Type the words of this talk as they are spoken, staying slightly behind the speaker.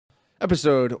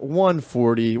Episode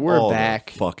 140. We're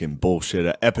back. Fucking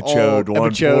bullshit. Episode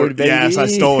 140. Baby. Yes, I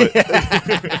stole it.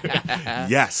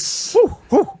 Yes.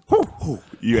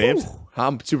 You amped?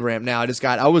 I'm super amped now.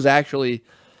 I was actually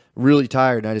really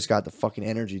tired, and I just got the fucking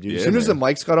energy, dude. As soon as the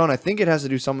mics got on, I think it has to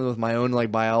do something with my own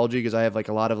like biology because I have like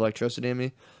a lot of electricity in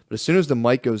me. But as soon as the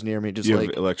mic goes near me, just you like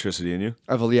have electricity in you?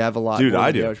 I have a lot. Dude, more I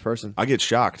than do. The average person. I get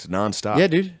shocked nonstop. Yeah,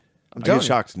 dude. I get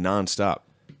shocked nonstop.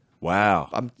 Wow.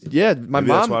 My mom.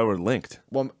 That's why we're linked.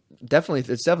 Well, definitely,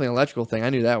 it's definitely an electrical thing. I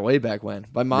knew that way back when.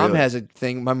 My mom has a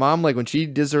thing. My mom, like when she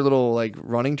does her little like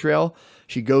running trail,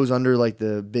 she goes under like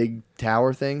the big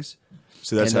tower things.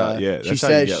 So that's how. Yeah, that's she how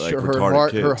says you get,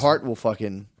 like, her heart will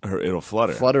fucking it'll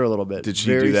flutter a little bit. Did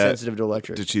she very do that? Sensitive to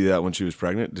electric. Did she do that when she was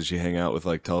pregnant? Did she hang out with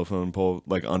like telephone pole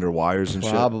like under wires and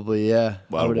Probably, yeah.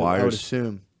 A lot of wires. I would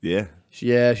assume. Yeah.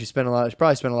 She spent a lot. She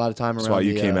probably spent a lot of time around. That's why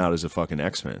you came out as a fucking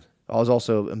X-Men. I was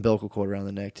also umbilical cord around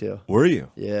the neck too. Were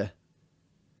you? Yeah.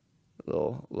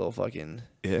 Little fucking.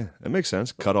 Yeah, that makes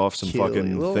sense. Cut off some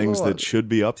fucking things that should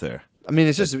be up there. I mean,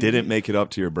 it's just didn't make it up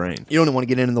to your brain. You don't want to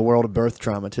get into the world of birth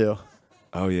trauma too.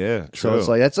 Oh yeah, true. So it's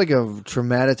like that's like a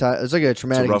traumatic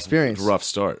experience. It's a rough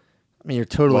start. I mean, you're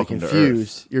totally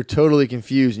confused. You're totally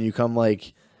confused, and you come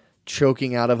like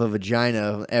choking out of a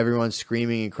vagina. Everyone's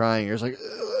screaming and crying. You're just like,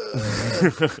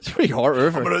 it's pretty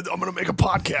horrific. I'm gonna make a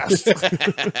podcast.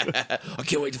 I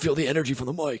can't wait to feel the energy from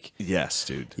the mic. Yes,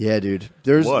 dude. Yeah, dude.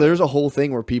 There's a whole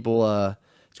thing where people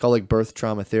it's called like birth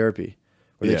trauma therapy,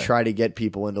 where they try to get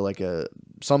people into like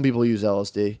some people use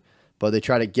LSD, but they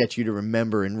try to get you to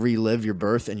remember and relive your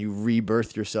birth, and you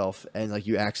rebirth yourself, and like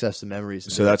you access the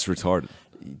memories. So that's retarded.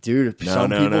 Dude, some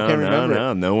people can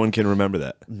remember it. No one can remember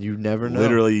that. You never know.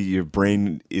 Literally, your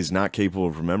brain is not capable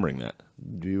of remembering that.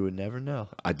 You would never know.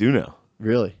 I do know.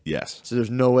 Really? Yes. So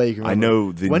there's no way you can remember. I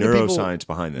know the neuroscience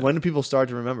behind that. When do people start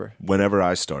to remember? Whenever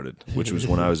I started, which was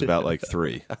when I was about like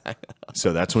 3.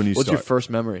 So that's when you start. What's your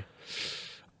first memory?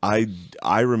 I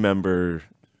remember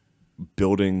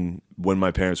building when my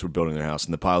parents were building their house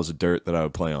and the piles of dirt that I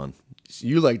would play on. So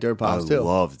you like dirt piles too? I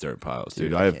love dirt piles,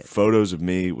 dude. I have photos of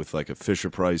me with like a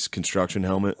Fisher-Price construction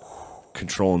helmet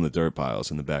controlling the dirt piles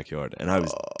in the backyard. And I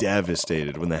was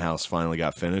devastated when the house finally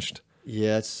got finished.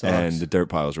 Yeah, it sucks. And the dirt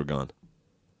piles were gone.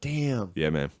 Damn. Yeah,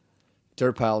 man.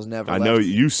 Dirt piles never left. I know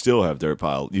you still have dirt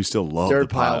piles. You still love dirt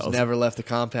the piles. Never left the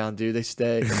compound, dude. They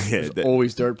stay. There's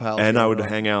always dirt piles. And I would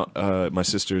hang out my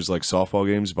sister's like softball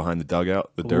games behind the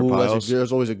dugout, the dirt piles.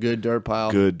 There's always a good dirt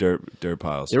pile. Good dirt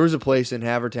piles. There was a place in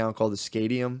Havertown called the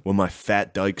Stadium. When my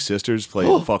fat dyke sisters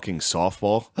played fucking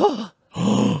softball.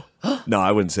 No,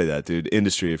 I wouldn't say that, dude.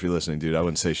 Industry, if you're listening, dude, I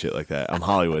wouldn't say shit like that. I'm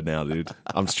Hollywood now, dude.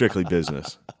 I'm strictly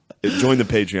business. Join the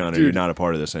Patreon, or you're not a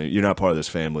part of this. You're not part of this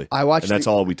family. And that's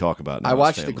all we talk about. I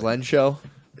watched the Glenn show.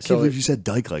 I can't believe you said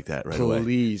dyke like that right away.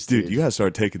 Please, dude, you gotta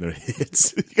start taking their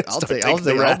hits.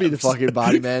 I'll be the fucking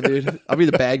body man, dude. I'll be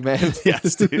the bag man.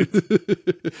 Yes, dude.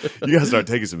 You gotta start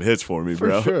taking some hits for me,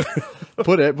 bro. For sure.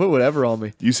 Put whatever on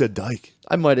me. You said dyke.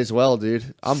 I might as well,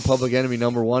 dude. I'm public enemy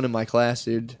 #1 in my class,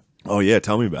 dude. Oh yeah,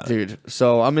 tell me about it, dude.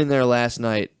 So I'm in there last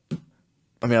night.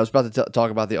 I mean, I was about to talk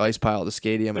about the ice pile at the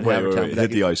Stadium in Havertown. Wait. Hit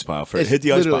the ice pile first. Hit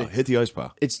the ice pile. Hit the ice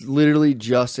pile. It's literally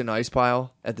just an ice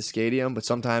pile at the Stadium, but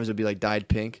sometimes it'd be like dyed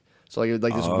pink. So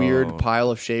like this weird pile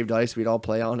of shaved ice we'd all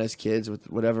play on as kids with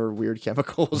whatever weird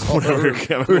chemicals. Whatever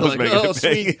chemicals we were like, oh,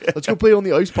 sweet. Let's go play on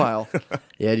the ice pile.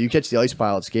 Yeah, you catch the ice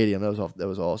pile at Stadium. That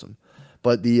was awesome.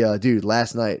 But the dude,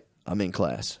 last night I'm in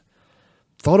class.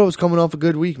 Thought I was coming off a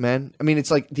good week, man. I mean,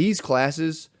 it's like these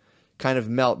classes kind of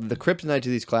melt. The kryptonite to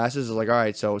these classes is like, all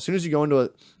right, so as soon as you go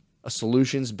into a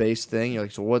solutions-based thing, you're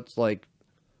like, so what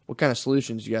kind of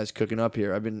solutions you guys cooking up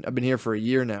here? I've been here for a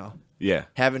year now. Yeah.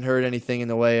 Haven't heard anything in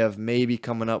the way of maybe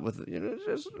coming up with,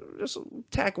 just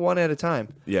tack one at a time.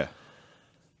 Yeah.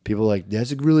 People are like,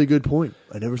 that's a really good point.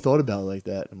 I never thought about it like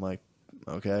that. I'm like,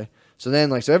 okay. So then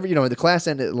the class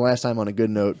ended last time on a good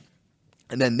note.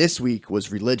 And then this week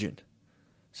was religion.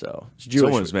 So it's Jewish.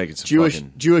 Someone's making some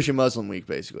Jewish and Muslim week,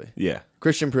 basically. Yeah.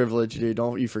 Christian privilege, dude.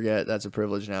 Don't you forget that's a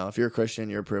privilege now. If you're a Christian,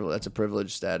 you're a privilege. That's a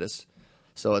privileged status.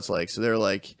 So it's like, so they're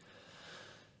like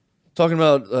talking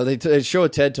about they show a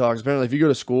TED Talk. Apparently, if you go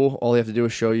to school, all they have to do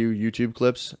is show you YouTube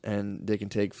clips, and they can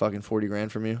take fucking 40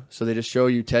 grand from you. So they just show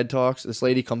you TED Talks. This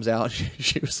lady comes out.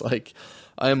 She was like,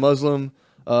 "I am Muslim.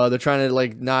 They're trying to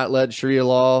like not let Sharia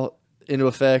law into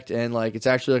effect, and like it's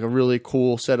actually like a really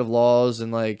cool set of laws,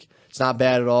 and like." It's not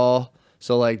bad at all.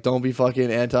 So like, don't be fucking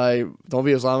don't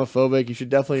be Islamophobic. You should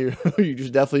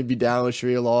definitely be down with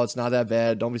Sharia law. It's not that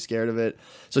bad. Don't be scared of it.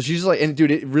 So she's like, and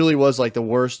dude, it really was like the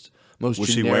worst most Was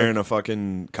she generic- wearing a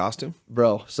fucking costume?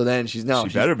 Bro, so then she's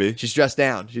better be. She's dressed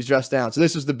down. She's dressed down. So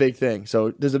this was the big thing.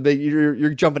 So there's a big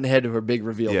you're jumping ahead to her big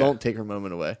reveal. Yeah. Don't take her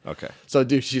moment away. Okay. So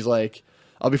dude, she's like,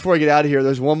 before I get out of here,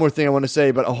 there's one more thing I want to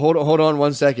say, but hold on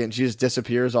 1 second. She just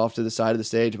disappears off to the side of the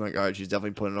stage. I'm like, all right, she's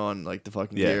definitely putting on like the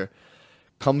fucking gear.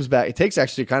 Comes back. It takes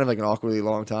actually kind of like an awkwardly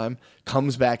long time.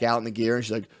 Comes back out in the gear and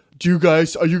she's like,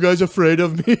 are you guys afraid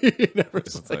of me? And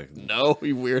everyone's like, no,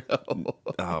 you weirdo.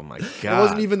 Oh my god. It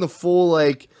wasn't even the full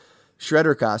like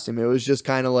Shredder costume. It was just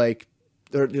kind of like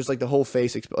there's like the whole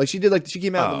face like she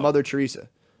came out in the Mother Teresa.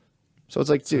 So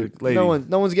it's like, dude, lady. no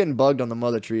one's getting bugged on the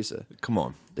Mother Teresa. Come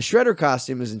on. The Shredder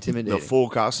costume is intimidating. The full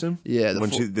costume? Yeah.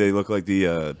 They look like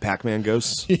the Pac-Man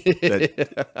ghosts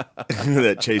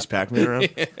that chase Pac-Man around.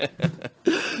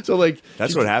 So like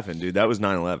that's what happened, dude. That was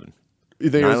 9/11. You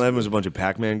think 9/11 was a bunch of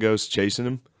Pac-Man ghosts chasing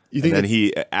him. You think and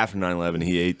then after 9/11,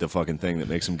 he ate the fucking thing that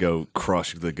makes him go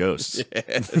crush the ghosts. Yeah,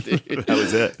 that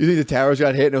was it. You think the towers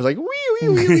got hit and it was like, wee, wee,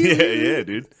 wee, wee, wee. yeah,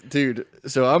 dude. Dude,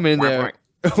 so I'm in there.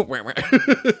 The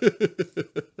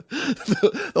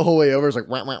whole way over is like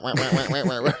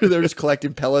they're just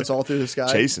collecting pellets all through the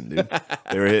sky. Chasing, dude.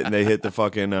 They hit the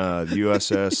fucking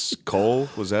USS Cole.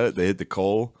 Was that it? They hit the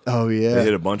Cole. Oh yeah. They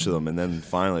hit a bunch of them, and then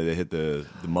finally they hit the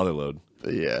mother load.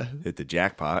 Yeah. Hit the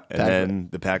jackpot, and then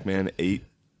the Pac-Man ate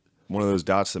one of those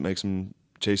dots that makes him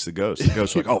chase the ghost. The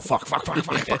ghost's like, oh fuck.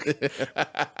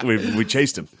 We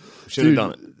chased him. Should have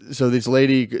done it. So this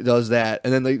lady does that,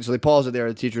 and then they pause it there.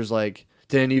 The teacher's like,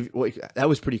 that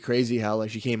was pretty crazy how like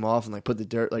she came off and like put the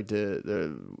dirt like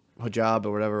the hijab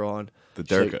or whatever on the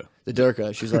durka. The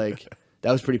durka. She's like,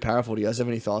 that was pretty powerful. Do you guys have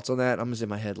any thoughts on that? I'm just in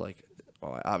my head like,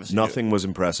 well, obviously nothing was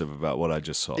impressive about what I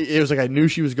just saw. It was like I knew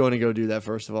she was going to go do that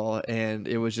first of all, and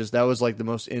it was just that was like the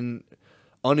most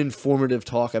uninformative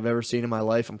talk I've ever seen in my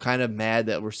life. I'm kind of mad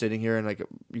that we're sitting here and like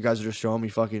you guys are just showing me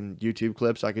fucking YouTube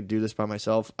clips. I could do this by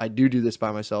myself. I do this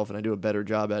by myself, and I do a better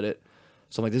job at it.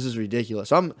 So I'm like, this is ridiculous.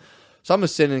 So I'm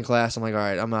just sitting in class. I'm like, all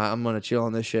right, I'm gonna chill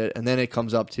on this shit. And then it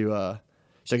comes up to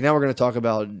she's like, now we're gonna talk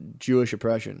about Jewish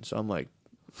oppression. So I'm like,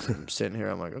 I'm sitting here.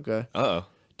 I'm like, okay. Uh-oh.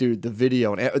 Dude, the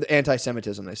video and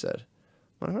anti-Semitism. They said,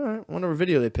 I'm like, all right, whatever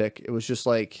video they pick. It was just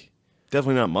like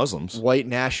definitely not Muslims. White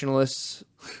nationalists,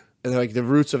 and like the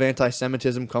roots of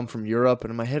anti-Semitism come from Europe.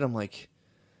 And in my head, I'm like,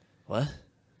 what?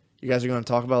 You guys are going to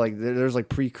talk about like there's like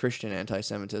pre-Christian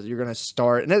anti-Semitism. You're going to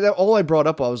start, and all I brought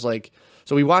up, I was like,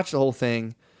 so we watched the whole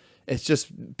thing. It's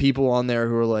just people on there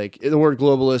who are like, the word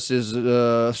globalist is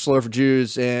a slur for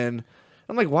Jews, and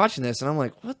I'm like watching this, and I'm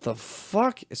like, what the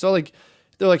fuck? So like,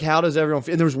 they're like, how does everyone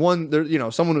feel? And there was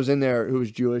one, someone was in there who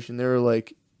was Jewish, and they were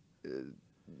like,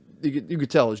 you could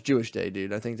tell it was Jewish Day,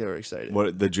 dude. I think they were excited.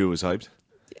 What, the Jew was hyped?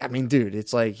 I mean, dude,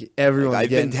 it's like everyone. I've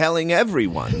been telling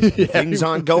everyone things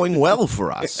aren't going well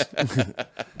for us.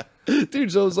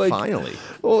 Dude, so it was like finally.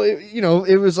 Well,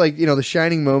 it was like the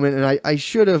shining moment, and I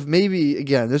should have maybe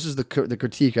again. This is the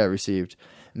critique I received.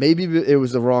 Maybe it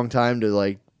was the wrong time to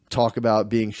like talk about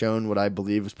being shown what I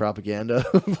believe was propaganda.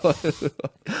 But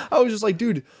I was just like,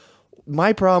 dude,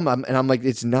 my problem, I'm like,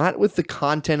 it's not with the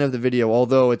content of the video.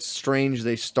 Although it's strange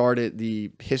they started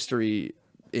the history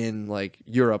in like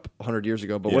Europe 100 years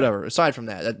ago, but whatever. Aside from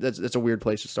that's a weird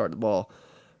place to start the ball.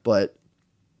 But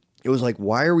it was like,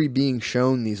 why are we being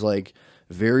shown these like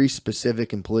very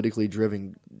specific and politically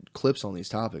driven clips on these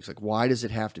topics? Like, why does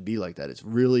it have to be like that? It's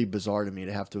really bizarre to me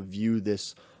to have to view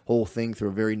this whole thing through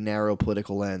a very narrow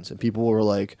political lens. And people were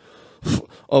like,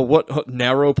 oh, what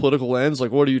narrow political lens?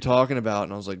 Like, what are you talking about?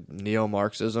 And I was like,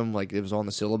 neo-Marxism. Like, it was on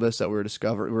the syllabus that we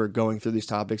were going through these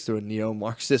topics through a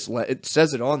neo-Marxist lens. It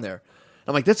says it on there.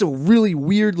 I'm like, that's a really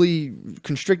weirdly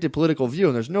constricted political view,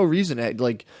 and there's no reason to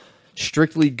like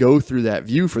strictly go through that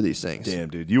view for these things. Damn,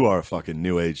 dude, you are a fucking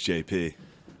new age JP.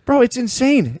 Bro, it's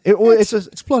insane.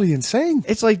 It's bloody insane.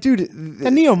 It's like, dude,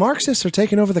 the neo-Marxists are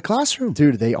taking over the classroom.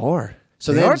 Dude, they are.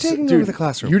 So they are taking over the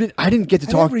classroom. I didn't get to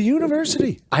talk. Every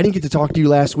university. I didn't get to talk to you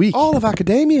last week. All of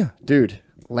academia. Dude,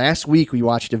 last week we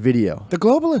watched a video. The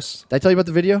globalists. Did I tell you about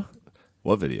the video?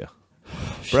 What video?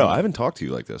 Bro, I haven't talked to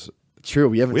you like this. True,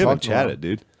 we haven't chatted,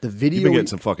 dude. The video. You've been getting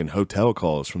some fucking hotel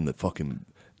calls from the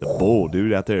bull,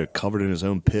 dude, out there covered in his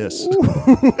own piss.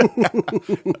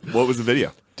 What was the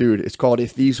video? Dude, it's called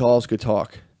If These Halls Could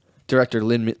Talk. Director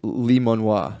Lee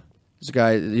Manoir. This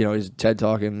guy, he's TED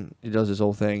Talking. He does this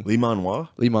whole thing. Lee Manoir?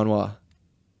 Lee Manoir.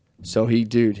 So he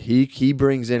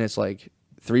brings in, it's like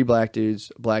 3 black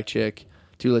dudes, a black chick,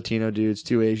 2 Latino dudes,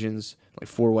 2 Asians, like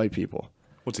 4 white people.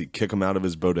 What's he, kick him out of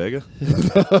his bodega?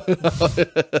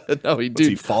 No, Does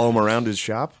he follow him around his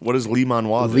shop? What does Lee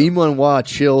Manoir do? Lee Manoir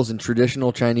chills in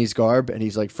traditional Chinese garb, and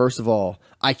he's like, first of all,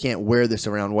 I can't wear this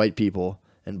around white people.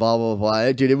 and blah, blah,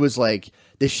 blah. Dude, it was like,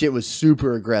 this shit was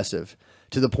super aggressive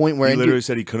to the point where... He literally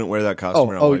said he couldn't wear that costume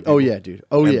around white people. Oh, yeah, dude.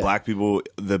 Oh, and yeah. black people,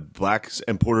 the blacks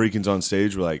and Puerto Ricans on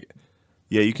stage were like,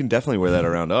 yeah, you can definitely wear that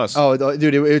around us. Oh,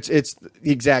 dude, it's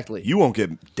exactly. You won't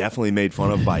get definitely made fun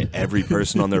of by every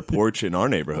person on their porch in our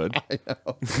neighborhood. I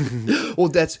know. Well,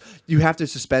 you have to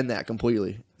suspend that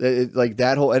completely. Like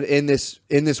that whole in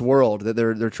this world that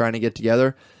they're trying to get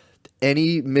together,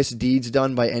 any misdeeds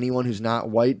done by anyone who's not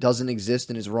white doesn't exist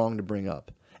and is wrong to bring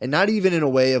up. And not even in a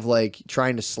way of like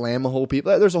trying to slam a whole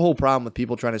people. There's a whole problem with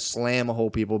people trying to slam a whole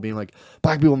people, being like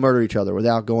black people murder each other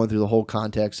without going through the whole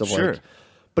context of sure. like.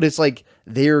 But it's like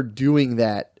they're doing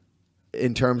that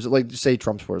in terms of like, say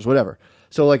Trump supporters, whatever.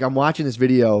 So like I'm watching this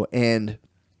video and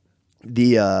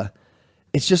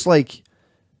it's just like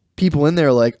people in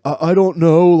there like, I don't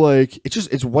know, like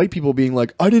it's white people being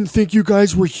like, I didn't think you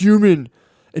guys were human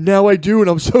and now I do and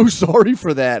I'm so sorry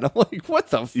for that. And I'm like, what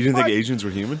the fuck? You didn't think Asians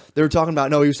were human? They were talking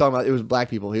about, no, he was talking about, it was black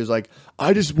people. He was like,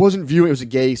 I just wasn't viewing, it was a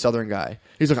gay Southern guy.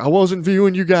 He's like, I wasn't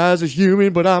viewing you guys as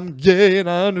human, but I'm gay and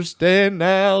I understand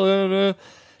now.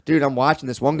 Dude, I'm watching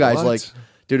this. One guy's like,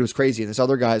 dude, it was crazy. And this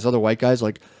other white guy's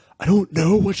like, I don't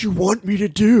know what you want me to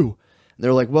do. And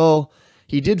they're like, well,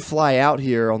 he did fly out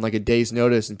here on like a day's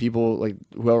notice. And people like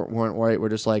who weren't white were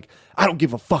just like, I don't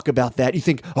give a fuck about that. You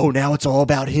think, oh, now it's all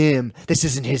about him. This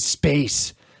isn't his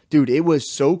space. Dude, it was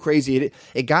so crazy.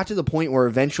 It got to the point where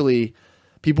eventually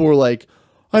people were like,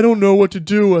 I don't know what to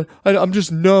do. I'm just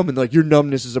numb. And like, your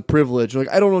numbness is a privilege. Like,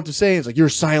 I don't know what to say. And it's like, your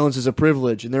silence is a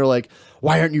privilege. And they're like,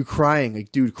 why aren't you crying?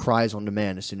 Like, dude cries on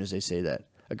demand as soon as they say that.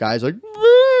 A guy's like,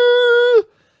 "Ah."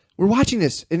 We're watching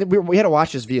this. And we had to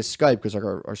watch this via Skype because like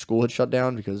our school had shut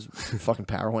down because fucking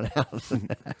power went out.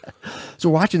 So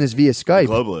we're watching this via Skype.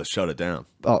 The globalists shut it down.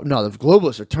 Oh, no, the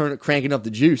globalists are cranking up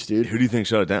the juice, dude. Who do you think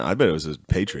shut it down? I bet it was a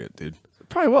Patriot, dude.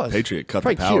 Probably was. Patriot cut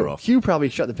probably the power Q. off. Q probably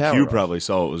shut the power off. Q probably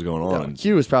saw what was going on. No,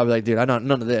 Q was probably like, dude, I don't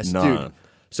none of this, dude.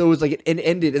 So it was like it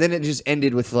ended, and then it just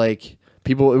ended with like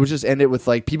people. It was just ended with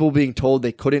like people being told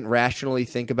they couldn't rationally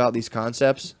think about these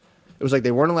concepts. It was like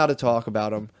they weren't allowed to talk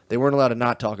about them. They weren't allowed to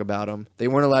not talk about them. They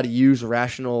weren't allowed to use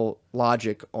rational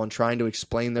logic on trying to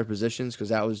explain their positions because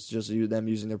that was just them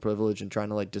using their privilege and trying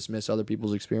to like dismiss other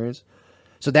people's experience.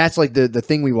 So that's like the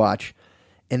thing we watch.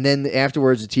 And then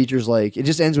afterwards, the teacher's like, it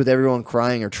just ends with everyone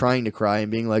crying or trying to cry and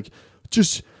being like,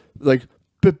 just like,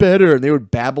 better. And they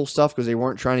would babble stuff because they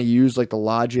weren't trying to use like the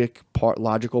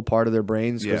logical part of their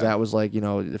brains because that was like,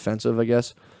 offensive, I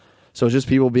guess. So it's just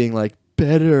people being like,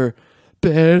 better,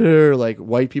 like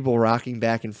white people rocking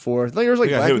back and forth. Like there was like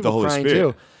black people crying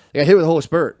too. They got hit with the Holy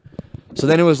Spirit. So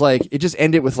then it was like, it just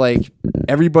ended with like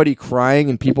everybody crying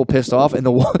and people pissed off. And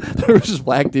there was this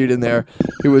black dude in there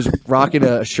who was rocking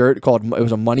a shirt it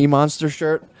was a Money Monster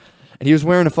shirt. And he was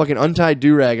wearing a fucking untied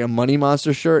do-rag and a Money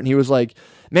Monster shirt. And he was like,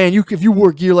 man, if you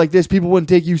wore gear like this, people wouldn't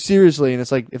take you seriously. And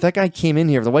it's like, if that guy came in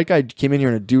here, if the white guy came in here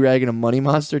in a do-rag and a Money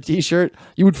Monster t-shirt,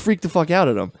 you would freak the fuck out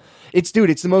at him. It's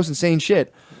the most insane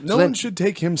shit. No one should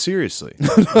take him seriously.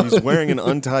 He's wearing an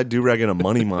untied do-rag and a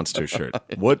Money Monster shirt.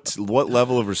 What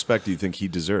level of respect do you think he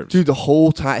deserves? Dude, the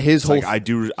whole time,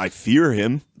 I fear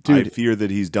him. Dude, I fear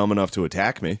that he's dumb enough to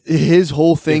attack me. His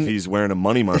whole thing... If he's wearing a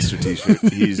Money Monster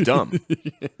t-shirt, he's dumb.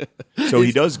 So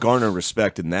he does garner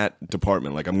respect in that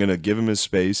department. Like, I'm going to give him his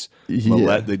space.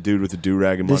 Let the dude with the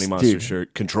do-rag and Money Monster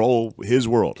shirt control his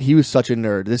world. He was such a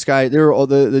nerd. This guy, there were all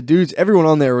the dudes, everyone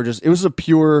on there were just... It was a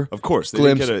pure Of course.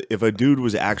 glimpse. If a dude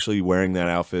was actually wearing that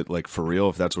outfit, like, for real,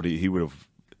 if that's what he would have...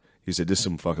 He said, this is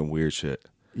some fucking weird shit.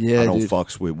 Yeah, I don't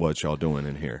fucks with what y'all doing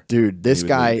in here. Dude, this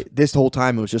guy, this whole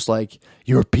time, it was just like,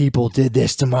 your people did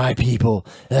this to my people.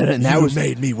 And that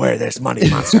made me wear this Money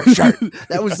Monster shirt.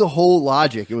 That was the whole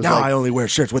logic. It was now like, I only wear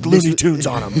shirts with Looney Tunes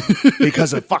on them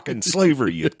because of fucking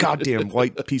slavery, you goddamn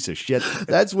white piece of shit.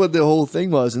 That's what the whole thing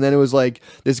was. And then it was like,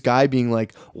 this guy being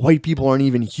like, white people aren't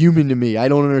even human to me. I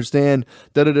don't understand.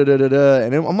 Da-da-da-da-da-da.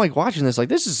 And I'm like watching this, like,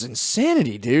 this is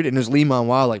insanity, dude. And there's Lee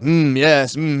Manuel like,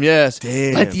 yes.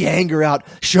 Damn. Let the anger out.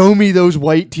 Show me those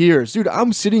white tears. Dude,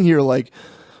 I'm sitting here like,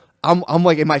 I'm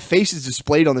like, and my face is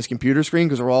displayed on this computer screen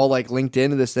because we're all like linked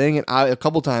into this thing. And a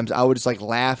couple times I would just like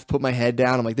laugh, put my head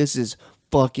down. I'm like, this is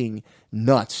fucking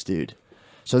nuts, dude.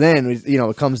 So then,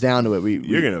 it comes down to it.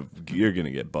 You're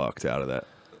gonna get bucked out of that.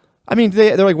 I mean,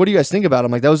 they're like, what do you guys think about it?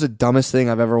 I'm like, that was the dumbest thing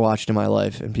I've ever watched in my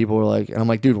life. And people were like, and I'm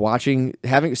like, dude,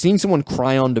 seeing someone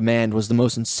cry on demand was the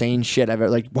most insane shit I've ever,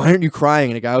 like, why aren't you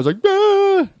crying? And a guy was like,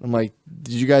 ah! I'm like,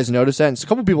 did you guys notice that? And a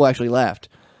couple people actually laughed.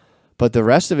 But the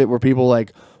rest of it were people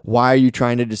like, why are you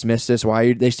trying to dismiss this?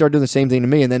 They start doing the same thing to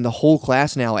me. And then the whole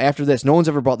class now, after this, no one's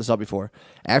ever brought this up before.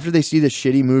 After they see this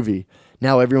shitty movie,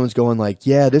 now everyone's going like,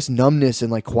 yeah, this numbness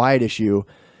and like quiet issue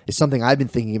is something I've been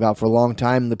thinking about for a long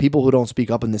time. The people who don't speak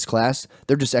up in this class,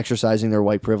 they're just exercising their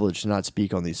white privilege to not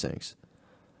speak on these things.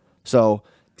 So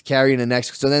carrying the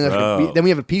next, so then we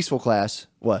have a peaceful class.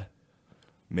 What?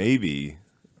 Maybe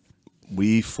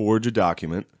we forge a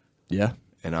document. Yeah.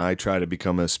 And I try to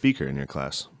become a speaker in your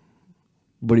class.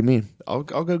 What do you mean? I'll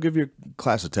go give your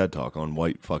class a TED Talk on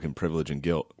white fucking privilege and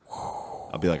guilt.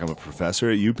 I'll be like, I'm a professor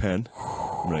at UPenn.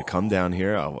 I'm going to come down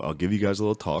here. I'll give you guys a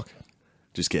little talk.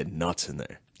 Just get nuts in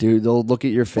there. Dude, they'll look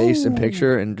at your face and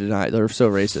picture and deny. They're so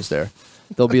racist there.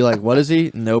 They'll be like, what is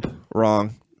he? Nope.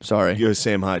 Wrong. Sorry. You go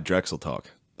Sam Hyde Drexel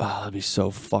talk. Oh, that'd be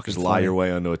so fucking Just lie your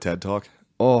way onto a TED Talk.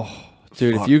 Oh,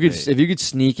 dude, if you could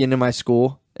sneak into my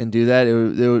school and do that, it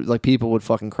would like people would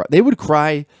fucking cry. They would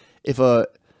cry if a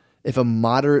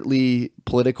moderately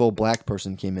political black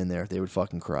person came in there. They would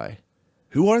fucking cry.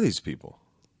 Who are these people?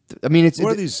 I mean, who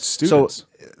are these students? So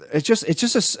it's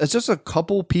just a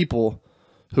couple people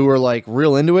who are like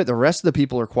real into it. The rest of the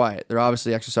people are quiet. They're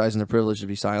obviously exercising their privilege to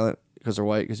be silent because they're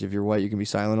white. Because if you're white, you can be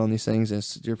silent on these things, and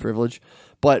it's your privilege.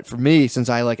 But for me, since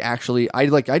I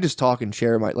just talk and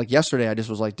share my, like yesterday, I just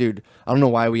was like, dude, I don't know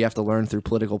why we have to learn through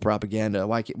political propaganda.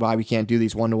 Why we can't do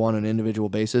these one-to-one on an individual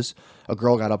basis. A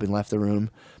girl got up and left the room.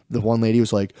 The one lady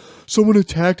was like, someone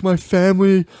attacked my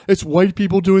family. It's white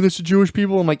people doing this to Jewish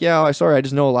people. I'm like, yeah, sorry. I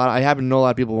just know I happen to know a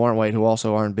lot of people who aren't white who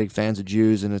also aren't big fans of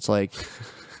Jews. And it's like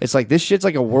this shit's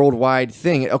like a worldwide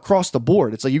thing across the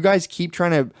board. It's like you guys keep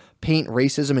trying to paint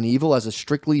racism and evil as a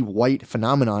strictly white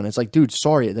phenomenon. It's like, dude,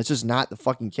 sorry, that's just not the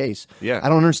fucking case. Yeah. I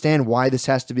don't understand why this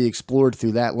has to be explored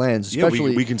through that lens.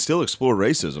 Especially, we can still explore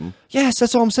racism. Yes,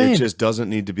 that's all I'm saying. It just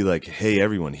doesn't need to be like, hey,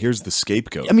 everyone, here's the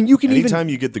scapegoat. I mean, you can anytime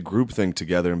you get the group thing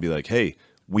together and be like, hey,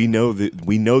 we know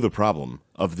the problem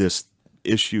of this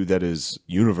issue that is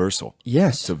universal.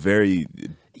 Yes. It's a very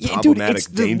problematic,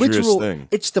 dangerous thing.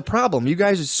 It's the problem. You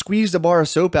guys squeeze the bar of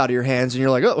soap out of your hands and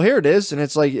you're like, oh, here it is. And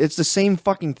it's like, it's the same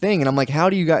fucking thing. And I'm like, how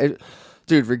do you guys,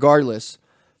 dude, regardless.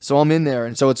 So I'm in there.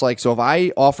 And so it's like, so if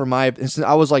I offer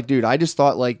I was like, dude, I just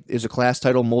thought like there's a class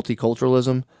title,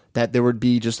 multiculturalism, that there would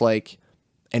be just like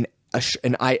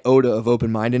an iota of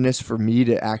open-mindedness for me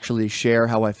to actually share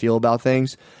how I feel about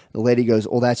things. The lady goes,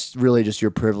 well, that's really just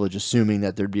your privilege, assuming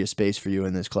that there'd be a space for you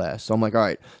in this class. So I'm like, all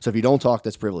right, so if you don't talk,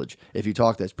 that's privilege. If you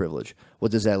talk, that's privilege.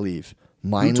 What does that leave?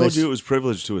 Mindless. Who told you it was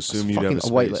privilege to assume you'd have a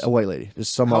space? A white lady.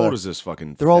 Just How old is this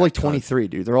fucking? They're all like 23,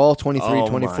 dude. They're all 23,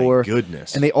 24. My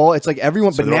goodness. And they all, it's like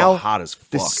everyone, so but they're now all hot as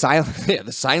fuck. The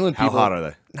silent people. How hot are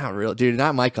they? Not real, dude.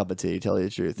 Not my cup of tea, to tell you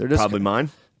the truth. They're just probably mine.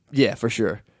 Yeah, for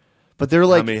sure. But they're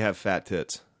like, how many have fat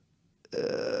tits?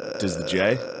 Does the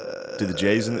J? Do the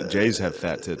J's have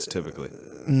fat tits typically?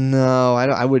 No,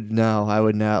 I would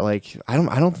not. Like, I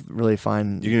don't really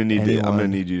find. You're gonna need. I'm gonna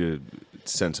need you to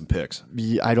send some pics.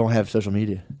 I don't have social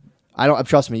media. I don't.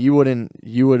 Trust me. You wouldn't.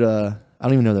 You would. I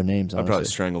don't even know their names. I'd probably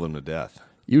strangle them to death.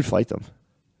 You'd fight them,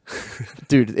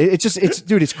 dude. It's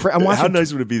crazy. I'm watching. How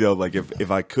nice would it be though? Like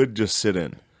if I could just sit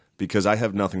in, because I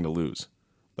have nothing to lose.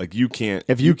 Like you can't.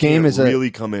 If you came as really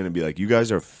come in and be like, you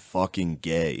guys are fucking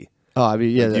gay. Oh, I mean,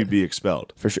 yeah, like you'd be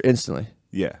expelled for sure instantly.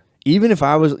 Yeah. Even if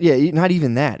I was, not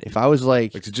even that. If I was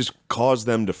like to just cause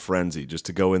them to frenzy, just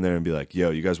to go in there and be like, yo,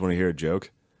 you guys want to hear a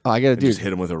joke? Oh, I gotta do. Just hit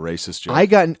them with a racist joke.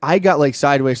 I got like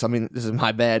sideways. I mean, this is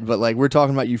my bad, but like we're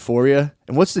talking about Euphoria,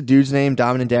 and what's the dude's name?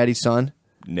 Dominant Daddy's son.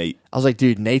 Nate. I was like,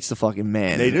 dude, Nate's the fucking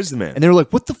man. Nate is the man. And they were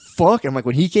like, what the fuck? And I'm like,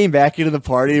 when he came back into the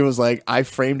party, it was like, I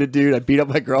framed a dude. I beat up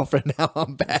my girlfriend. Now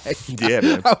I'm back. Yeah,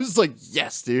 man. I was like,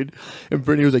 yes, dude. And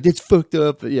Brittany was like, it's fucked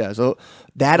up. But yeah, so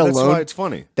that's why it's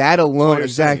funny. That alone,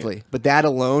 exactly. But that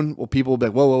alone, well, people will be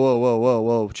like,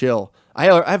 whoa, chill. I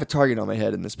have a target on my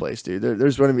head in this place, dude.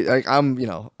 There's going to be like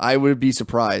I would be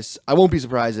surprised. I won't be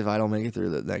surprised if I don't make it through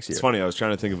the next year. It's funny. I was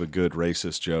trying to think of a good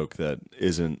racist joke that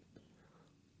isn't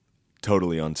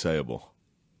totally unsayable.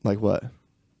 Like what?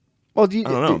 Well, I don't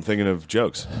know. I'm thinking of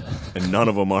jokes, and none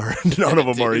of them are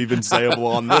even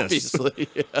sayable on this. Obviously,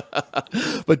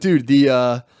 yeah. But dude,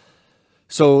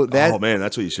 so that oh man,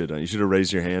 that's what you should have done. You should have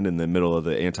raised your hand in the middle of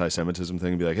the anti-Semitism thing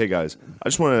and be like, "Hey guys, I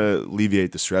just want to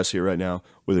alleviate the stress here right now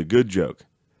with a good joke.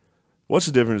 What's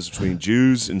the difference between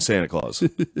Jews and Santa Claus?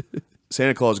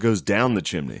 Santa Claus goes down the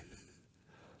chimney.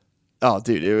 Oh,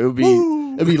 dude, it'd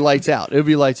be lights out. It would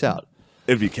be lights out.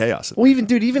 It'd be chaos. Well,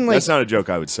 even like that's not a joke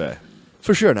I would say.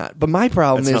 For sure not. But my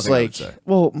problem that's is like,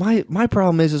 well, my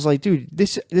problem is like, dude,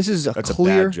 this is a that's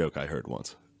clear a bad joke I heard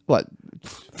once. What?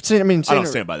 I don't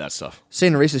stand by that stuff.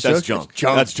 Saying a racist that's joke?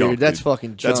 Junk. That's junk, dude. That's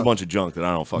fucking junk. That's a bunch of junk that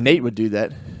I don't fucking. Nate would do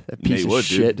that. That piece Nate of would,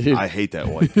 shit, dude. I hate that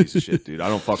white piece of shit, dude. I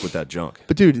don't fuck with that junk.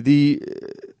 But dude,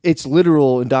 it's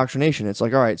literal indoctrination. It's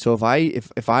like, all right, so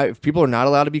if people are not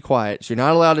allowed to be quiet, so you're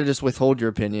not allowed to just withhold your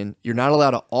opinion, you're not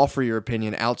allowed to offer your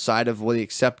opinion outside of the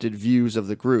accepted views of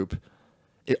the group.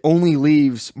 It only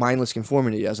leaves mindless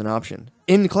conformity as an option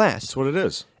in class. That's what it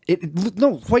is.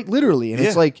 No, quite literally. And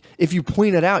it's like, if you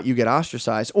point it out, you get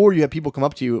ostracized, or you have people come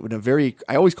up to you in a very,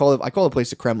 I call the place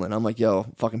the Kremlin. I'm like, yo,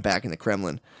 fucking back in the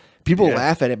Kremlin. People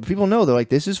laugh at it, but people know, they're like,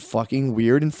 this is fucking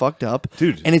weird and fucked up.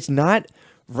 Dude. And it's not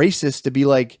racist to be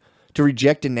like, to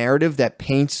reject a narrative that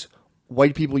paints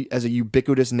white people as a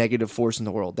ubiquitous negative force in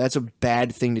the world. That's a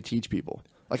bad thing to teach people.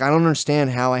 Like, I don't understand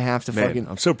how I have to fucking...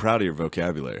 I'm so proud of your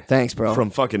vocabulary. Thanks, bro. From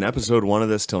fucking episode 1 of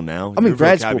this till now, I'm in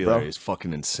grad school, bro. Your vocabulary is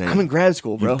fucking insane. I'm in grad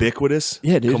school, bro. Ubiquitous?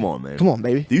 Yeah, dude. Come on, man. Come on,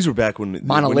 baby. These were back when...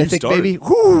 Monolithic, when you baby.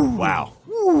 Woo. Wow.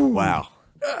 Woo. Wow.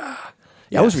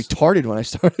 Yeah, I was retarded when I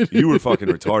started. You were fucking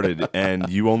retarded, and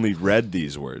you only read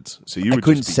these words. So you I would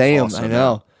couldn't just be say them. tossing I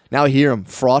know. out. Now I hear them.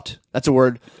 Fraught. That's a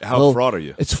word. How fraught are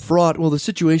you? It's fraught. Well, the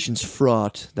situation's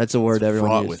fraught. That's a word everyone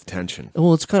Fraught uses. with tension.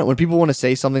 Well, it's kind of when people want to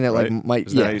say something that like Right? might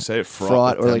Isn't that how you say it?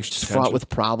 fraught with or like tension? just fraught with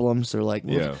problems or like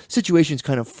Yeah. situation's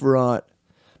kind of fraught.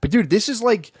 But dude, this is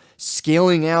like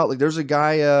scaling out. Like there's a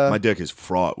guy. My dick is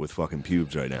fraught with fucking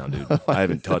pubes right now, dude. I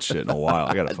haven't touched it in a while.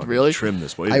 I gotta fucking Really? trim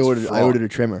this. I ordered a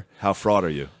trimmer. How fraught are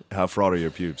you? How fraught are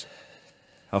your pubes?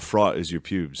 How fraught is your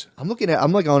pubes? I'm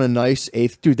like on a nice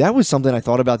eighth. Dude, that was something I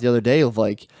thought about the other day of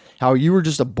like how you were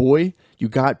just a boy, you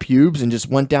got pubes and just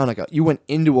went down you went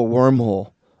into a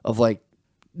wormhole of like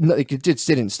it just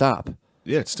didn't stop.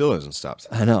 Yeah, it still hasn't stopped.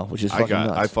 I know, which is fucking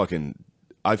nuts.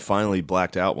 I finally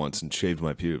blacked out once and shaved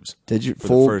my pubes. Did you? For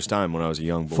the first time when I was a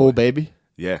young boy. Full baby?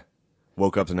 Yeah.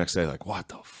 Woke up the next day like, what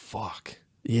the fuck?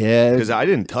 Yeah. Because I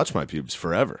didn't touch my pubes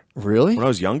forever. Really? When I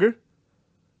was younger?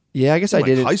 Yeah, I guess I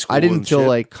didn't. High school I didn't and until shit.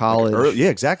 like college. Yeah,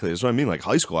 exactly. That's what I mean. Like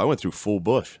high school, I went through full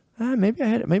bush. Maybe I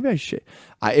had it. Maybe I should.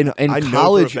 In I college,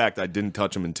 know for a fact I didn't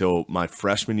touch them until my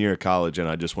freshman year of college, and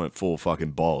I just went full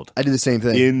fucking bald. I did the same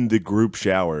thing. In the group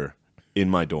shower in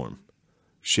my dorm.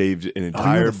 Shaved an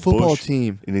entire the football bush,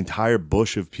 team. An entire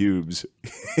bush of pubes.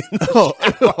 Oh.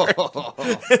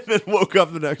 And then woke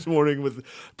up the next morning with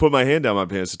put my hand down my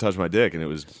pants to touch my dick, and it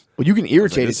was Well, you can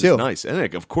irritate this it too. is nice.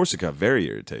 And of course it got very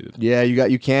irritated. Yeah,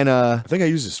 you can. I think I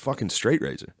used this fucking straight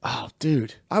razor. Oh,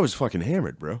 dude. I was fucking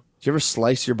hammered, bro. Do you ever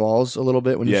slice your balls a little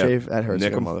bit when you Yeah. shave? That hurts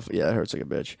Nick like a 'em. motherfucker. Yeah, that hurts like a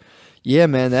bitch. Yeah,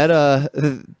 man.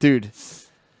 That dude,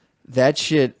 that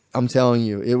shit. I'm telling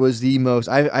you, it was the most.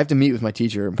 I have to meet with my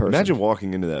teacher in person. Imagine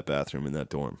walking into that bathroom in that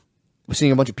dorm.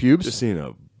 Seeing a bunch of pubes. Just seeing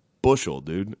a bushel,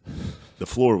 dude. The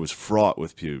floor was fraught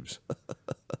with pubes.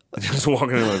 Just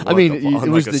walking in like, I mean, the fuck? it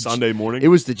was like a Sunday morning. It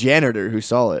was the janitor who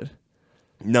saw it.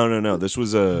 No. This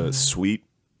was a suite.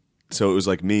 So it was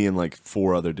like me and like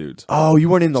 4 other dudes. Oh, you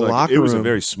weren't in the So, like, locker it room. was a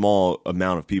very small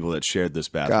amount of people that shared this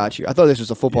bathroom. Got you. I thought this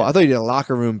was a football. Yeah. I thought you did a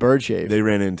locker room bird shave. They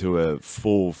ran into a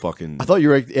full fucking. I thought you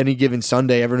were like any given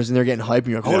Sunday, everyone was in there getting hype,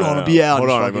 and you're like, hold on, I'll be out.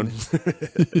 Hold on,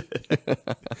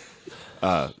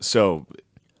 fucking... So,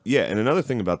 yeah, and another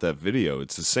thing about that video,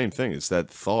 it's the same thing. It's that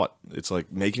thought. It's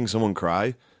like making someone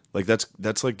cry. Like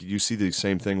that's like you see the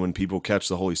same thing when people catch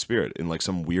the Holy Spirit in like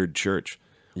some weird church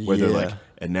where they're like,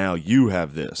 and now you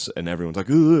have this, and everyone's like,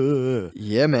 ugh.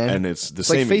 Yeah, man. And it's the like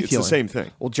same. faith It's healing. the same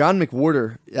thing. Well, John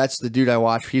McWhorter, that's the dude I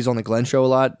watch. He's on the Glenn Show a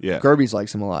lot. Yeah. Gerby's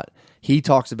likes him a lot. He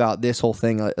talks about this whole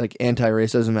thing, like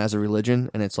anti-racism as a religion,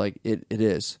 and it's like it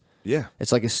is. Yeah.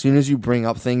 It's like as soon as you bring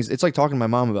up things, it's like talking to my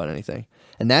mom about anything.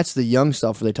 And that's the young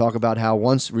stuff where they talk about how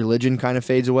once religion kind of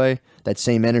fades away, that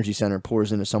same energy center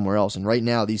pours into somewhere else. And right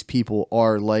now, these people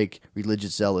are like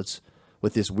religious zealots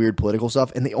with this weird political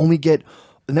stuff, and they only get.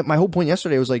 And that my whole point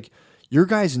yesterday was like, your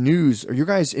guys' news or your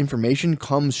guys' information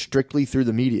comes strictly through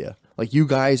the media. Like you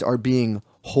guys are being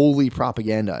wholly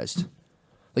propagandized.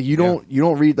 Like you don't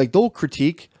read, like they'll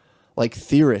critique like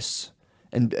theorists,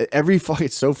 and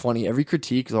it's so funny. Every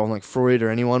critique on like Freud or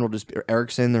anyone will just or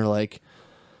Erickson. They're like,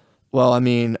 well, I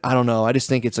mean, I don't know. I just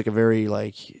think it's like a very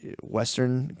like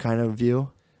Western kind of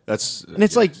view. And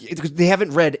it's like they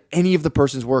haven't read any of the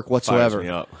person's work whatsoever. Fires me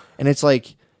up. And it's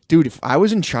like, dude, if I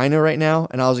was in China right now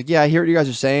and I was like, yeah, I hear what you guys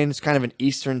are saying, it's kind of an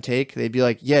Eastern take, they'd be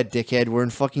like, yeah, dickhead, we're in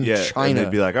fucking China. And they'd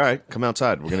be like, all right, come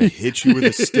outside. We're going to hit you with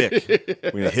a stick.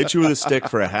 We're going to hit you with a stick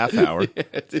for a half hour, and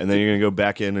then you're going to go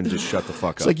back in and just shut the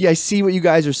fuck up. It's like, yeah, I see what you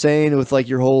guys are saying with like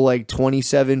your whole like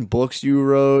 27 books you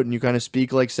wrote, and you kind of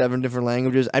speak like 7 different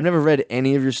languages. I've never read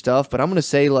any of your stuff, but I'm going to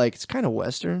say like it's kind of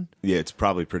Western. Yeah, it's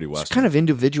probably pretty Western. It's kind of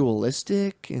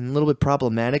individualistic and a little bit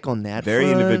problematic on that Very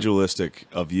front. individualistic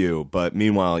of you, but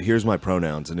meanwhile, here's my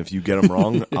pronouns, and if you get them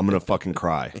wrong, I'm gonna fucking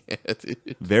cry. Yeah,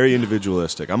 dude. Very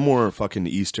individualistic. I'm more fucking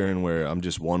Eastern, where I'm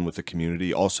just one with the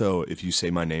community. Also, if you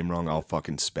say my name wrong, I'll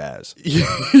fucking spaz.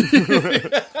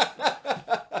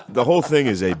 The whole thing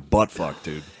is a butt fuck,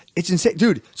 dude. It's insane,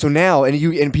 dude. So now,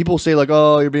 and people say like,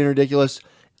 "Oh, you're being ridiculous."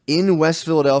 In West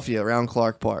Philadelphia, around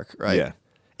Clark Park, right? Yeah.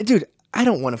 And dude, I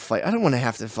don't want to fight. I don't want to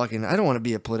have to fucking. I don't want to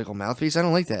be a political mouthpiece. I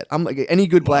don't like that. I'm like any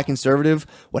good black conservative.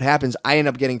 What happens? I end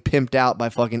up getting pimped out by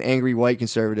fucking angry white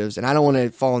conservatives, and I don't want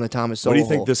to fall in the Thomas Sowell. What do you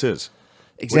think hole. this is?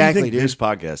 Exactly, what do you think dude. this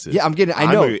podcast is? Yeah,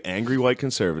 I know. I'm an angry white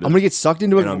conservative. I'm gonna get sucked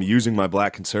into it. And I'm using my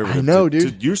black conservative. I know,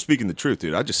 dude. You're speaking the truth,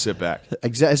 dude. I just sit back.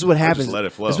 Exactly. This is what happens. Just let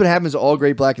it flow. This is what happens to all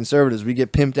great black conservatives. We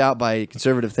get pimped out by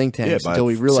conservative think tanks by until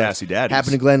we realize. sassy daddies.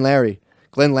 Happened to Glenn Lowry.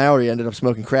 Glenn Lowry ended up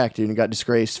smoking crack, dude, and got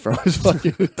disgraced from his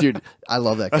fucking dude. I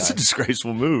love that guy. That's a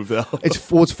disgraceful move, though. It's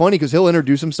funny because he'll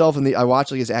introduce himself I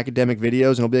watch like his academic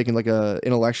videos, and he'll be like in like a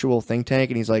intellectual think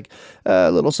tank, and he's like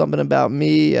a little something about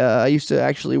me. I used to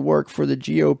actually work for the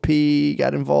GOP,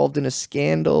 got involved in a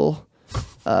scandal,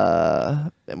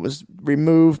 and was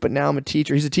removed, but now I'm a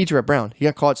teacher. He's a teacher at Brown. He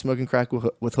got caught smoking crack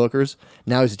with hookers.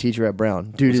 Now he's a teacher at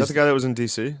Brown. Dude, Was that the guy that was in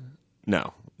D.C.?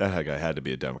 No, that guy had to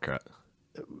be a Democrat.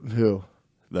 Who?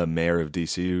 The mayor of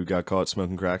D.C. who got caught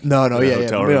smoking crack? No, in a yeah.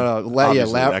 hotel room?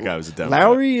 Obviously, that guy was a Democrat.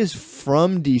 Lowry is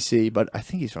from D.C., but I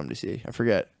think he's from D.C. I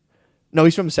forget. No,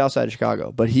 he's from the south side of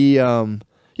Chicago, but he's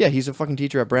a fucking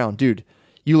teacher at Brown. Dude,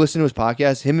 you listen to his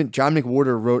podcast, him and John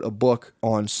McWhorter wrote a book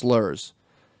on slurs.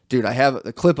 Dude, I have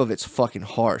a clip of it's fucking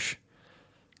harsh.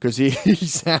 Because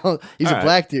he's a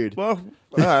black dude. Well,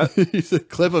 all right. He's a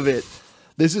clip of it.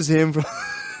 This is him from...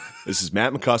 This is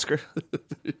Matt McCusker.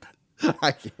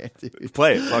 I can't, dude.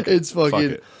 Play it. Fuck it. It's fucking... Fuck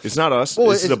it. It's not us. Well,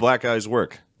 this is a black guy's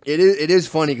work. It is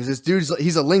funny because this dude's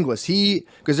he's a linguist.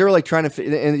 Because they were like trying to,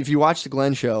 and if you watch the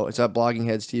Glenn show, it's at Blogging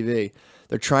Heads TV.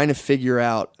 They're trying to figure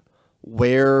out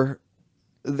where.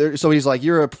 So he's like,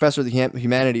 you're a professor of the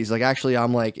humanities. Like, actually,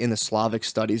 I'm like in the Slavic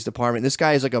studies department. This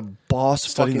guy is like a boss.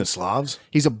 Studying the Slavs?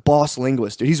 He's a boss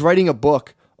linguist, dude. He's writing a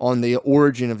book on the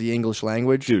origin of the English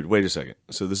language. Dude, wait a second.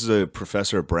 So this is a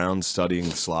professor at Brown studying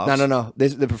Slavs? No.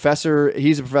 The professor,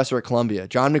 he's a professor at Columbia.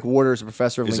 John McWhorter is a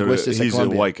professor of linguistics at Columbia.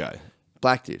 He's a white guy.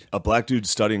 Black dude. A black dude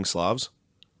studying Slavs?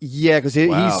 Yeah, because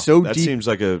Wow, he's so that deep. seems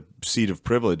like a seat of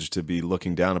privilege to be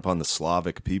looking down upon the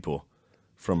Slavic people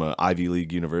from an Ivy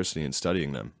League university and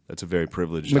studying them. That's a very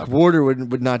privileged McWhorter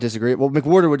would not disagree. Well,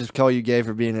 McWhorter would just call you gay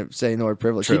for saying the word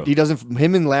privilege. True. He doesn't.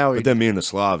 Him and Lowry. But then me and the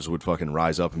Slavs would fucking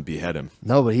rise up and behead him.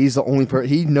 No, but he's the only person.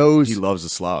 He knows. He loves the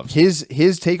Slavs.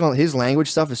 His take on his language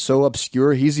stuff is so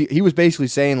obscure. He was basically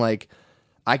saying like,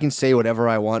 I can say whatever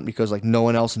I want because like no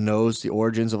one else knows the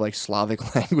origins of like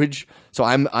Slavic language. So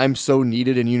I'm so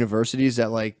needed in universities that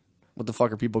like, what the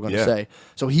fuck are people going to say?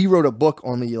 So he wrote a book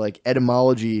on the like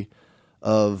etymology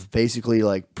of basically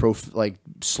like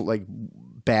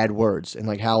bad words and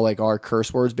like how like our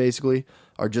curse words basically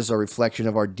are just a reflection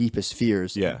of our deepest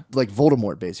fears. Yeah. Like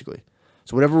Voldemort basically.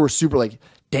 So whatever we're super like,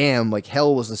 damn, like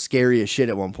hell was the scariest shit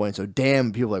at one point. So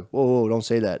damn, people are like, whoa, don't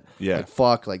say that. Yeah. Like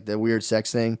fuck, like the weird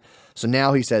sex thing. So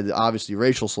now he said that obviously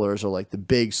racial slurs are like the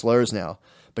big slurs now.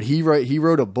 But he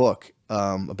wrote a book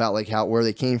about like where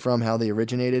they came from, how they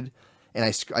originated. And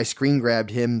I screen grabbed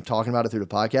him talking about it through the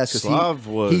podcast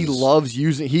because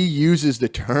he uses the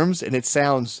terms and it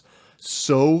sounds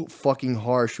so fucking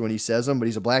harsh when he says them, but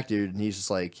he's a black dude and he's just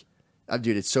like,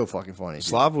 dude, it's so fucking funny. Dude.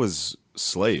 Slav was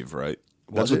slave, right?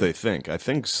 That's what they think. I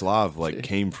think Slav like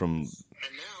came from. And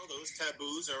now those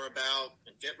taboos are about.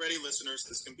 Get ready, listeners.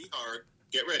 This can be hard.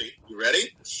 Get ready. You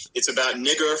ready? It's about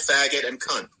nigger, faggot, and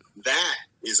cunt. That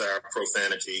is our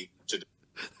profanity today.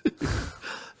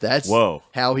 That's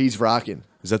how he's rocking.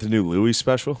 Is that the new Louis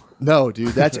special? No,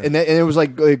 dude. That's and it was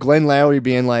like Glenn Lowry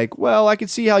being like, "Well, I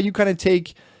could see how you kind of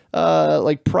take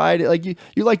like pride, like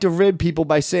you like to rib people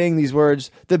by saying these words,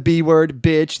 the B word,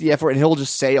 bitch, the F word," and he'll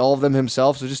just say all of them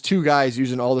himself. So just two guys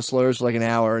using all the slurs for like an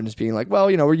hour and just being like, "Well,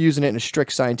 we're using it in a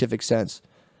strict scientific sense,"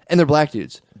 and they're black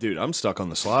dudes. Dude, I'm stuck on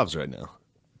the Slavs right now.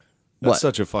 That's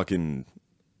such a fucking.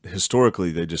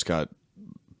 Historically, they just got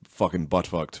fucking butt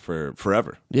fucked for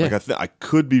forever. Yeah. Like I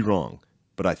could be wrong,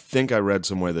 but I think I read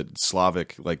somewhere that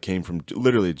Slavic like came from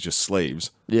literally just slaves.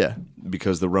 Yeah.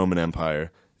 Because the Roman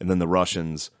Empire and then the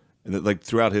Russians and like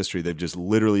throughout history they've just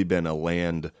literally been a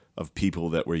land of people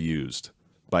that were used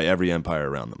by every empire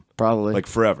around them. Probably. Like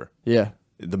forever. Yeah.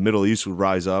 The Middle East would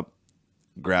rise up,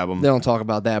 grab them. They don't talk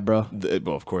about that, bro.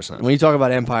 Well, of course not. When you talk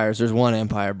about empires, there's one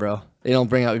empire, bro. They don't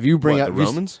bring up the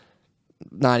Romans?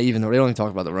 Not even, they don't even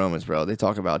talk about the Romans, bro. They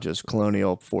talk about just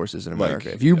colonial forces in America.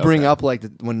 Like, if you bring up like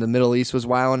when the Middle East was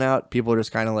wilding out, people are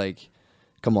just kind of like,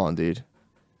 "Come on, dude."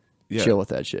 chill with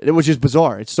that shit. It was just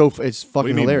bizarre. It's fucking What do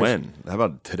you mean hilarious. when? How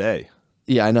about today?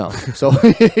 Yeah, I know. So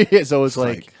so it's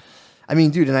like, I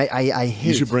mean, dude, and I hate.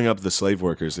 You should bring up the slave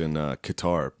workers in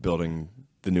Qatar building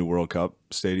the new World Cup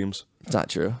stadiums. It's not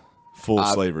true. Full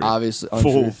slavery. Obviously,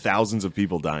 full untrue. thousands of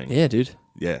people dying. Yeah, dude.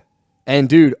 Yeah. And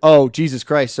dude, oh Jesus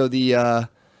Christ! So the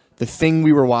thing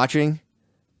we were watching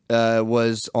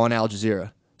was on Al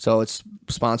Jazeera. So it's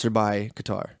sponsored by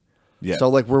Qatar. Yeah. So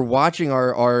like we're watching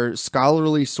our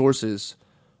scholarly sources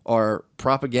are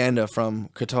propaganda from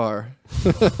Qatar.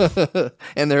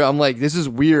 And I'm like, this is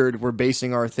weird. We're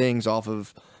basing our things off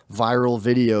of viral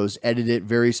videos edited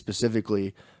very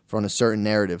specifically from a certain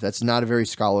narrative. That's not a very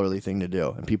scholarly thing to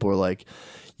do. And people are like,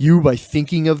 you by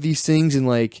thinking of these things in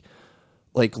like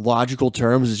logical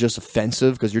terms is just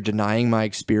offensive because you're denying my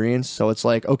experience. So it's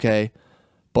like, okay,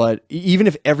 but even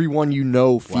if everyone you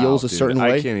know feels a certain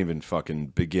way, I can't even fucking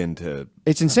begin to.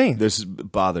 It's insane. This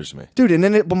bothers me, dude. And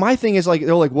then, but my thing is like,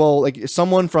 they're like, well, like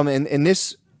someone from in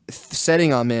this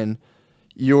setting I'm in,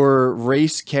 your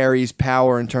race carries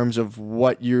power in terms of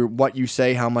what you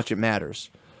say, how much it matters.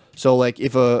 So like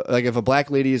if a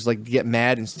black lady is like get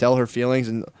mad and tell her feelings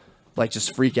and like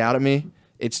just freak out at me,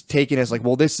 it's taken as like,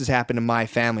 well, this has happened to my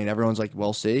family, and everyone's like,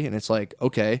 well, see, and it's like,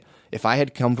 okay, if I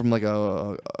had come from like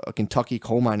a Kentucky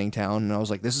coal mining town and I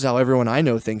was like, this is how everyone I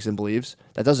know thinks and believes,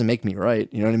 that doesn't make me right.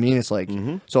 You know what I mean? It's like,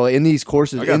 so in these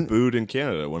courses, I got booed in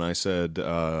Canada when I said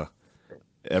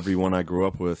everyone I grew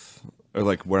up with, or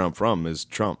like where I'm from, is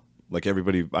Trump. Like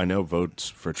everybody I know votes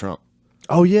for Trump.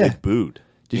 Oh yeah, they booed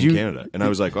in Canada, and I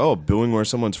was like, oh, booing where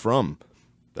someone's from.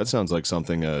 That sounds like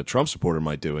something a Trump supporter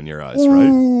might do in your eyes, right?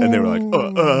 And they were like,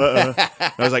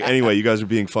 I was like, anyway, you guys are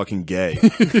being fucking gay.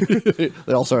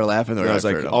 They all started laughing. I was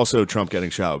like, also Trump getting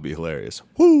shot would be hilarious.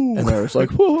 Woo! And they were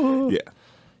like, whoa. Yeah.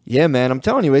 Yeah, man, I'm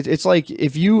telling you, it's like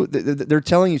if you, they're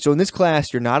telling you, so in this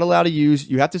class, you're not allowed to you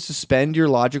have to suspend your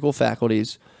logical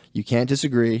faculties. You can't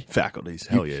disagree. Faculties.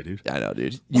 Hell yeah, dude. I know,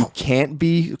 dude. You can't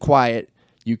be quiet.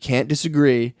 You can't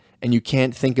disagree. And you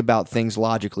can't think about things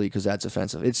logically because that's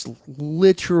offensive. It's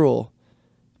literal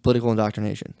political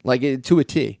indoctrination, like to a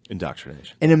T.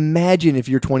 Indoctrination. And imagine if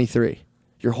you're 23,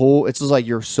 it's just like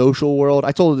your social world.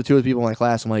 I told the two of the people in my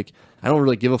class, I'm like, I don't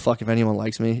really give a fuck if anyone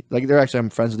likes me. Like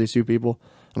I'm friends with these two people.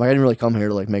 I'm like, I didn't really come here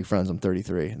to like make friends. I'm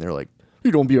 33, and they're like,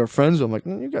 you don't be our friends. I'm like,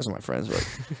 you guys are my friends.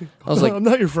 Like, I was like, I'm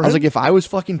not your friend. I was like, if I was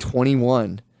fucking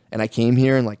 21 and I came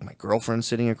here and like my girlfriend's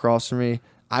sitting across from me,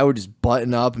 I would just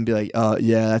button up and be like,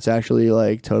 yeah, that's actually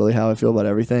like totally how I feel about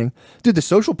everything. Dude, the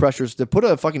social pressures to put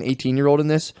a fucking 18-year-old in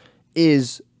this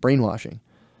is brainwashing.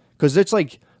 Because it's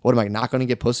like, what am I, not going to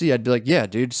get pussy? I'd be like, yeah,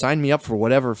 dude, sign me up for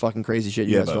whatever fucking crazy shit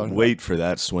you guys talking about. Wait for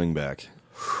that swing back.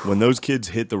 When those kids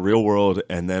hit the real world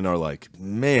and then are like,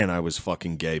 man, I was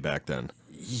fucking gay back then.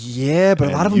 Yeah, but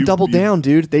a lot of them doubled down,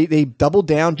 dude. They doubled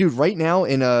down. Dude, right now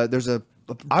in there's a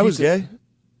I was gay.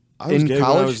 I was in gay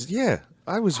college?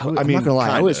 I was. I'm not gonna lie.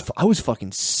 I was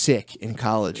fucking sick in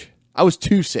college. I was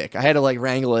too sick. I had to like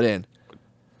wrangle it in.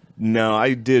 No,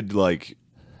 I did like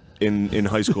in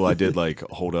high school. I did like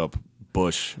hold up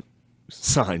Bush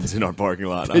signs in our parking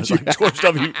lot. I was like, George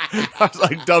W. I was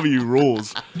like, W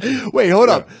rules. Wait, hold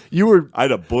up. I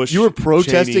had a Bush. You were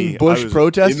protesting Cheney. Bush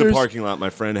protesters in the parking lot. My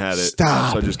friend had it.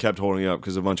 Stop. So I just kept holding it up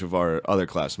because a bunch of our other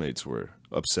classmates were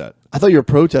upset. I thought you were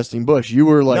protesting Bush. You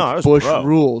were like, no, I was Bush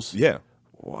rules. Yeah.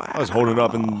 Wow. I was holding it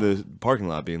up in the parking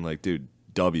lot being like, dude,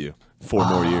 W, 4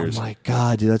 more years. Oh, my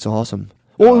God, dude, that's awesome.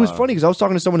 Well, it was funny because I was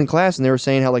talking to someone in class and they were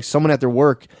saying how like someone at their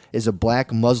work is a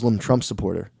black Muslim Trump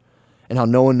supporter and how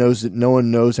no one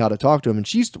knows how to talk to him. And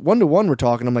she's one-to-one we're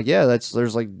talking. I'm like, yeah,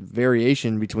 there's like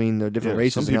variation between the different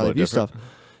races and how they do stuff.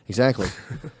 Exactly.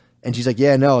 And she's like,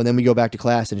 yeah, no. And then we go back to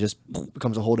class and it just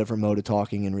becomes a whole different mode of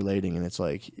talking and relating. And it's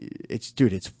like,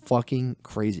 dude, it's fucking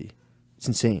crazy. It's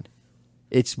insane.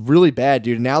 It's really bad,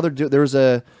 dude. Now there's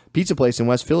a pizza place in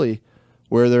West Philly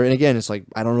where and again, it's like,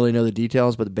 I don't really know the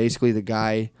details, but basically the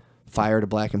guy fired a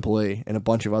black employee and a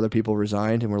bunch of other people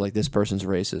resigned and were like, this person's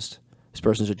racist. This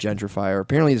person's a gentrifier.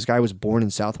 Apparently this guy was born in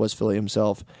Southwest Philly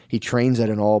himself. He trains at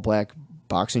an all-black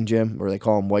boxing gym where they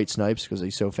call him White Snipes because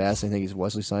he's so fast. They think he's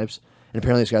Wesley Snipes. And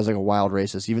apparently this guy's like a wild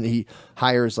racist. Even he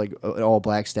hires like an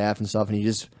all-black staff and stuff, and he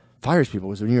just fires people.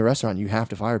 Because when you're in a restaurant, you have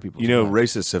to fire people. You know,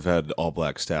 racists have had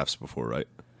all-black staffs before, right?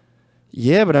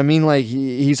 Yeah, but I mean, like,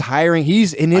 he's hiring.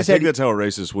 He's in his. I think that's how a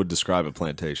racist would describe a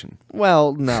plantation.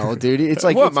 Well, no, dude. It's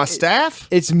like what? My staff?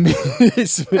 It's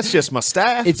just my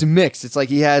staff. It's mixed. It's like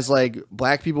he has like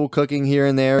black people cooking here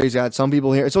and there. He's got some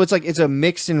people here, so it's like it's a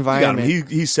mixed environment.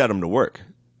 He set them to work.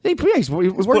 He's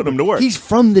putting them to work. He's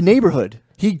from the neighborhood.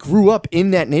 He grew up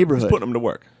in that neighborhood. He's putting them to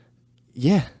work.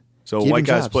 Yeah. So a Gave white him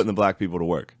guy's jobs. putting the black people to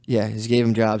work. Yeah, he gave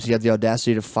him jobs. He had the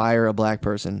audacity to fire a black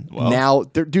person. Well, now,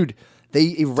 dude, they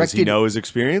erected. Does he know his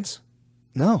experience?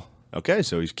 No. Okay,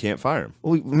 so he can't fire him.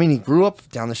 Well, I mean, he grew up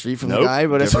down the street from Nope, the guy,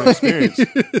 but different experience.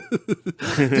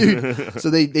 Dude, so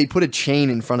they put a chain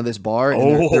in front of this bar. And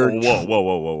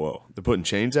Whoa. They're putting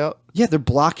chains out? Yeah, they're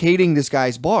blockading this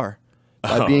guy's bar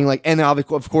by being like, and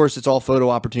of course, it's all photo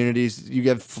opportunities. You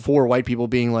get 4 white people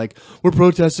being like, "We're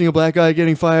protesting a black guy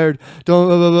getting fired. Don't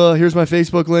blah, blah, blah. Here's my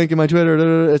Facebook link and my Twitter." Blah,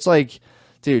 blah, blah. It's like,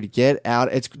 dude, get out.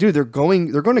 They're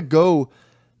going to go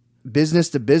business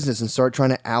to business and start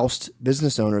trying to oust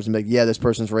business owners and be like, yeah, this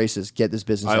person's racist. Get this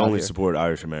business. I out only here. support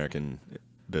Irish American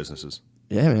businesses.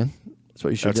 Yeah, man, that's what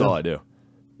you should. That's do. all I do.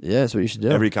 Yeah, that's what you should do.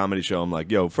 Every comedy show, I'm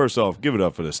like, yo, first off, give it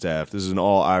up for the staff. This is an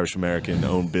all Irish American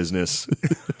owned business.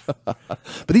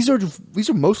 But these are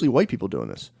mostly white people doing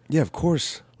this. Yeah, of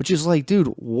course. Which is like, dude,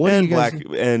 what And are you guys?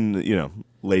 black and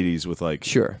ladies with like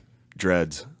Sure,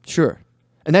 dreads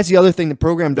and that's the other thing the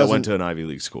program that doesn't. went to an Ivy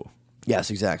League school.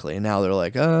 Yes, exactly. And now they're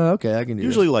like, okay, I can do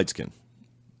Usually this. light skin.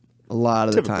 A lot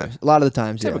of the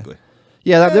times. Typically.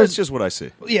 Yeah, That's there's just what I see.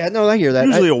 yeah, no, I hear that.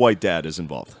 Usually a white dad is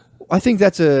involved. I think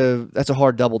that's a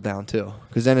hard double down too,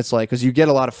 because then it's like, because you get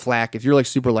a lot of flack if you're like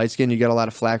super light skinned, you get a lot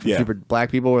of flack from Yeah. super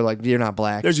black people who are like, you're not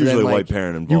black. There's So then, usually a like, white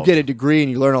parent You involved. get a degree and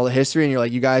you learn all the history, and you're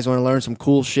like, you guys want to learn some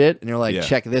cool shit, and you're like, Yeah.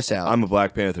 check this out. I'm a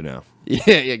Black Panther now.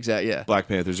 Yeah, exactly. Yeah. Black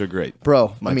Panthers are great.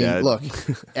 Bro, My I mean, dad. look,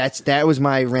 that was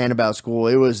my rant about school.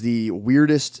 It was the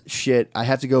weirdest shit. I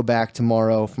have to go back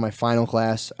tomorrow for my final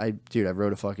class. I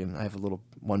wrote I have a little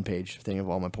 1-page thing of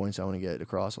all my points I want to get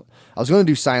across. I was going to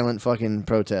do silent fucking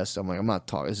protests. I'm like, I'm not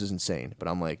talking. This is insane. But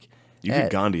I'm like, You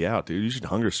could Gandhi out, dude. You should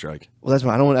hunger strike. well, that's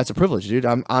what I don't want. That's a privilege, dude.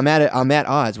 I'm at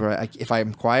odds where if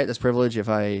I'm quiet, that's privilege. If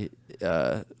I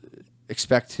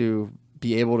expect to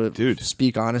be able to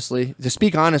speak honestly,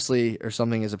 or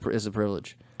something is a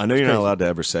privilege. I know It's you're not crazy. allowed to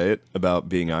ever say it about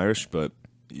being Irish, but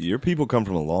your people come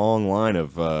from a long line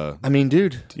of, I mean,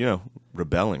 dude,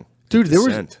 rebelling. Dude,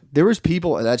 dissent. there was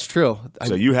people. That's true.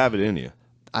 So you have it in you.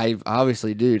 I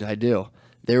obviously, dude, I do.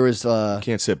 There was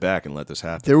Can't sit back and let this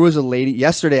happen. there was a lady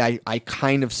yesterday. I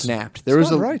kind of snapped. There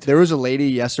was a lady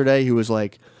yesterday who was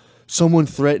like, someone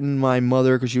threatened my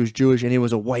mother because she was Jewish, and he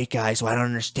was a white guy. So I don't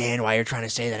understand why you're trying to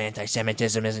say that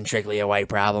anti-Semitism isn't strictly a white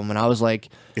problem. And I was like,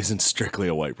 Isn't strictly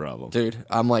a white problem. dude,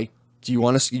 I'm like, do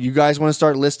you guys want to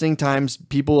start listing times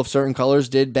people of certain colors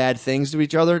did bad things to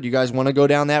each other? Do you guys want to go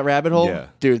down that rabbit hole? Yeah.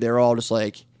 Dude, they're all just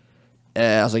like,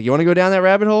 I was like, you want to go down that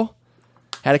rabbit hole?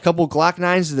 Had a couple Glock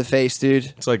 9s to the face, dude.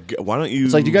 It's like, why don't you...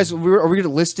 It's like, you guys, are we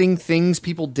listing things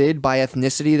people did by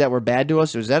ethnicity that were bad to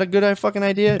us? Was that a good fucking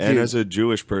idea? And Dude. as a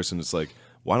Jewish person, it's like,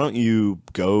 why don't you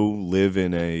go live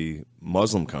in a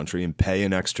Muslim country and pay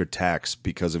an extra tax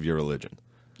because of your religion?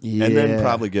 Yeah. And then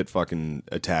probably get fucking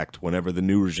attacked whenever the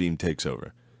new regime takes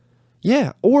over.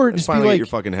 Yeah, or And just be finally like, get your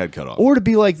fucking head cut off. or to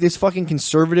be like this fucking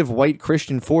conservative white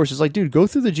Christian force. It's like, dude, go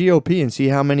through the GOP and see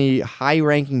how many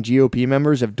high-ranking GOP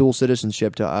members have dual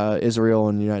citizenship to Israel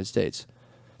and the United States.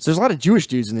 So there's a lot of Jewish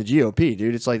dudes in the GOP,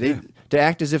 dude. It's like to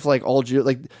act as if like all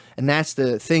and that's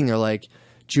the thing. They're like,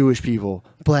 Jewish people,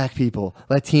 black people,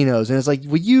 Latinos, and it's like,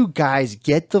 will you guys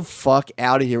get the fuck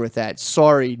out of here with that?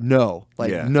 Sorry, no,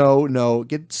 no,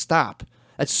 stop.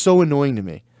 That's so annoying to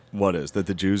me. What is that?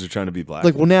 The Jews are trying to be black.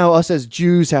 Like, well, now us as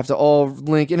Jews have to all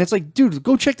link, and it's like, dude,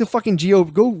 go check the fucking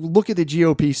GOP. Go look at the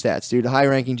GOP stats, dude. The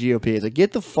high-ranking GOP. It's like,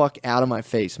 get the fuck out of my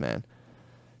face, man.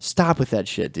 Stop with that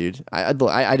shit, dude.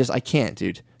 I can't,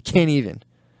 dude. Can't even.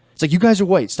 It's like, you guys are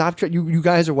white. Stop. You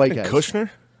guys are white guys. Kushner?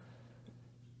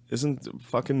 Isn't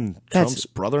fucking Trump's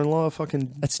brother-in-law a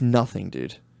fucking That's nothing,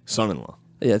 dude. son-in-law?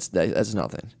 Yeah, that's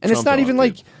nothing. And Trump it's not dog, even dude.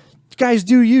 like, guys,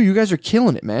 do you? You guys are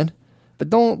killing it, man. But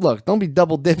don't be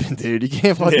double dipping, dude. You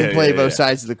can't fucking play both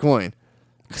sides of the coin.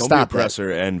 Don't Stop be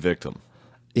oppressor and victim.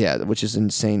 Yeah, which is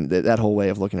insane. That whole way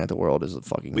of looking at the world is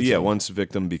fucking But insane. yeah, once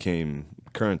victim became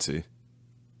currency,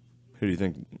 who do you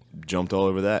think jumped all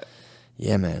over that?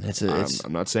 Yeah, man.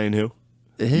 I'm not saying who.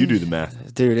 You do the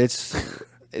math. Dude,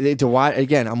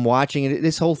 again, I'm watching it.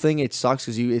 This whole thing, it sucks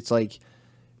because it's like,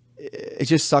 it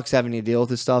just sucks having to deal with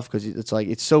this stuff because it's like,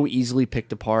 it's so easily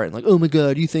picked apart and like, oh my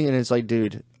God, you think, and it's like,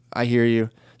 dude, I hear you.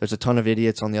 There's a ton of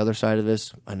idiots on the other side of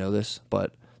this. I know this,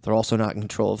 but they're also not in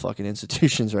control of fucking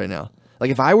institutions right now. Like,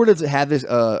 if I were to have this,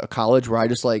 a college where I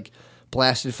just like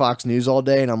blasted Fox News all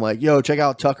day and I'm like, yo, check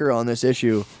out Tucker on this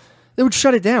issue, they would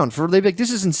shut it down. They'd be like,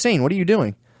 this is insane. What are you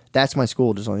doing? That's my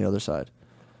school just on the other side.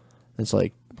 It's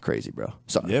like crazy, bro.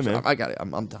 Sorry, Yeah, man. I got it. I'm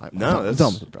done. No, I'm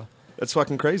done with it, bro. That's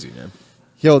fucking crazy, man.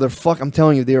 Yo, I'm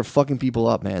telling you, they are fucking people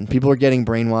up, man. People are getting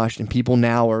brainwashed, and people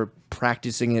now are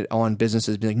practicing it on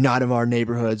businesses, being like, not in our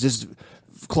neighborhoods. This is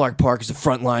Clark Park is the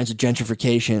front lines of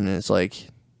gentrification, and it's like,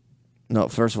 no.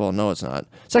 First of all, no, it's not.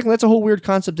 Second, that's a whole weird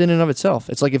concept in and of itself.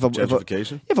 It's like if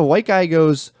a white guy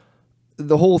goes,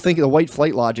 the whole thing, the white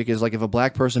flight logic is like if a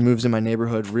black person moves in my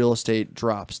neighborhood, real estate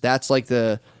drops. That's like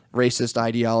the racist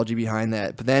ideology behind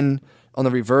that. But then on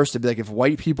the reverse, it'd be like if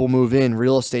white people move in,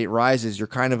 real estate rises. You're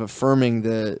kind of affirming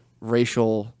the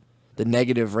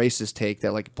negative racist take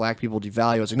that like black people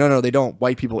devalue. It's like, no, they don't.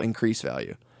 White people increase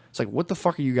value. It's like, what the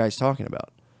fuck are you guys talking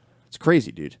about? It's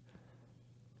crazy, dude.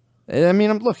 I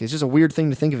mean, look, it's just a weird thing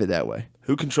to think of it that way.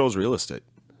 Who controls real estate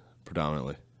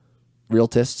predominantly?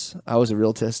 Realtists. I was a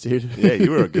realtist, dude. Yeah,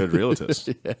 you were a good realtist.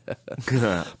 Yeah.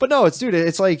 But no,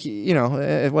 it's like, you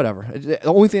know, whatever. The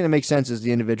only thing that makes sense is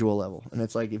the individual level. And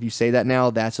it's like, if you say that now,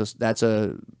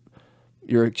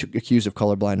 you're accused of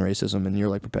colorblind racism and you're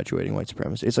like perpetuating white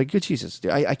supremacy. It's like, good Jesus,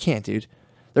 dude, I can't, dude.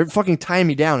 They're fucking tying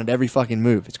me down at every fucking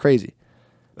move. It's crazy.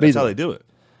 That's how they do it.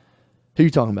 Who are you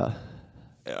talking about?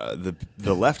 The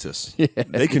leftists. Yeah.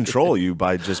 They control you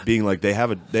by just being like, they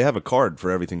have a card for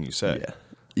everything you say. Yeah.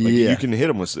 Like you can hit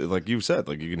them with, like you said,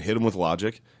 like you can hit them with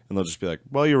logic, and they'll just be like,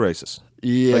 "Well, you're racist."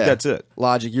 Yeah, like that's it.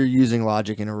 Logic. You're using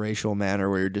logic in a racial manner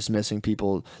where you're dismissing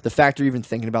people. The fact you're even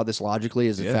thinking about this logically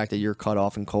is the fact that you're cut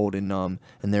off and cold and numb,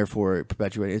 and therefore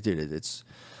perpetuating. Dude, it's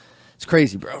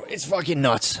crazy, bro. It's fucking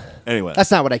nuts. Anyway, that's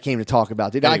not what I came to talk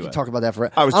about, dude. Anyway, I could talk about that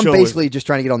forever. I'm basically just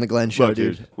trying to get on the Glenn show,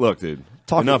 dude. Look, dude.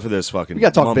 Enough of this fucking we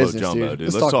gotta talk mumbo business, jumbo,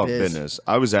 dude. Let's talk business.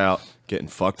 I was out getting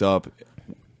fucked up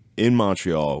in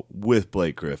Montreal with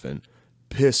Blake Griffin.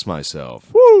 Pissed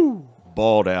myself. Woo!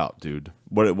 Balled out, dude.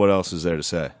 What else is there to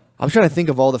say? I'm trying to think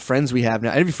of all the friends we have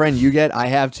now. Every friend you get, I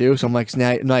have too. So I'm like,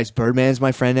 nice. Birdman's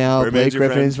my friend now. Blake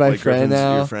Griffin's my friend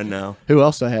now. Your friend now. Who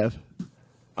else do I have?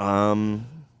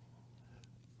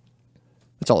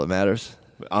 That's all that matters.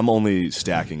 I'm only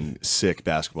stacking sick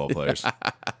basketball players.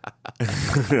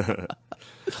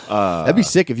 That'd be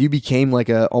sick if you became like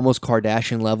a almost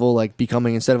Kardashian level, like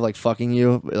becoming, instead of like fucking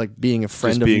you, like being a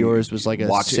friend of yours was like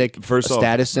a sick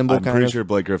status symbol. I'm pretty sure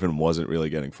Blake Griffin wasn't really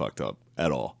getting fucked up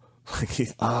at all. That's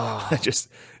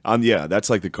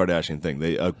like the Kardashian thing.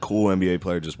 A cool NBA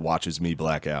player just watches me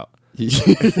black out.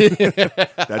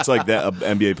 That's like that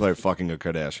NBA player fucking a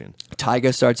Kardashian.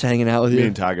 Tyga starts hanging out with you. Me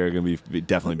and Tyga are gonna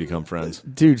definitely become friends,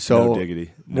 dude. So no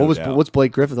diggity. No what's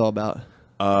Blake Griffin all about?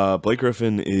 Blake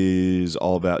Griffin is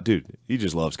all about, dude. He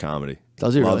just loves comedy.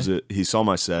 Does he? Loves really? it. He saw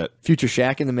my set. Future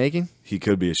Shaq in the making. He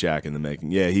could be a Shaq in the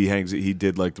making. Yeah, he hangs. He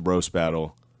did like the roast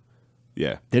battle.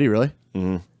 Yeah. Did he really?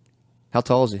 Mm-hmm. How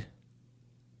tall is he?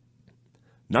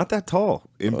 Not that tall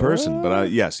in person, but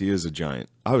yes, he is a giant.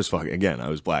 I was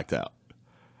blacked out.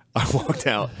 I walked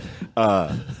out.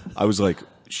 I was like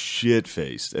shit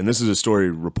faced, and this is a story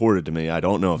reported to me. I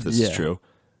don't know if this is true.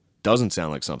 Doesn't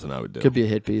sound like something I would do. Could be a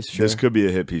hit piece. Sure. This could be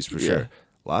a hit piece for sure.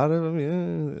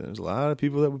 There's a lot of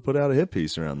people that would put out a hit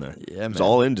piece around there. Yeah, man. It's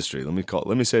all industry. Let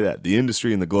me say that the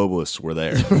industry and the globalists were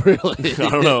there. Really? I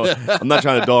don't know. I'm not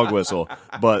trying to dog whistle,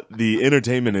 but the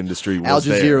entertainment industry was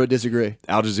there. Al Jazeera would disagree.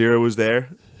 Al Jazeera was there.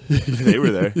 They were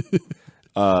there.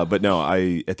 But no,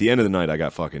 at the end of the night, I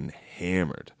got fucking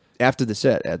hammered. After the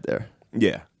set, at there.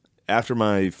 Yeah. After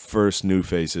my first New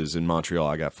Faces in Montreal,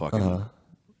 I got fucking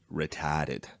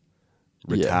retarded.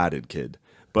 Retarded kid.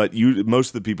 But most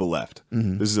of the people left.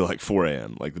 Mm-hmm. This is like 4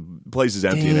 a.m. Like the place is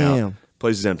emptying out.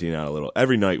 Place is emptying out a little.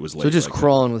 Every night was late. So just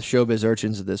crawling with showbiz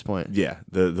urchins at this point. Yeah,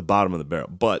 the bottom of the barrel.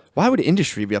 But why would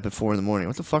industry be up at 4 a.m?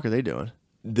 What the fuck are they doing?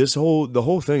 The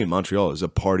whole thing in Montreal is a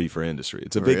party for industry.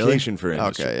 It's a vacation for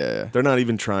industry. Okay, yeah. They're not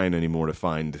even trying anymore to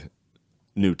find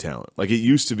new talent. Like it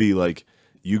used to be like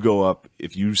you go up,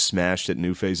 if you smashed at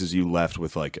New Faces, you left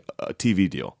with like a TV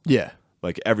deal. Yeah.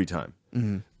 Like every time.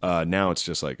 Mm-hmm. Now it's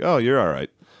just like, oh, you're all right.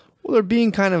 Well, they're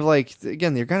being kind of like,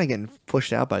 again, they're kind of getting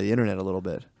pushed out by the internet a little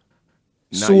bit.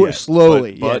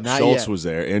 Slowly. But not Schultz yet. was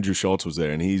there. Andrew Schultz was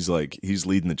there, and he's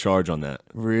leading the charge on that.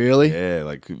 Really? Yeah,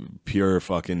 like pure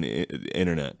fucking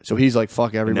internet. So he's like,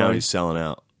 fuck everybody. And now he's selling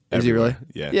out. Is he really?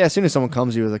 Yeah. Yeah, as soon as someone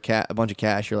comes to you with a bunch of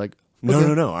cash, you're like,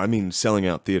 okay. No. I mean selling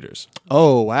out theaters.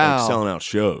 Oh, wow. Like selling out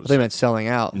shows. They meant selling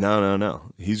out.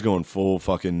 No. He's going full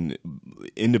fucking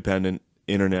independent,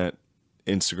 internet,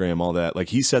 Instagram, all that. Like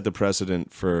he set the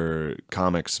precedent for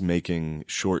comics making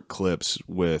short clips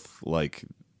with like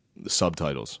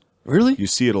subtitles. Really? You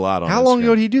see it a lot on How Instagram. long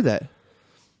ago did he do that?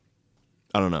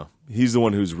 I don't know. He's the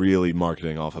one who's really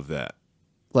marketing off of that.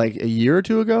 Like a year or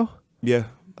two ago? Yeah.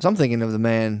 So I'm thinking of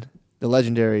the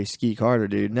legendary Ski Carter,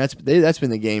 dude. And that's been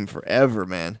the game forever,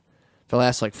 man. For the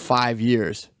last like 5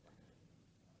 years.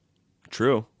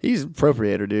 True. He's an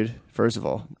appropriator, dude. First of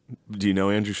all. Do you know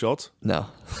Andrew Schultz? No.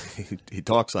 He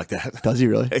talks like that. Does he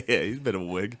really? Yeah, he's a bit of a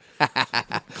wig.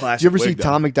 Did you ever see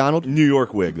Tom McDonald? New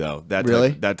York wig, though. Really?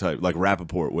 That type, like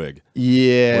Rappaport wig.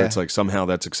 Yeah. Where it's like somehow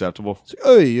that's acceptable.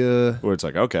 Oh, yeah. Where it's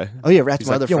like, okay. Oh, yeah, that's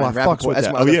my like, other friend. Rappaport. That's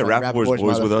my Oh, other yeah, friend. Rappaport's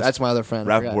boys with us. That's my other friend.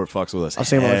 Rappaport fucks with us. I was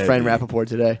saying my friend heavy. Rappaport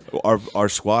today. Our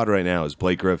squad right now is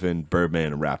Blake Griffin,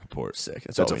 Birdman, and Rappaport. Sick.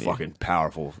 That's That's all a we fucking need.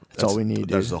 powerful. That's all we need,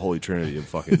 That's dude. the holy trinity of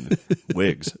fucking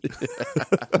wigs.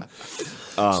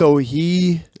 So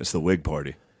he... It's the wig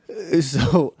party.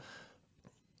 So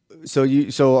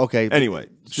okay. Anyway,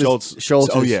 Schultz.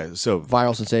 Oh yeah. So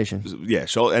viral sensation. yeah,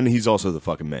 Schultz, and he's also the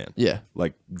fucking man. Yeah.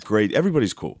 Like great.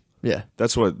 Everybody's cool. Yeah.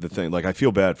 That's what the thing. Like I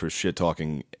feel bad for shit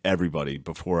talking everybody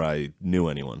before I knew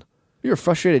anyone. You're a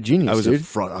frustrated genius, dude.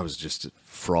 I was just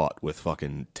fraught with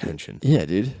fucking tension. Yeah,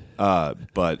 dude.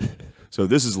 But so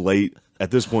this is late. At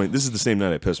this point, this is the same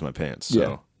night I pissed my pants. So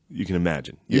Yeah. you can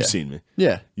imagine. You've Yeah. seen me.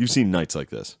 Yeah. You've seen nights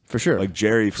like this. For sure. Like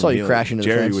Jerry from Saw you Healing. crash into the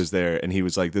Jerry fence. was there and he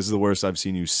was like, "This is the worst I've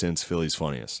seen you since Philly's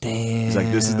Funniest." Damn. He's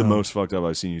like, "This is the most fucked up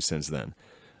I've seen you since then."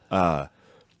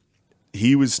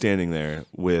 He was standing there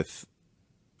with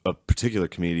a particular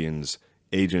comedian's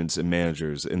agents and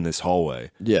managers in this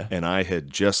hallway. Yeah. And I had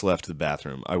just left the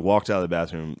bathroom. I walked out of the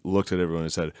bathroom, looked at everyone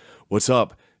and said, "What's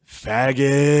up,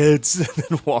 faggots?" And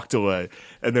then walked away.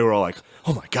 And they were all like,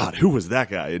 "Oh my God, who was that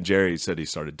guy?" And Jerry said he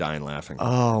started dying laughing.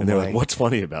 Oh, and they were my- like, "What's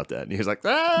funny about that?" And he was like,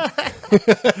 "Ah,"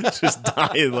 just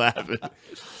dying laughing.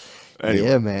 Anyway,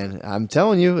 Yeah, man. I'm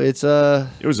telling you, it's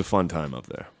it was a fun time up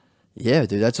there. yeah,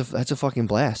 dude. That's a fucking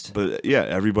blast. But yeah,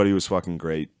 everybody was fucking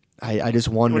great. I just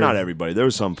wonder. Well, not everybody. There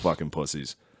was some fucking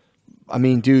pussies. I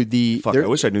mean, dude. Fuck, I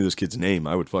wish I knew this kid's name.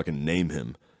 I would fucking name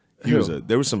him.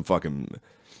 There was some fucking.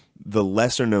 The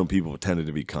lesser known people tended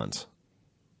to be cunts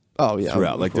Oh yeah.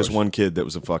 throughout. of Like this course. one kid that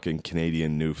was a fucking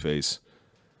Canadian new face.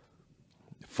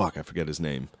 Fuck, I forget his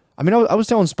name. I mean, I was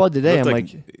telling Spud today. I'm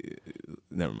Looked like,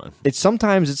 never mind.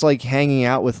 it's like hanging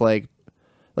out with like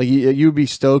you'd be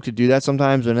stoked to do that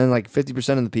sometimes, and then like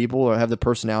 50% of the people have the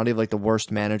personality of like the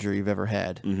worst manager you've ever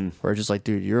had. Mm-hmm. Where it's just like,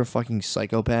 dude, you're a fucking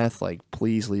psychopath. Like,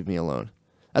 please leave me alone.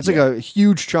 That's like a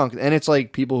huge chunk, and it's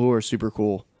like people who are super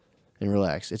cool and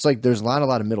relaxed. It's like there's a lot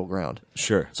of middle ground.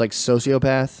 Sure. It's like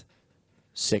sociopath,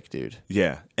 sick dude.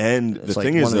 Yeah, and the like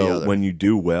thing one is or the though, other. when you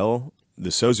do well, the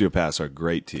sociopaths are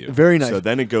great to you. Very nice. So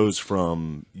then it goes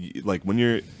from like when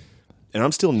you're, and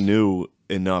I'm still new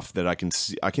enough that I can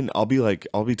see. I'll be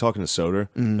talking to Soder,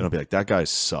 and I'll be like, "That guy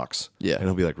sucks." Yeah. and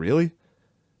he'll be like, "Really?"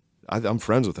 I'm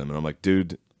friends with him, and I'm like,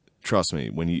 "Dude, trust me.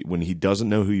 When he doesn't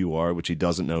know who you are, which he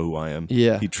doesn't know who I am,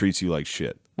 Yeah. he treats you like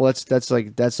shit." Well, that's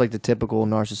like the typical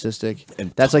narcissistic,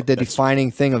 And that's like the that's-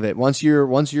 defining thing of it. Once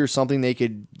you're something they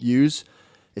could use,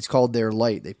 it's called their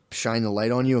light. They shine the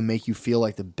light on you and make you feel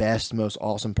like the best, most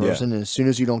awesome person. And as soon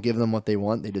as you don't give them what they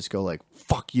want, they just go like,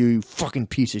 "Fuck you, you fucking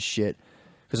piece of shit."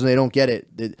 Because when they don't get it,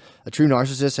 a true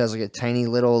narcissist has like a tiny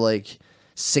little like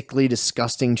sickly,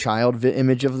 disgusting child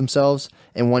image of themselves,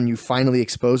 and when you finally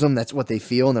expose them, that's what they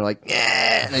feel, and they're like,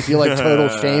 "Yeah," and they feel like total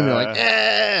shame. And they're like,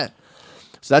 "Yeah."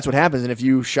 So that's what happens. And if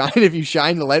you shine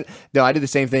the light, no, I did the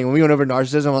same thing when we went over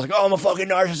narcissism. I was like, "Oh, I'm a fucking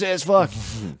narcissist, fuck."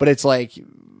 But it's like,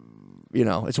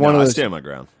 it's one of I those stand my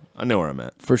ground. I know where I'm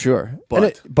at. for sure.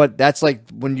 But- But that's like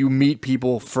when you meet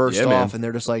people first Yeah, off, man. and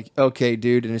they're just like, "Okay,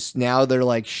 dude," and now they're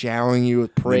like showering you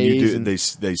with When you praise. do, And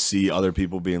they see other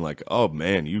people being like, "Oh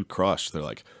man, you crushed." They're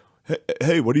like,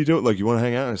 "Hey, what are you doing? Like, you want to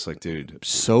hang out?" And it's like, dude,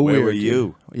 so where weird. were dude.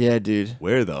 you? Yeah, dude.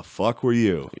 Where the fuck were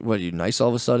you? What, are you nice all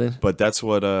of a sudden? But that's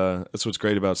what's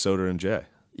great about Soder and Jay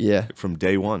Yeah, from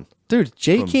day one. dude.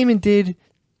 Jay came and did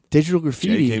digital Jay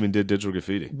graffiti came and did digital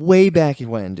graffiti. way back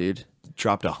when, dude.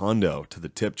 Dropped a hundo to the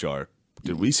tip jar.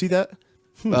 Did we see that?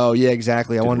 Oh yeah,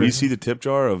 exactly. I Did wonder. we see the tip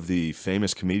jar of the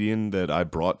famous comedian that I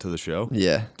brought to the show?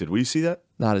 Yeah, Did we see that?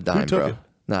 not a dime, took bro. it?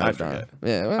 Not I a dime. forget.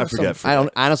 Yeah, well, I forget. I don't.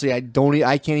 Honestly, I don't.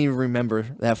 I can't even remember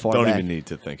that far. Don't back. even need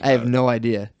to think. I have about no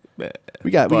idea. it.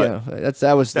 We got. But That's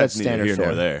That's neither standard here fare.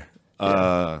 nor there.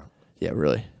 Yeah,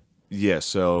 really. Yeah.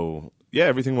 So yeah,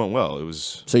 everything went well. It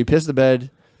was So you pissed the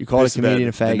bed. You called a pissed to bed. comedian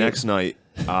a faggot. The next night,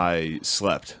 I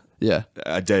slept. Yeah.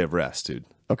 A day of rest, dude.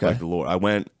 Okay. Like the Lord. I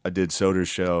went. I did Soder's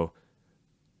show.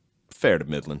 Fair to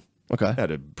middling. Okay.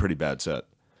 Had a pretty bad set.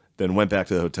 Then went back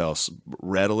to the hotel.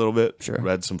 Read a little bit. Sure.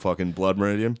 Read some fucking Blood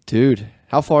Meridian. Dude,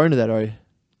 how far into that are you?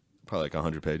 Probably like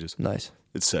 100 pages. Nice.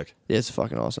 It's sick. Yeah, it's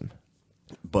fucking awesome.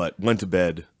 But went to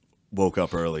bed. Woke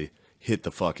up early. Hit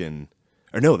the fucking.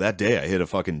 Or no, that day I hit a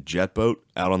fucking jet boat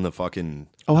out on the fucking.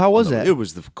 Oh, how was that? It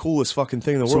was the coolest fucking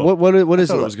thing in the So world. what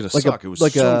is I thought it? it was gonna like suck. It was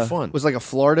so fun. Was it like a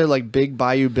Florida like big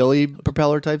Bayou Billy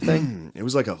propeller type thing? It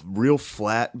was like a real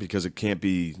flat because it can't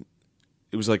be.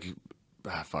 It was like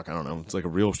fuck, I don't know. It's like a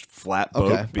real flat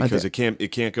boat because it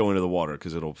can't go into the water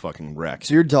because it'll fucking wreck.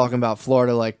 So you're talking about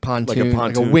Florida like pontoon,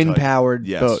 like a wind powered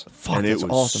boat. Fuck, and that's it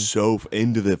was awesome. so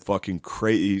into the fucking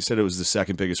crazy. He said it was the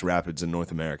second biggest rapids in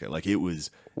North America. Like it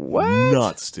was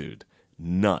nuts, dude.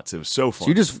 Nuts. It was so fun. So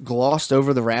you just glossed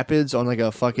over the rapids on like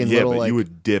a fucking little but you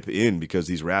would dip in because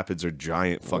these rapids are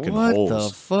giant fucking What holes.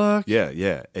 the fuck?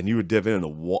 Yeah. And you would dip in and a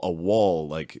wall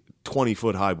like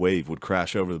 20-foot high wave would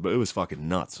crash over the boat. It was fucking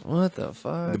nuts. What the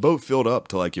fuck? The boat filled up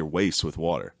to like your waist with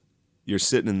water. You're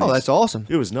sitting in these. Oh, that's awesome.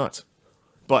 It was nuts.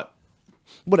 But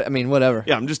I mean, whatever.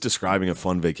 yeah, I'm just describing a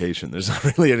fun vacation. There's not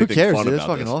really anything Who cares, fun dude? about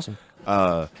That's fucking this.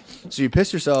 awesome. So you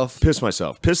pissed yourself. Piss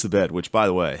myself. Piss the bed, which, by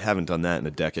the way, haven't done that in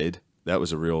a decade. That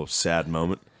was a real sad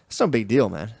moment. It's no big deal,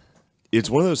 man. It's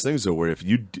one of those things, though, where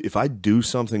if I do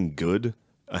something good,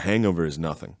 a hangover is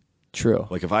nothing. True.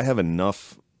 Like, if I have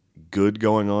enough good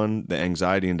going on, the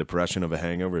anxiety and depression of a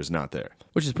hangover is not there.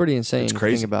 Which is pretty insane. It's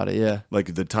crazy. Think about it, yeah.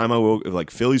 Like, the time I woke,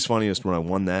 like, Philly's Funniest, when I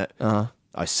won that,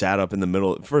 I sat up in the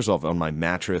middle, first off, on my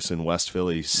mattress in West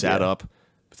Philly, sat up,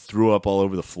 threw up all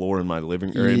over the floor in my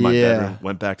living or in my bedroom,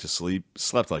 went back to sleep,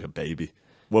 slept like a baby.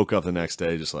 Woke up the next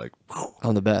day just like,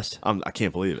 I'm the best. I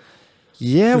can't believe it.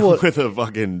 Yeah, well, with a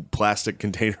fucking plastic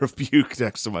container of puke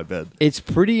next to my bed. It's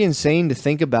pretty insane to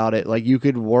think about it. Like, you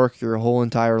could work your whole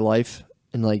entire life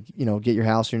and, like, you know, get your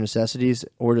house, your necessities,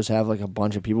 or just have, like, a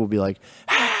bunch of people be like,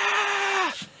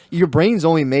 ah! Your brain's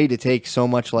only made to take so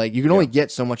much, like, you can only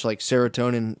get so much, like,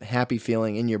 serotonin, happy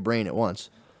feeling in your brain at once.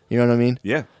 You know what I mean?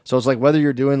 Yeah. So it's like whether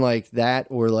you're doing, like, that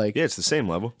or, like... Yeah, it's the same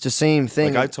level. It's the same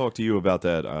thing. Like, I talked to you about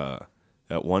that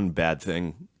one bad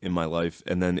thing in my life,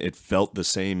 and then it felt the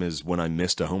same as when I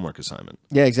missed a homework assignment.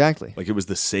 Yeah, exactly. Like, it was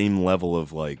the same level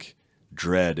of, like,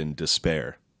 dread and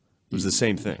despair. It was the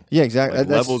same thing. Yeah, exactly. Like,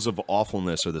 levels of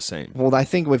awfulness are the same. Well, I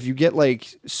think if you get,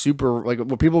 like, super... Like,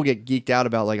 when people get geeked out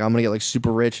about, like, I'm going to get, like,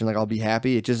 super rich and, like, I'll be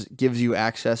happy, it just gives you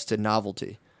access to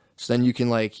novelty. So then you can,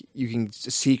 like, you can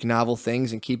seek novel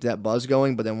things and keep that buzz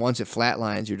going, but then once it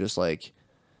flatlines, you're just like...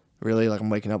 Really, like, I'm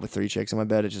waking up with 3 chicks in my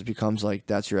bed. It just becomes like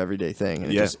that's your everyday thing,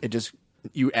 and it just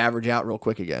you average out real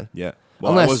quick again. Yeah.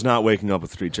 Well, I was not waking up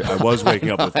with 3 chicks. I was waking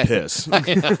up with piss.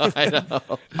 I know.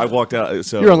 I walked out.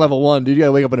 So you're on level 1, dude. You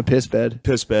gotta wake up in a piss bed.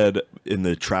 Piss bed in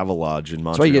the Travel Lodge in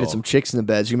Montreal. That's why you get some chicks in the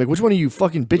bed. So you can be like, which one of you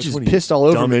fucking bitches pissed all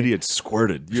over dumb me? Idiot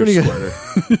squirted. You're a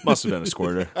squirter. Must have been a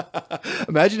squirter.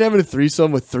 Imagine having a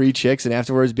threesome with 3 chicks and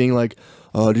afterwards being like,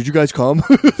 did you guys come?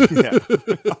 Yeah.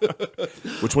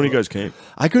 Which one of you guys came?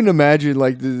 I couldn't imagine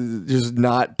like just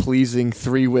not pleasing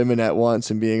 3 women at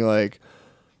once and being like,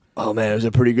 oh man, is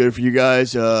it pretty good for you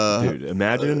guys? Dude,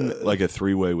 imagine like a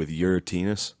 3-way with your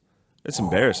Tennis. It's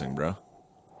embarrassing, bro.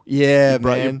 Yeah, You're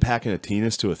man. packing a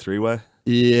Tennis to a 3-way?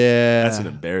 Yeah. That's an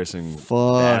embarrassing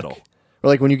battle. Or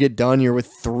like when you get done, you're with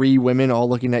 3 women all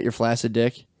looking at your flaccid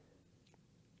dick.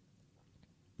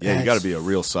 Yeah, you got to be a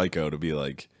real psycho to be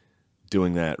like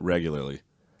doing that regularly.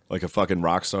 Like a fucking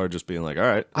rock star just being like, all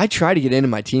right. I try to get into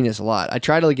my Tennis a lot. I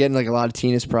try to get in like a lot of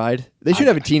Tennis pride. They should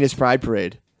have a Tennis pride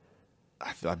parade.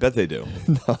 I bet they do.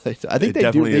 No, I think they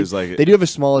definitely do. is like they do have a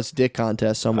smallest dick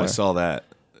contest somewhere. I saw that.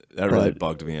 That really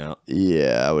bugged me out.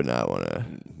 Yeah, I would not want to.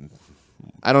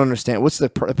 I don't understand. What's the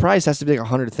prize? Has to be like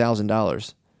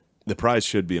 $100,000. The prize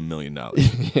should be $1 million.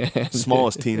 Yeah,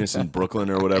 smallest Tennis in Brooklyn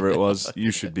or whatever it was.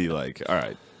 You should be like, all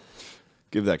right,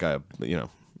 give that guy a, you know.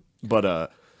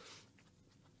 But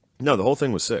no, the whole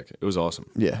thing was sick. It was awesome.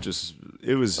 Yeah,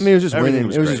 it was. I mean, it was just winning.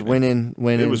 Was it was great, just winning.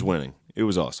 It was winning. It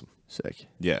was awesome. Sick.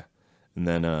 Yeah, and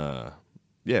then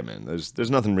yeah, man. There's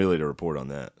nothing really to report on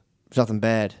that. There's nothing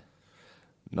bad.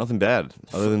 Nothing bad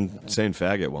other than saying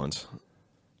faggot once.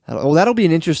 Well, that'll be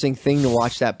an interesting thing to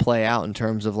watch that play out in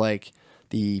terms of like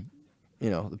the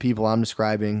people I'm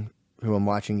describing who I'm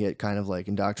watching get kind of like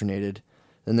indoctrinated.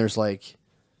 Then there's like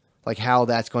how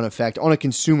that's going to affect on a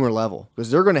consumer level because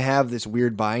they're going to have this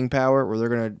weird buying power where they're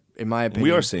going to, in my opinion,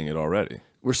 we are seeing it already.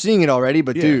 We're seeing it already,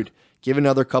 but dude, give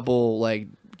another couple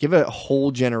give a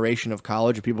whole generation of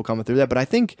college of people coming through that. But I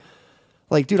think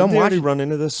dude, I'm watching. Run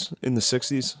into this in the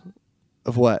 60s.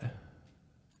 Of what?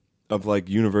 Of like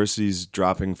universities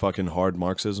dropping fucking hard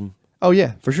Marxism. Oh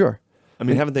yeah, for sure. I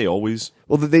mean, haven't they always?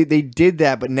 Well, they did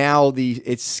that, but now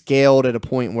it's scaled at a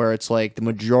point where it's like the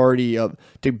majority of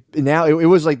now it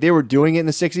was like they were doing it in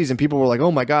the 60s and people were like,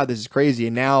 oh my god, this is crazy,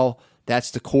 and now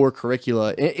that's the core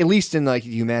curricula, at least in like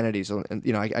humanities.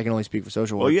 And I can only speak for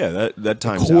social work. Well, yeah, that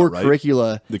time's core out, right?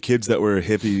 curricula. The kids that were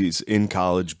hippies in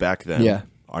college back then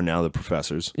are now the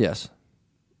professors. Yes.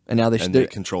 And now they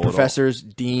control professors,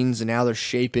 deans, and now they're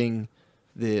shaping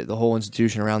the whole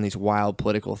institution around these wild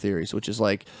political theories, which is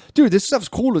like, dude, this stuff's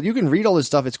cool. You can read all this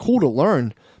stuff. It's cool to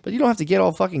learn, but you don't have to get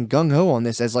all fucking gung-ho on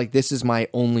this as like, this is my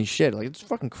only shit. Like, it's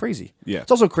fucking crazy. Yeah.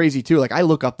 It's also crazy, too. Like, I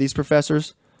look up these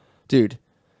professors. Dude,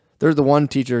 they're the one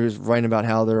teacher who's writing about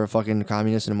how they're a fucking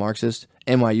communist and a Marxist.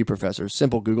 NYU professor.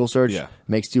 Simple Google search. Yeah.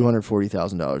 Makes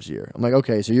 $240,000 a year. I'm like,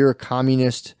 okay, so you're a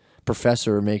communist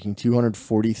professor making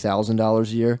 $240,000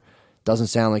 a year. Doesn't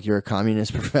sound like you're a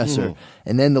communist professor.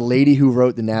 And then the lady who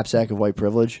wrote The Knapsack of White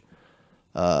Privilege,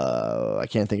 I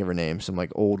can't think of her name. Some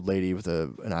like old lady with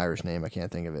an Irish name. I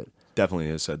can't think of it. Definitely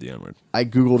has said the N-word. I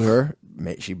Googled her.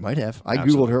 She might have. I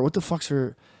Googled her. What the fuck's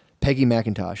her? Peggy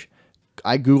McIntosh.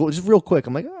 I Googled just real quick.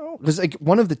 I'm like, oh, because like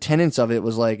one of the tenets of it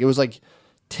was like, it was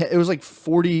like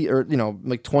 40 or, you know,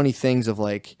 like 20 things of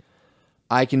like,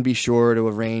 I can be sure to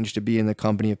arrange to be in the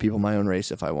company of people my own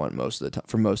race if I want most of the time,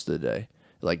 for most of the day.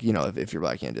 Like, you know, if you're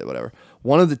black, can't do it, whatever.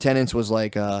 One of the tenets was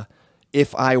like,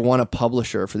 if I want a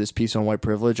publisher for this piece on white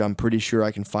privilege, I'm pretty sure I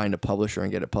can find a publisher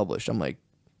and get it published. I'm like,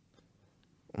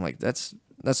 that's,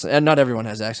 and not everyone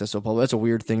has access to a publisher. That's a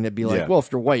weird thing to be like, well,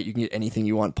 if you're white, you can get anything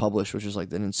you want published, which is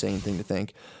like an insane thing to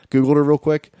think. Googled her real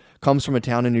quick. Comes from a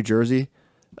town in New Jersey.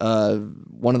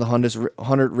 One of the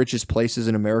 100 richest places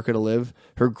in America to live.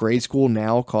 Her grade school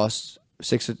now costs,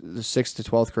 6th to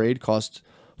 12th grade, costs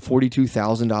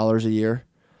 $42,000 a year.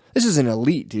 This is an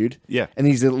elite, dude. Yeah. And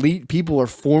these elite people are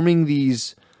forming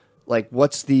these, like,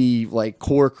 what's the, like,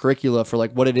 core curricula for,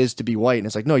 like, what it is to be white. And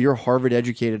it's like, no, you're a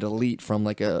Harvard-educated elite from,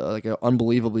 like, a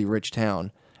unbelievably rich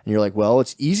town. And you're like, well,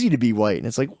 it's easy to be white. And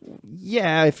it's like,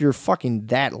 yeah, if you're fucking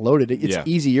that loaded, it's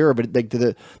easier. But, like,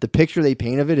 the picture they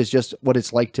paint of it is just what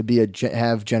it's like to be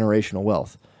have generational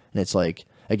wealth. And it's like,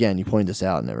 again, you point this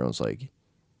out, and everyone's like,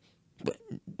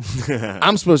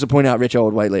 I'm supposed to point out rich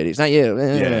old white ladies, not you.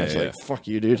 It's like, fuck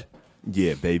you, dude.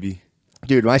 Yeah, baby.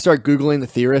 Dude, when I start Googling the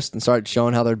theorists and start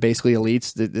showing how they're basically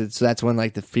elites, so that's when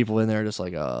like the people in there are just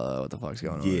like, oh, what the fuck's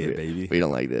going on? Yeah, baby. We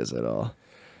don't like this at all.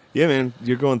 Yeah, man,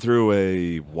 you're going through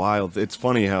a wild... It's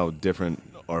funny how different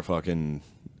our fucking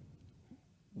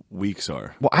weeks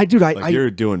are. Well,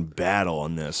 you're doing battle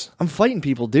on this. I'm fighting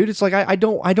people, dude. It's like I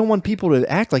don't want people to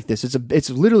act like this. It's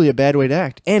literally a bad way to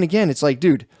act. And again, it's like,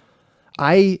 dude,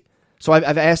 I've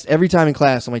asked every time in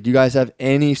class, I'm like, do you guys have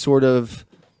any sort of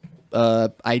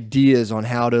ideas on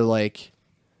how to, like,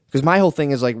 because my whole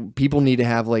thing is like, people need to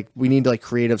have, like, we need like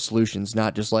creative solutions,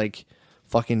 not just like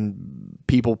fucking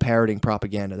people parroting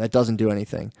propaganda. That doesn't do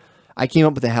anything. I came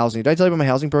up with the housing. Did I tell you about my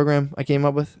housing program I came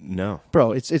up with? No.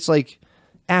 Bro, it's like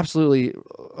absolutely,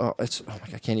 it's, oh my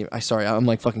God, I can't even, sorry, I'm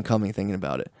like fucking coming thinking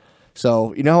about it.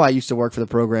 So, you know how I used to work for the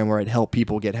program where I'd help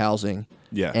people get housing?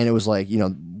 Yeah. And it was like, you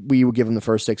know, we would give them the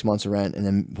first 6 months of rent and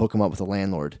then hook them up with a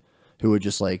landlord who would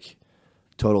just like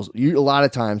a lot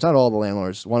of times, not all the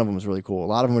landlords, one of them was really cool. A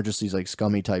lot of them were just these like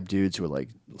scummy type dudes who were like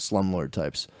slumlord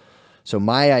types. So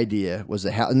my idea was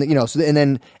and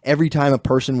then every time a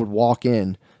person would walk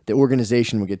in, the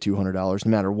organization would get $200 no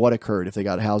matter what occurred, if they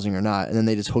got housing or not. And then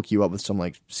they just hook you up with some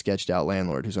like sketched out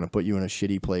landlord who's going to put you in a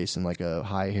shitty place in like a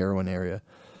high heroin area.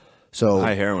 So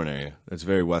high heroin area. That's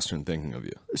very Western thinking of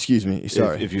you. Excuse me.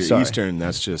 Sorry. If you're Eastern,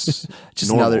 that's just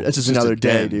another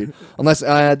day, dude. Unless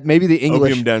maybe the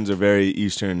English opium dens are very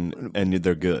Eastern and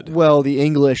they're good. Well, the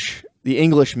English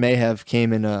may have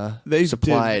came in they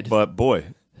supplied, did, but boy,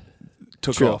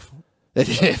 took True. off.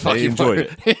 They enjoyed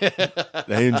it.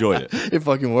 They enjoyed it. It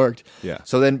fucking worked. Yeah.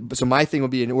 So my thing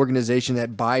would be an organization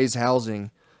that buys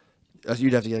housing.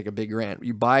 You'd have to get like a big grant.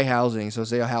 You buy housing. So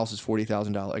say a house is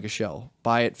 $40,000, like a shell.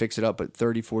 Buy it, fix it up, put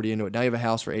 30, 40 into it. Now you have a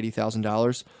house for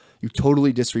 $80,000. You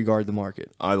totally disregard the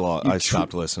market. I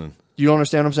stopped listening. You don't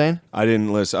understand what I'm saying? I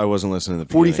didn't listen. I wasn't listening to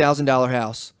the beginning. $40,000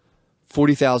 house,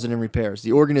 $40,000 in repairs.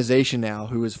 The organization now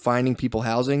who is finding people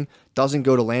housing doesn't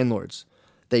go to landlords.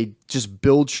 They just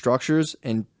build structures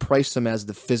and price them as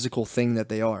the physical thing that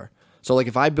they are. So like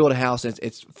if I build a house and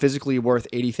it's physically worth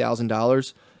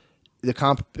 $80,000, the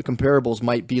comparables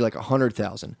might be like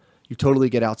 $100,000. You totally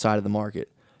get outside of the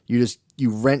market. You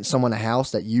rent someone a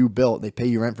house that you built. They pay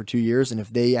you rent for 2 years, and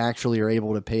if they actually are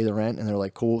able to pay the rent and they're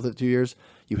like cool with it 2 years,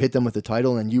 you hit them with the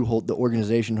title, and the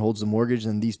organization holds the mortgage,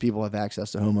 and these people have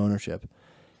access to home ownership,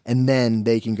 and then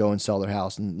they can go and sell their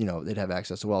house, and they'd have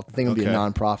access to wealth. The thing would be a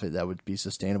nonprofit that would be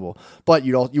sustainable, but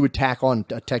you would tack on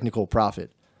a technical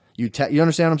profit. You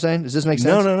understand what I'm saying? Does this make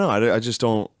sense? No. I just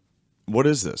don't. What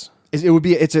is this?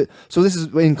 So this is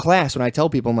in class when I tell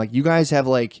people, I'm like, you guys have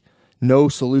like no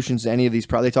solutions to any of these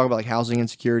problems. They talk about like housing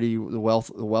insecurity,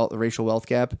 the racial wealth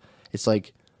gap. It's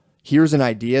like, here's an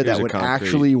idea that would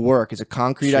actually work. It's a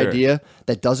concrete idea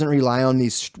that doesn't rely on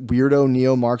these weirdo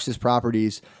neo-Marxist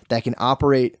properties that can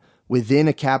operate within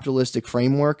a capitalistic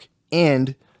framework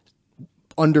and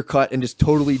undercut and just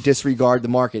totally disregard the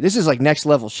market. This is like next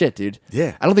level shit, dude.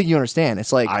 Yeah. I don't think you understand.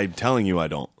 It's like I'm telling you I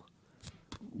don't.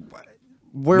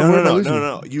 where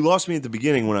No. You lost me at the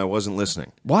beginning when I wasn't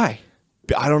listening. Why?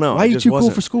 I don't know. Why are you too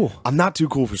cool for school? I'm not too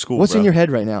cool for school. What's bro. in your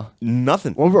head right now?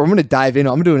 Nothing. I'm going to dive in.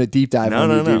 I'm doing a deep dive on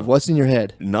you, dude. No. What's in your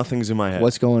head? Nothing's in my head.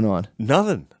 What's going on?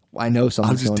 Nothing. I know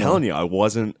something's I'm just telling you, I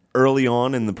wasn't early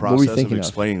on in the process of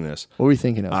explaining this. What were you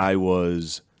thinking of? I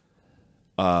was,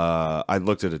 I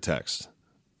looked at a text.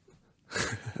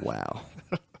 Wow.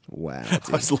 Wow. I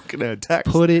was looking at a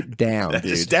text. Put it down, dude.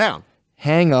 It's down.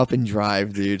 Hang up and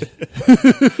drive, dude.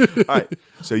 All right.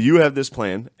 So you have this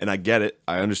plan, and I get it.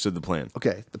 I understood the plan.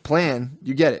 Okay. The plan,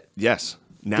 you get it. Yes.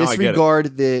 Now I get it.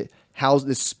 Disregard the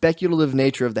speculative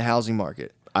nature of the housing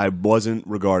market. I wasn't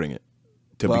regarding it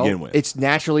to begin with.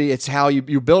 It's how you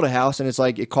build a house, and it's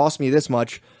like, it cost me this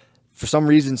much. For some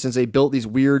reason, since they built these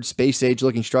weird space age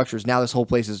looking structures, now this whole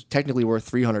place is technically worth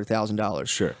 $300,000.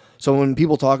 Sure. So when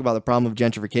people talk about the problem of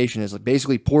gentrification, is like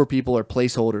basically poor people are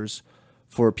placeholders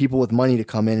for people with money to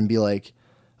come in and be like,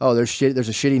 oh, there's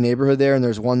a shitty neighborhood there, and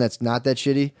there's one that's not that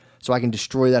shitty, so I can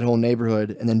destroy that whole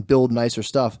neighborhood and then build nicer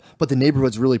stuff. But the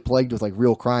neighborhood's really plagued with like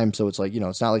real crime, so it's like,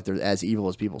 it's not like they're as evil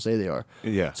as people say they are.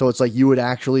 Yeah. So it's like you would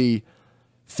actually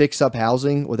fix up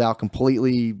housing without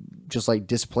completely just like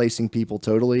displacing people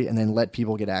totally, and then let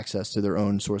people get access to their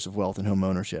own source of wealth and home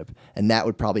ownership. And that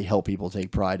would probably help people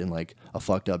take pride in like a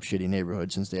fucked up shitty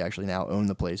neighborhood, since they actually now own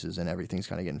the places and everything's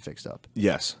kind of getting fixed up.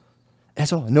 Yes.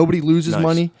 That's all. Nobody loses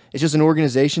money. It's just an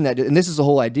organization that, and this is the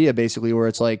whole idea basically, where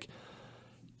it's like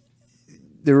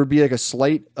there would be like a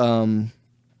slight, so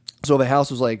if a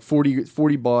house was like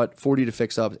 40 bought, 40 to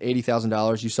fix up,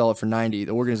 $80,000, you sell it for 90,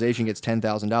 the organization gets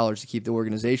 $10,000 to keep the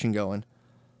organization going.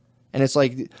 And it's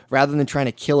like, rather than trying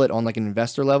to kill it on like an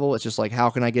investor level, it's just like, how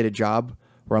can I get a job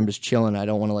where I'm just chilling? I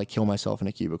don't want to like kill myself in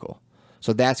a cubicle.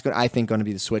 So that's I think going to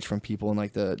be the switch from people, and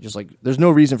like there's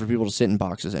no reason for people to sit in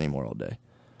boxes anymore all day.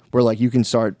 Where like you can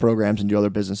start programs and do other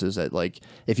businesses that, like,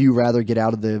 if you rather get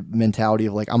out of the mentality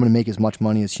of like, I'm going to make as much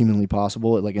money as humanly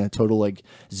possible, like in a total like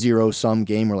zero sum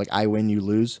game where like I win, you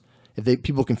lose. If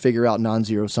people can figure out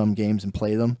non-zero sum games and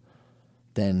play them,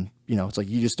 then, it's like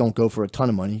you just don't go for a ton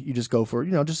of money. You just go for,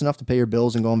 just enough to pay your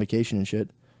bills and go on vacation and shit.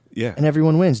 Yeah. And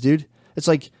everyone wins, dude. It's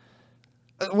like,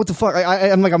 what the fuck?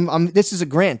 I'm like, this is a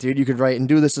grant, dude. You could write and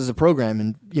do this as a program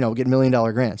and, get $1 million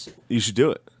grants. You should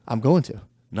do it. I'm going to.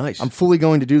 Nice. I'm fully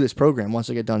going to do this program once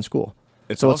I get done school.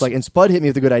 It's like, and Spud hit me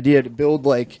with a good idea to build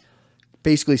like,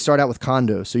 basically start out with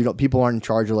condos. So people aren't in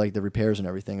charge of like the repairs and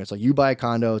everything. It's like you buy a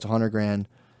condo, it's $100,000.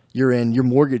 You're in, your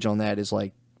mortgage on that is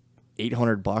like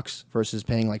 $800 versus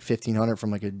paying like $1,500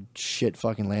 from like a shit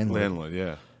fucking landlord.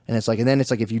 Yeah. And it's like,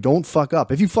 if you don't fuck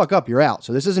up, you're out.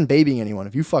 So this isn't babying anyone.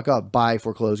 If you fuck up, buy,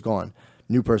 foreclose, gone.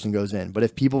 New person goes in. But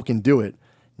if people can do it,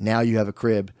 now you have a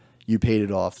crib, you paid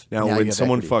it off. Now when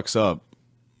someone fucks up,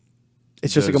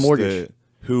 it's just like a mortgage.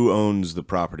 Who owns the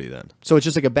property then? So it's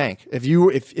just like a bank.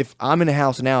 If I'm in a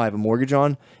house now, I have a mortgage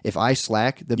on. If I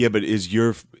slack, but is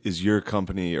your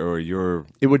company or your?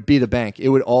 It would be the bank. It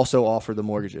would also offer the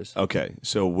mortgages. Okay,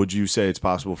 so would you say it's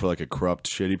possible for like a corrupt,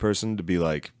 shitty person to be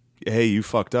like, hey, you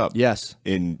fucked up? Yes.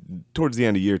 Towards the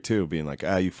end of year 2, being like,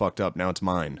 you fucked up. Now it's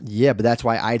mine. Yeah, but that's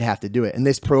why I'd have to do it. And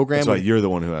this program, that's why you're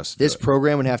the one who has to. This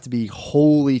program would have to be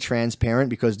wholly transparent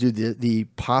because, dude, the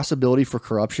possibility for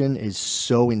corruption is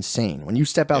so insane. When you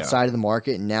step outside of the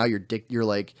market and now you're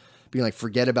like being like,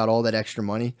 forget about all that extra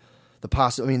money.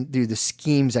 Dude, the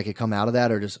schemes that could come out of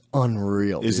that are just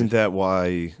unreal. Isn't that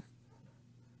why,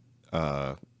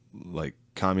 like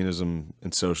communism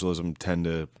and socialism tend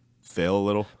to fail a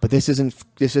little? But this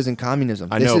isn't communism.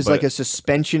 This is like a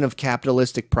suspension of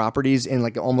capitalistic properties in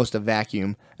like almost a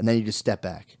vacuum, and then you just step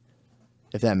back.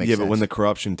 If that makes sense. Yeah, but when the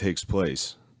corruption takes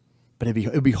place, but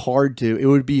it would be hard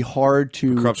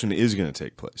to. Corruption is going to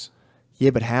take place. Yeah,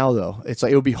 but how though? It's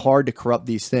like it would be hard to corrupt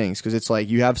these things because it's like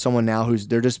you have someone now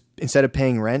they're just, instead of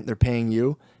paying rent, they're paying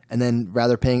you, and then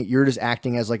you're just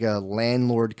acting as like a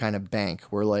landlord kind of bank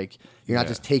where like you're not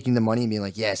just taking the money and being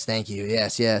like, yes, thank you,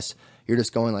 yes, yes. You're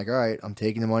just going like, all right, I'm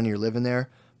taking the money, you're living there,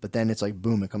 but then it's like,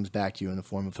 boom, it comes back to you in the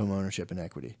form of home ownership and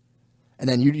equity. And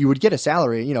then you would get a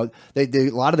salary. A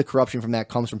lot of the corruption from that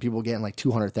comes from people getting like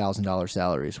 $200,000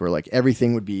 salaries where like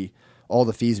everything would be, all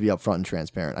the fees would be upfront and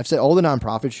transparent. I've said all the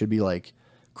nonprofits should be like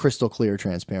crystal clear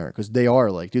transparent because they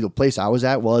are like, dude, the place I was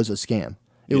at was a scam.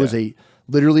 It was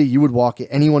literally, you would walk,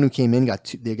 anyone who came in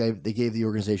they gave the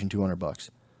organization $200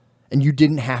 and you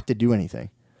didn't have to do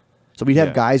anything. So we'd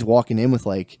have guys walking in with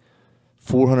like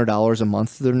 $400 a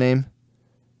month to their name.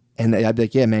 And I'd be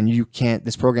like, yeah, man, you can't,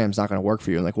 this program's not going to work for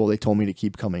you. And like, well, they told me to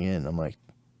keep coming in. I'm like,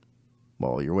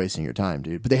 well, you're wasting your time,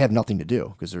 dude. But they have nothing to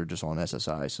do because they're just on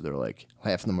SSI. So they're like,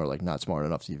 half of them are like not smart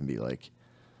enough to even be like,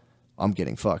 I'm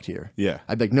getting fucked here. Yeah.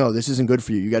 I'd be like, no, this isn't good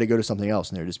for you. You got to go to something else.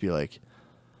 And they'd just be like,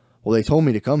 well, they told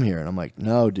me to come here. And I'm like,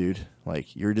 no, dude.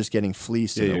 Like, you're just getting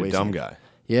fleeced. Yeah, and you're a dumb guy.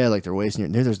 Yeah, like they're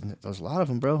wasting your... There's a lot of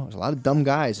them, bro. There's a lot of dumb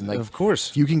guys. And like, Of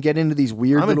course. if you can get into these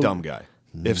weird I'm little... a dumb guy.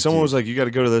 If someone was like, you got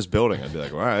to go to this building, I'd be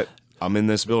like, all right, I'm in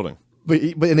this building. But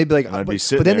and they'd be like, I'd be but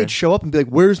sitting then there. they'd show up and be like,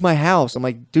 where's my house? I'm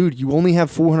like, dude, you only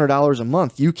have $400 a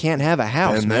month. You can't have a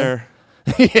house, Been man. there.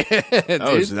 Yeah,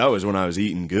 That was when I was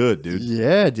eating good, dude.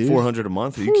 Yeah, dude. $400 a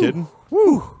month? Are you kidding?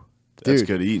 Woo. That's Dude.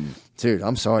 good eating. Dude,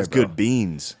 I'm sorry, That's bro. good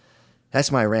beans.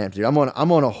 That's my rant, dude. I'm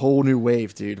on a whole new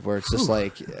wave, dude, where it's just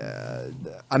like,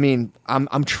 I mean,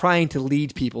 I'm trying to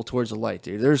lead people towards the light,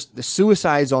 dude. There's the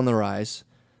suicide's on the rise.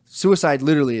 Suicide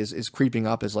literally is creeping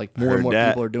up as like more and more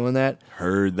people are doing that.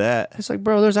 Heard that. It's like,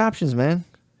 bro, there's options, man.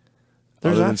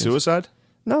 There's Other than options. suicide?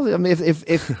 No, I mean,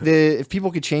 if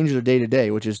people could change their day to day,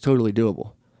 which is totally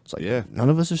doable. It's like, Yeah. none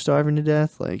of us are starving to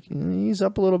death. Like, ease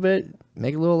up a little bit,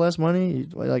 make a little less money.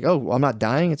 Like, oh, well, I'm not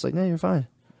dying. It's like, no, you're fine.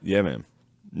 Yeah, man.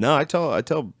 No, I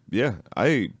tell, yeah,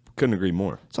 I couldn't agree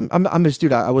more. So I'm just,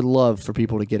 dude, I would love for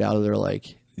people to get out of their,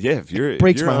 like, Yeah, if you're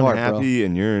breaks my heart, unhappy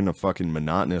and you're in a fucking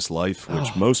monotonous life,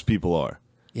 which most people are,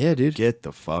 yeah, dude, get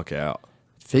the fuck out.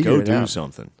 figure Go it do out.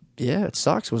 something. Yeah, it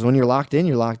sucks because when you're locked in,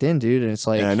 dude, and it's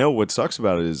like, And I know what sucks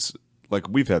about it is, like,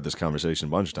 we've had this conversation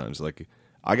a bunch of times. Like,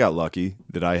 I got lucky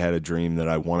that I had a dream that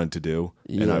I wanted to do,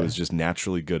 and I Yeah. was just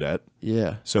naturally good at.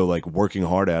 yeah, So, like, working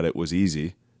hard at it was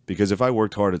easy. Because if I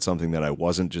worked hard at something that I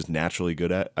wasn't just naturally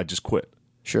good at, I'd just quit.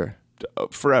 sure,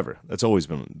 Forever. That's always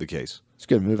been the case. it's a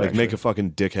good move. Like, actually. make a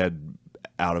fucking dickhead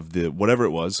out of the whatever it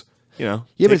was, you know?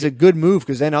 Yeah, but it's a good move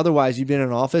because then otherwise you've been in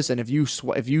an office, and if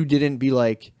you didn't be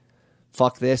like,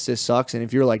 fuck this sucks, and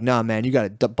if you're like, nah, man, you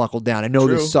got to buckle down. I know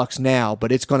True. this sucks now,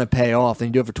 but it's gonna pay off. Then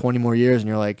you do it for 20 more years, and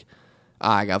you're like,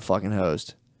 I got fucking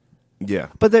hosed. Yeah.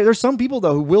 But there's some people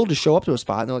though who will just show up to a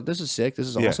spot and they're like, this is sick, this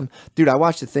is Yeah. awesome, dude. I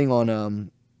watched a thing on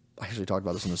I actually talked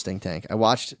about this on the Stink Tank. I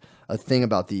watched a thing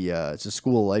about the it's a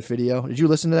School of Life video. Did you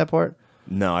listen to that part?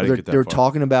 No, I didn't get that They were far.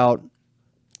 talking about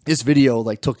this video,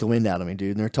 like took the wind out of me,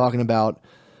 dude. And they're talking about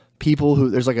people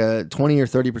who there's like a 20 or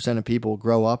 30% of people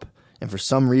grow up, and for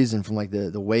some reason, from like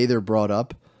the way they're brought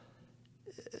up,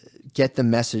 get the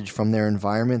message from their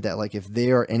environment that like if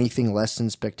they are anything less than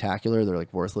spectacular, they're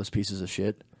like worthless pieces of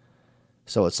shit.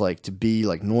 So it's like to be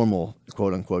like normal,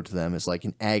 quote unquote, to them is like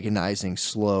an agonizing,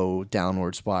 slow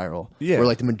downward spiral. Yeah. Where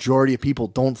like the majority of people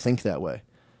don't think that way.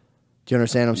 Do you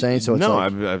understand what I'm saying? So it's No,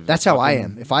 like, I've that's how I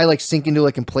fucking- am. If I like sink into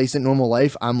like complacent normal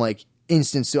life, I'm like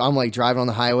I'm like driving on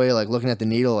the highway, like looking at the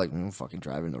needle, like I'm fucking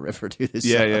driving the river, dude. This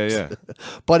Yeah, sucks. yeah.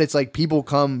 But it's like people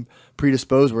come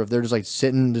predisposed where if they're just like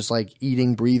sitting, just like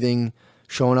eating, breathing,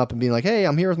 showing up and being like, hey,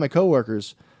 I'm here with my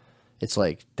coworkers. It's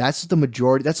like that's the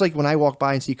majority. That's like when I walk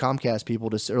by and see Comcast people,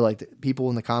 just or like the people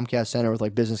in the Comcast center with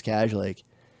like business cash, like,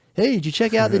 hey, did you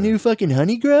check out the new fucking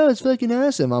Honey Grow? It's fucking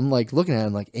awesome. I'm like looking at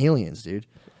them like aliens, dude.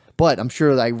 But I'm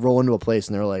sure that I roll into a place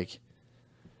and they're like,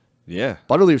 Yeah.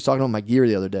 Butterly was talking about my gear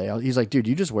the other day. He's like, dude,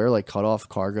 you just wear like cut off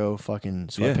cargo fucking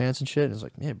sweatpants Yeah. and shit. And I was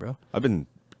like, yeah, bro. I've been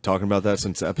talking about that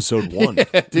since episode 1.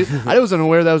 Dude, I wasn't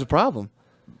aware that was a problem.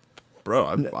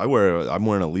 Bro, I'm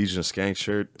wearing a Legion of Skank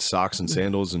shirt, socks and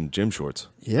sandals, and gym shorts.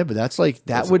 Yeah, but that's like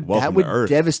That's like welcome to Earth.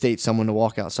 devastate someone to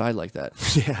walk outside like that.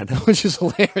 Yeah, I know. Which is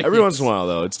hilarious. Every once in a while,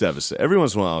 though, it's devastating. Every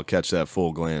once in a while, I'll catch that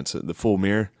full glance, the full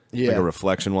mirror, Yeah. like a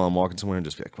reflection while I'm walking somewhere, and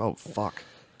just be like, "Oh fuck!"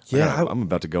 Yeah, I'm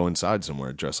about to go inside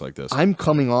somewhere dressed like this. I'm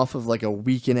coming off of like a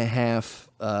week and a half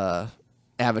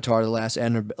Avatar: The Last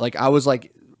Airbender. Like I was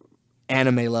like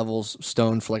anime levels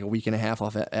stoned for like a week and a half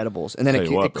off edibles, and then Tell it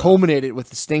you what, it bro. culminated with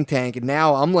the Stink Tank, and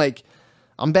now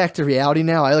I'm back to reality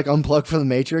now. I like unplugged from the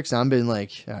Matrix, and I'm been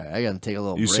like, all right, I gotta take a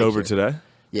little. You break sober here. today,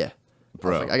 Yeah,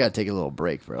 Bro. I was like, I gotta take a little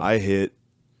break, bro. I hit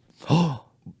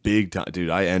big time, dude.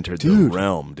 I entered the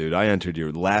realm, dude. I entered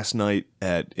your last night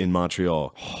in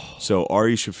Montreal. So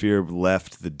Ari Shafir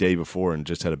left the day before and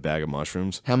just had a bag of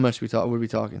mushrooms. How much what are we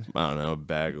talking? I don't know, a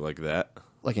bag like that.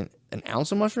 Like an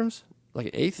ounce of mushrooms? Like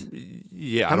an eighth?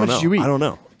 Yeah, How I don't much know. did you eat? I don't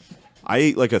know. I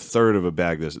ate like a third of a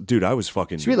bag. Dude, I was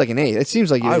fucking. Should be like an eighth. It seems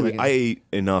like you. I ate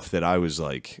enough that I was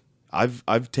like,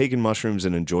 I've taken mushrooms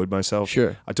and enjoyed myself.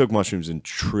 Sure. I took mushrooms and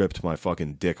tripped my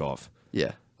fucking dick off.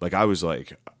 Yeah. Like I was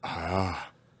like,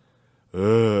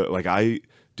 like I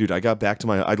got back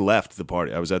to I left the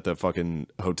party. I was at the fucking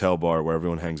hotel bar where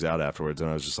everyone hangs out afterwards, and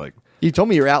I was just like, You told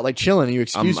me you were out like chilling, and you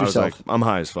excused I was yourself. like, I'm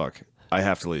high as fuck. I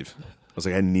have to leave. I was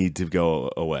like, I need to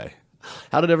go away.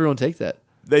 How did everyone take that?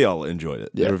 They all enjoyed it.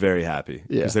 Yeah. They were very happy.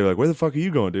 Yeah. Because they were like, where the fuck are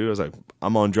you going, dude? I was like,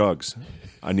 I'm on drugs.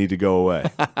 I need to go away.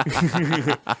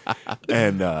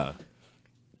 And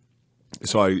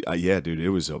so I yeah, dude, it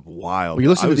was a wild. Well, you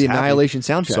listened I to was the happy. Annihilation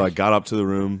soundtrack. So I got up to the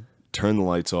room, turned the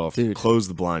lights off, Dude. closed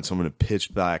the blinds. So I'm in a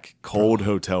pitch black, cold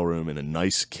hotel room in a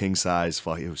nice king size.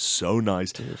 Fuck, it was so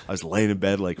nice. Dude. I was laying in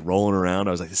bed, like rolling around.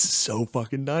 I was like, this is so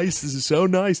fucking nice. This is so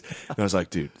nice. And I was like,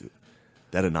 dude,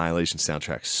 that Annihilation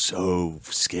soundtrack's so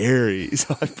scary.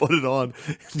 So I put it on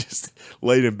and just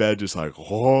laid in bed, just like,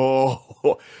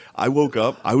 oh. I woke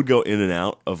up. I would go in and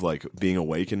out of like being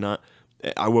awake and not.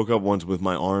 I woke up once with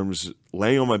my arms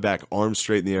laying on my back, arms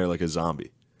straight in the air like a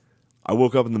zombie. I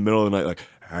woke up in the middle of the night like,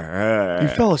 you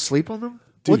fell asleep on them?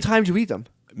 Dude. What time did you eat them?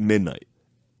 midnight.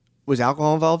 Was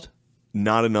alcohol involved?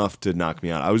 Not enough to knock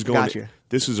me out. I was going. Gotcha.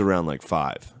 This was around like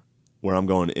 5, where I'm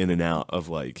going in and out of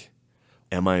like,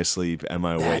 am I asleep? Am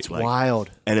I awake? That's like, wild.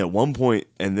 And at one point,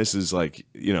 and this is like,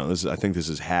 this is, I think this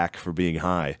is hack for being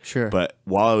high. Sure. But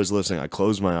while I was listening, I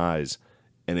closed my eyes,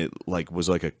 and it like was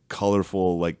like a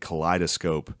colorful like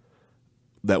kaleidoscope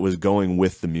that was going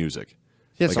with the music.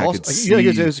 Yeah, it's Like, I also, could it see-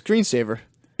 was a screensaver.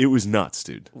 It was nuts,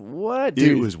 dude. What,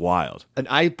 dude? It was wild. And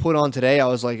I put on today. I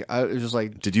was just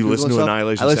like. Did you Googling listen to stuff.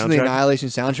 Annihilation I listened to the soundtrack? Annihilation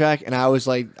soundtrack, and I was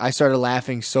like, I started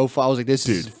laughing so far. I was like, this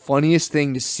is the funniest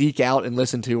thing to seek out and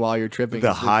listen to while you're tripping. The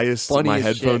It's highest my funniest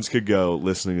headphones shit. could go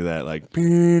listening to that, like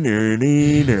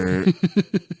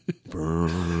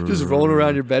Just rolling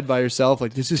around your bed by yourself,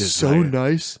 like this is Just so like-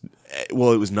 nice.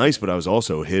 Well, it was nice, but I was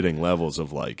also hitting levels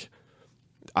of like,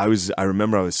 I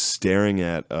remember I was staring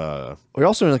at We're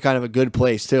also in a kind of a good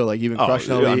place too. Like you've been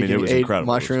crushing all yeah, I week, mean, it and was you ate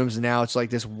incredible. mushrooms, and now it's like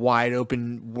this wide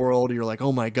open world. You're like,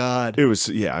 oh my god. it was,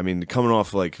 yeah, I mean, coming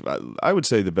off like, I would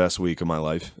say the best week of my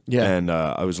life. Yeah. And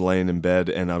I was laying in bed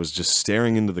and I was just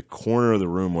staring into the corner of the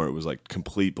room where it was like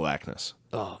complete blackness.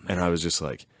 Oh man. And I was just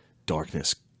like,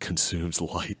 darkness consumes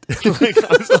light. Like,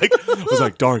 I was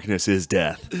like, darkness is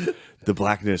death. The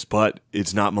blackness, but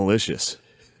it's not malicious.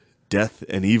 Death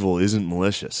and evil isn't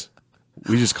malicious.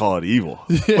 We just call it evil.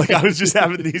 Like, I was just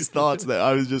having these thoughts that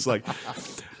I was just like,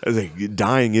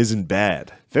 dying isn't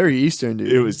bad. Very Eastern,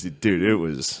 dude. It was, dude, it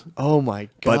was. Oh my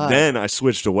god. But then I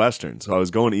switched to Western. So I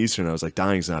was going to Eastern. I was like,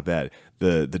 dying's not bad.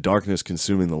 The darkness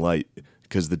consuming the light,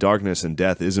 because the darkness and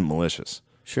death isn't malicious.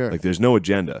 Sure. Like, there's no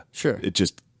agenda. Sure. It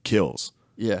just kills.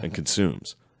 Yeah. And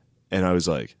consumes. And I was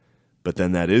like, but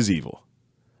then that is evil.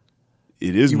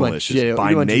 It is You went malicious. Judeo-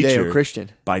 By you went nature,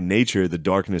 Judeo-Christian. by nature, the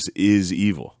darkness is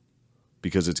evil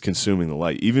because it's consuming the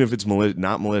light. Even if it's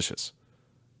not malicious,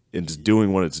 it's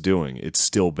doing what it's doing, it's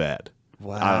still bad.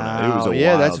 Wow. I don't know. It was a yeah,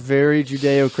 wild, that's very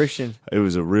Judeo-Christian, it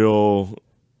was a real,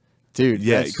 dude.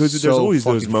 yeah, that's because so there's always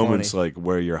those fucking moments funny. like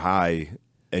where you're high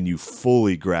and you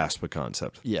fully grasp a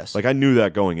concept. Yes. Like, I knew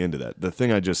that going into that. The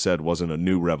thing I just said wasn't a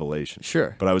new revelation.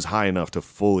 Sure. But I was high enough to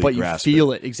fully But you grasp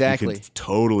feel it. it, exactly. You can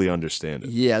totally understand it.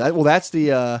 Yeah, that's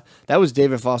the that was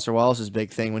David Foster Wallace's big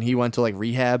thing when he went to like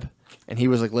rehab and he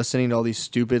was like listening to all these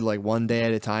stupid like one day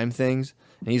at a time things,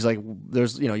 and he's like,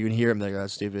 there's you can hear him like,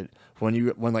 that's stupid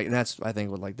when like that's I think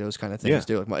what like those kind of things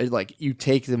do, like you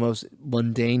take the most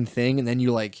mundane thing and then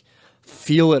you like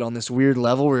feel it on this weird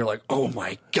level where you're like, oh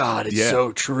my god, it's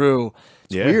so true.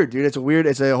 It's weird, dude.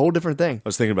 It's a whole different thing. I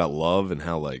was thinking about love and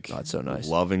how, like, Oh, it's so nice.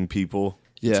 loving people.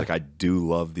 Yeah. It's like, I do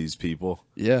love these people.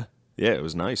 Yeah. Yeah, it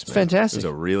was nice, man. fantastic. It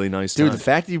was a really nice Dude, time. the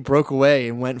fact that you broke away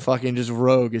and went fucking just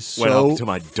rogue is Went so up to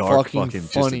my dark fucking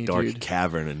just funny, a dark dude.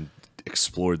 cavern and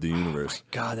explored the universe.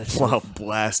 God, that's While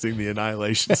blasting the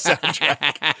Annihilation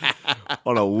soundtrack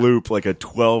on a loop, like a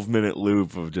 12-minute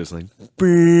loop of just like,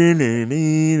 and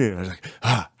I was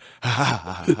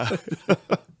like,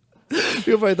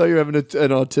 People probably thought you were having an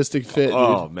autistic fit, dude.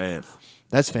 oh man,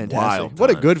 That's fantastic. wild What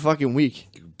a time. good fucking week.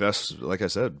 best. Like I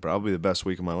said, probably the best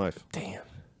week of my life. Damn.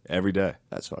 Every day.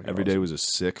 That's fucking Every day awesome. was a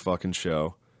sick fucking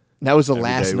show. That was the Every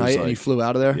last day was night and you like- flew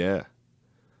out of there? Yeah.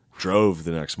 Drove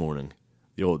the next morning.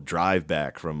 The old drive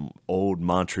back from old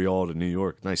Montreal to New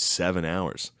York. Nice 7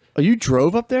 hours. Oh, you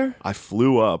drove up there? I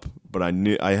flew up, but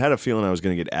I had a feeling I was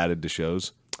going to get added to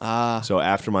shows. So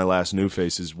after my last New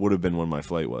Faces would have been when my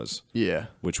flight was, Yeah.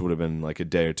 which would have been like a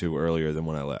day or two earlier than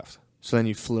when I left. So then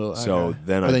you flew. So okay.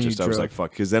 then Or I you was drove. like,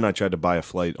 fuck. Because then I tried to buy a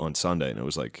flight on Sunday and it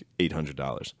was like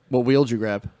 $800. What wheel did you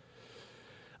grab?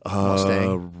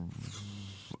 Mustang.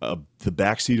 The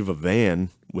backseat of a van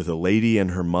with a lady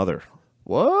and her mother.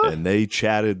 What? And they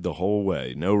chatted the whole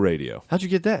way. No radio. How'd you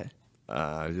get that?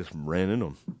 I just ran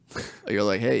into them. You're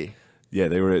like, hey. Yeah,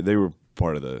 they were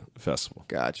part of the festival.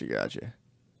 Gotcha.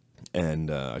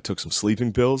 And I took some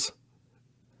sleeping pills.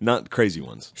 Not crazy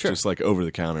ones. Sure. Just like over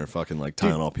the counter, fucking like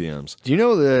Tylenol PMs. Do you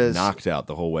know the Knocked out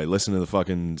the whole way. Listen to the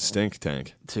fucking Stink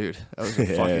Tank. dude? That was a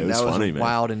Yeah, fucking it was that was funny, a man.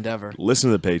 wild endeavor.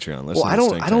 Listen to the Patreon. Listen Well, to the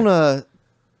Stink Tank.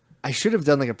 I should have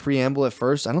done like a preamble at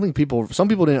first. I don't think some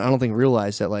people didn't. I don't think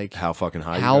realize that like How fucking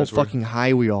high? how you guys were? fucking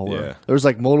high we all were. Yeah. There was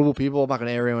like multiple people. I'm not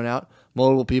gonna air anyone out.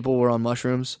 Multiple people were on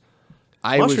mushrooms.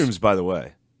 Mushrooms, by the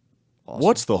way. Awesome.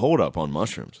 What's the holdup on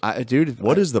mushrooms? Dude,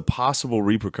 What is the possible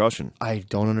repercussion? I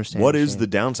don't understand. What is the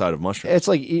downside of mushrooms? It's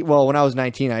like, well, when I was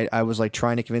 19, I was like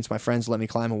trying to convince my friends to let me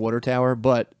climb a water tower,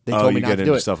 but they told me you not get to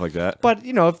into do it. stuff like that. But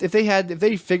you know, if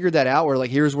they figured that out, where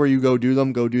like here's where you go do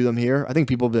them here, I think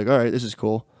people would be like, all right, this is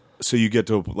cool. So you get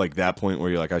to like that point where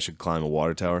you're like, I should climb a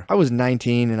water tower. I was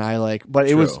 19 and I like, but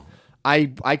it True. was I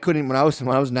couldn't when I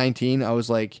was 19. I was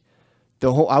like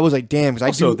I was like, damn,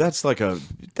 because Also, that's like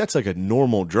a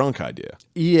normal drunk idea.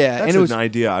 yeah, That's and it was an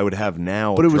idea I would have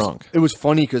now. but it drunk. was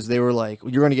funny because they were like,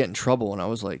 you're gonna get in trouble, and I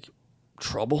was like,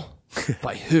 trouble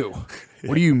by who?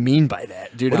 What do you mean by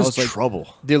that, dude? What I is was like,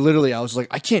 trouble? Literally, I was like,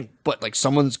 I can't, but like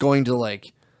someone's going to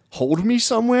like hold me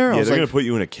somewhere. I Yeah, was they're like, gonna put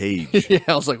you in a cage. yeah,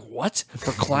 I was like, what?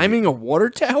 For climbing a water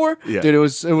tower? Yeah. Dude, it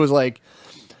was like,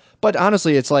 but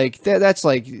honestly, it's like, that's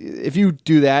like, if you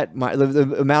do that,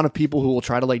 the amount of people who will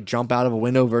try to like jump out of a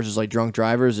window versus like drunk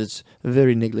drivers, it's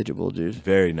very negligible, dude.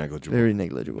 Very negligible. Very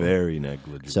negligible. Very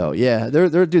negligible. So yeah,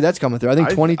 dude, that's coming through. I think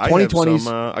 2020's.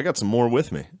 I got some more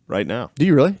with me right now. Do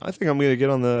you really? I think I'm gonna get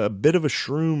on a bit of a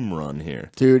shroom run here,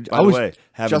 Dude, By I the was way,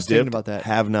 haven't just thinking dipped, about that.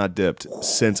 Have not dipped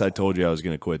since I told you I was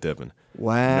gonna quit dipping.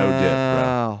 Wow. No dip,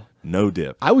 bro. No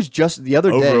dip. I was just the other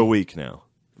day. Over a week now.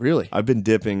 Really? I've been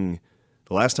dipping.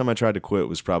 The last time I tried to quit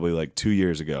was probably like 2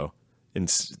 years ago. And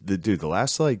the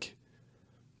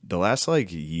last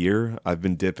year, I've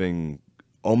been dipping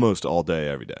almost all day,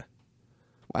 every day.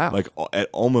 Wow. Like at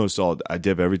almost all. I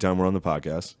dip every time we're on the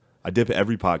podcast. I dip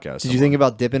every podcast. Did you think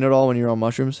about dipping at all when you were on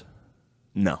mushrooms?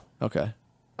 No. Okay.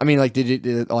 I mean, like, did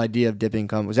the idea of dipping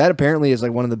come? Was that apparently is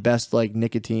like one of the best like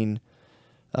nicotine?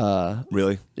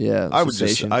 Really? Yeah. I would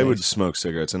cessation I would things. smoke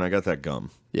cigarettes, and I got that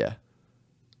gum. Yeah.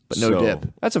 But no So,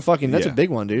 dip. That's a yeah. big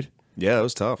one, dude. Yeah, it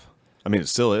was tough. I mean, it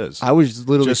still is. I was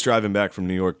literally Just driving back from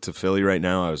New York to Philly right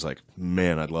now, I was like,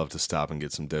 man, I'd love to stop and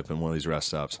get some dip in one of these rest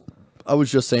stops. I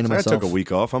was just saying to I myself, took a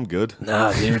week off. I'm good.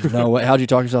 nah, dude, no way. How'd you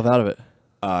talk yourself out of it?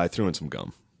 I threw in some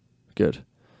gum. Good.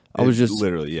 I was just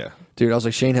literally, yeah. dude. I was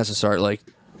like, Shane has to start like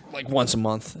once a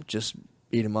month, just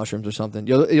eating mushrooms or something.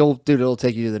 It'll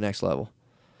take you to the next level.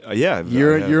 Yeah.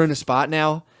 You're in a spot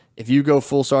now. If you go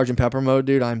full Sergeant Pepper mode,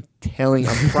 dude, I'm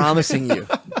promising you.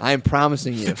 I'm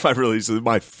promising you. If I release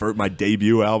my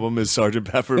debut album is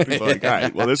Sergeant Pepper, people are like, all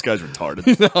right, well, this guy's retarded.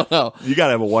 No. You got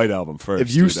to have a white album first.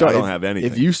 If you dude. start, I don't have anything.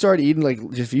 If you start eating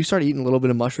a little bit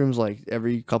of mushrooms like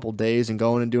every couple days and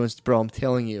going and doing, bro, I'm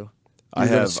telling you, I'm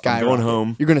going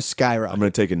home. You're gonna skyrocket. I'm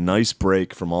going to take a nice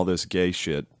break from all this gay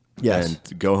shit. Yes.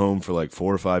 And go home for like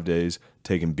 4 or 5 days,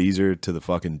 taking Beezer to the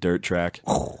fucking dirt track.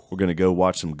 We're going to go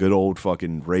watch some good old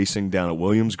fucking racing down at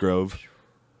Williams Grove.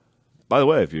 By the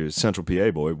way, if you're a Central PA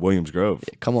boy, Williams Grove.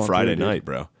 Yeah, come on Friday through, night,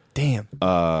 bro. Damn.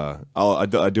 I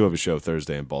do have a show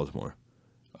Thursday in Baltimore.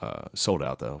 Sold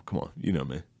out, though. Come on. You know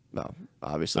me. No,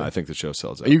 obviously. I think the show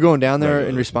sells out. Are you going down there in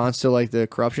regularly. response to like the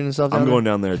corruption and stuff? I'm going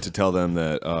down there to tell them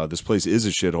that this place is a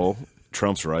shithole.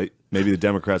 Trump's right. Maybe the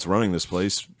Democrats running this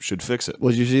place should fix it.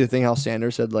 Did you see the thing how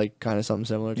Sanders said like kind of something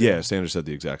similar? To Yeah, Sanders said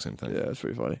the exact same thing. Yeah, it's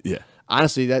pretty funny. Yeah.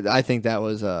 Honestly, I think that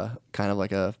was kind of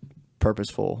like a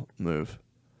purposeful move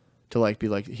to like be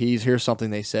like, here's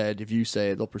something they said. If you say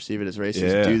it, they'll perceive it as racist.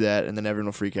 Yeah. Do that, and then everyone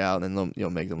will freak out, and then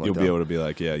you'll make them look You'll dumb. be able to be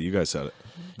like, yeah, you guys said it.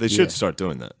 They should start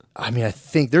doing that. I mean, I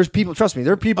think there's people. Trust me,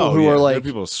 there are people who are there like are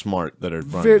people smart that are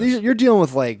running this. you're dealing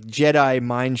with like Jedi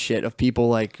mind shit of people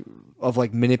like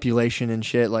manipulation and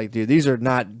shit. Like, dude, these are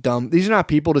not dumb. These are not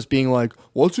people just being like,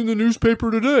 "What's in the newspaper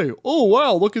today? Oh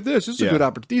wow, look at this. This is a good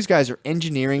opportunity." These guys are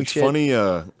engineering It's shit. funny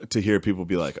to hear people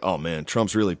be like, "Oh man,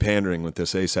 Trump's really pandering with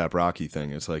this ASAP Rocky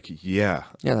thing." It's like, yeah,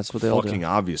 that's what they all do. fucking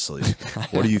obviously.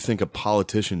 What do you think a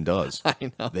politician does?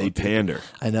 I know. They pander.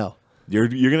 I know. You're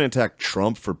gonna attack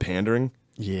Trump for pandering?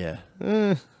 Yeah.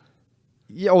 Yeah.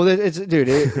 Well,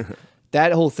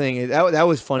 that whole thing that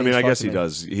was funny. I mean, as I fuck guess to he me.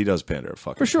 does. He does pander a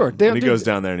fucking For sure. thing. When he goes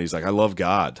down there and he's like, "I love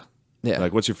God." Yeah.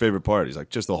 Like, what's your favorite part? He's like,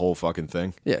 just the whole fucking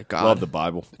thing. Yeah, God. Love the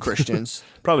Bible. Christians.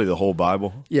 Probably the whole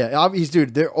Bible. Yeah,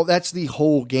 dude. That's the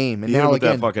whole game. And Even now with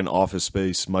again, that fucking Office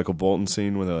Space Michael Bolton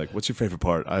scene where they're like, "What's your favorite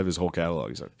part?" I have his whole catalog.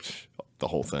 He's like, "Psh, the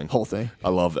whole thing." whole thing. I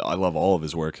love all of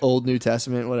his work. Old New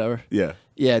Testament, whatever. Yeah.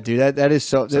 Yeah, dude. That is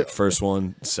so. Like first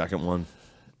one, second one.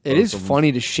 It is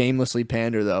funny to shamelessly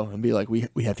pander though, and be like, "We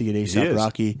have to get A$AP is.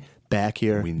 Rocky back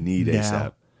here. We need now.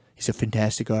 A$AP. He's a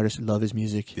fantastic artist. Love his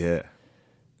music." Yeah.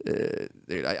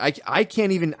 Dude, I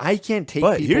can't take.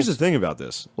 But people's- here's the thing about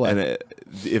this. What? And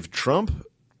if Trump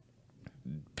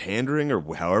pandering or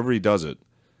however he does it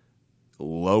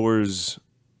lowers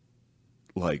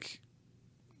like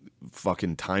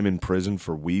fucking time in prison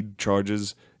for weed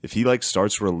charges, if he like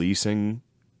starts releasing,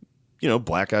 you know,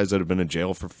 black guys that have been in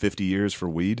jail for 50 years for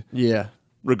weed, Yeah.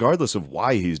 regardless of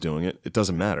why he's doing it, it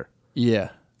doesn't matter. Yeah.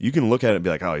 You can look at it and be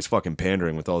like, oh, he's fucking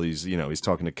pandering with all these, you know, he's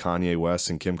talking to Kanye West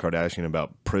and Kim Kardashian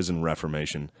about prison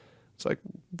reformation. It's like,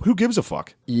 who gives a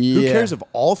fuck? Yeah. Who cares if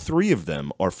all three of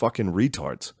them are fucking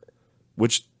retards?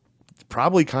 Which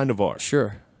probably kind of are.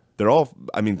 Sure. They're all,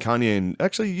 I mean, Kanye and,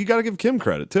 actually, you got to give Kim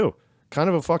credit, too. Kind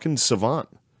of a fucking savant.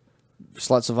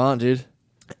 Slut savant, dude.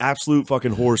 Absolute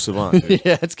fucking whore savant, dude.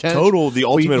 Yeah, it's kind Total, of the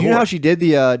ultimate you know whore. how she did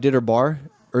her bar,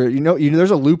 or you know,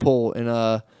 there's a loophole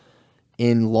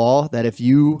in law that if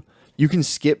you can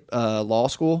skip law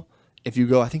school if you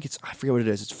go. I forget what it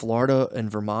is. It's Florida and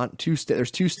Vermont.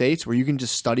 There's two states where you can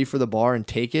just study for the bar and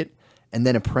take it, and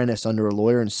then apprentice under a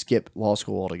lawyer and skip law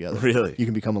school altogether. Really? You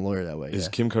can become a lawyer that way. Is yeah.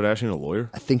 Kim Kardashian a lawyer?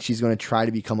 I think she's going to try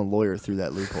to become a lawyer through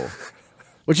that loophole.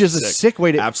 Which is a sick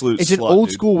way to... Absolute It's an slut, old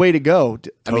dude. school way to go.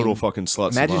 Total fucking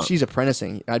slut Imagine savant. she's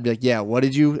apprenticing. I'd be like, yeah, what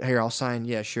did you... Here, I'll sign.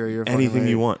 Yeah, sure, you're a fucking Anything lawyer.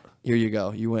 you want. Here you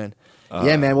go. You win.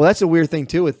 Yeah, man. Well, that's a weird thing,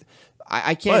 too. With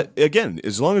I can't... But, again,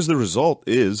 as long as the result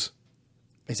is,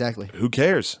 Exactly. who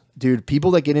cares? Dude, people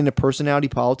that get into personality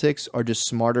politics are just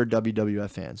smarter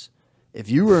WWF fans. If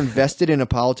you were invested in a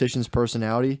politician's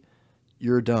personality,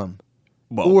 you're dumb.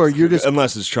 Well, Or you're just...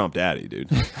 unless it's Trump daddy, dude.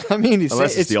 I mean,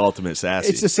 Unless it's the ultimate sassy.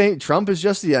 It's the same. Trump is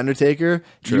just the Undertaker.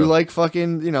 True. You like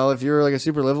fucking, you know, if you're like a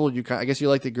super liberal, I guess you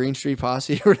like the Green Street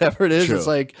Posse or whatever it is. True. It's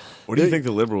like, What do you think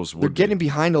the liberals would they're getting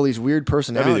behind all these weird That'd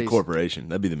personalities. be the corporation.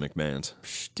 That'd be the McMahons.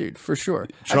 Dude, for sure.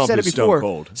 Trump I've said is it stone before.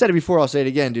 cold. Said it before. I'll say it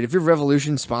again, dude. If your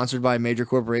revolution sponsored by major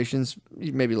corporations,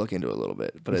 you maybe look into it a little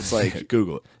bit. But it's like,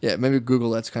 Google it. yeah, maybe Google.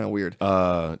 That's kind of weird.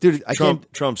 Dude, I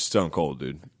can't. Trump's stone cold,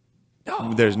 dude.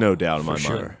 There's no doubt in my mind.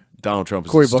 sure. Donald Trump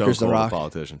is Cory a stone Booker's the cold Rock.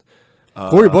 politician.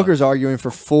 Cory Booker's arguing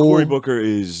for full. Cory Booker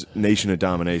is Nation of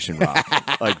Domination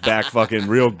rock. Like back fucking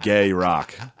real gay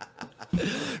rock.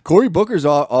 Cory Booker's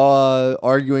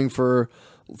arguing for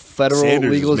federal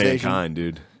Sanders legalization. is mankind,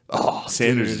 dude. Oh,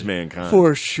 Sanders dude. is mankind.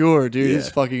 For sure, dude. Yeah. He's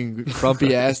fucking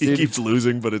crumpy ass, He dude. keeps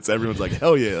losing, but it's everyone's like,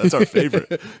 hell yeah, that's our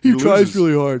favorite. He tries loses.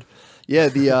 really hard. Yeah,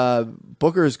 the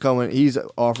Booker is coming. He's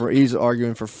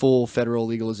arguing for full federal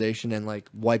legalization and like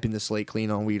wiping the slate clean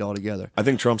on weed altogether. I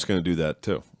think Trump's going to do that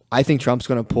too. I think Trump's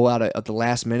going to pull out at the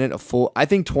last minute a full. I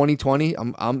think 2020.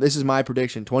 This is my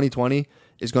prediction. 2020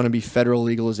 is going to be federal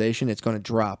legalization. It's going to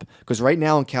drop because right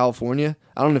now in California,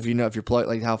 I don't know if you know if you're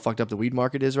like how fucked up the weed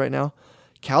market is right now.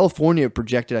 California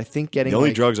projected, I think, getting The only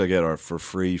like, drugs I get are for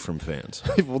free from fans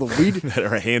well, the weed. that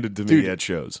are handed to me Dude. at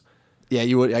shows. Yeah,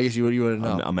 you would. I guess you would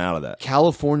know. I'm out of that.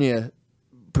 California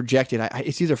projected,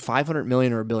 it's either 500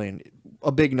 million or a billion,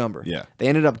 a big number. Yeah. They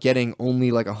ended up getting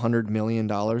only like $100 million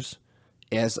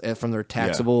as from their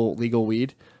taxable legal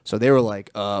weed. So they were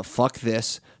like, fuck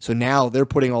this. So now they're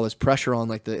putting all this pressure on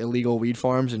like the illegal weed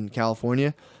farms in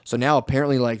California. So now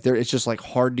apparently like it's just like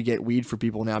hard to get weed for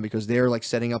people now because they're like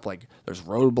setting up like there's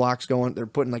roadblocks going. They're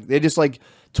putting like they just like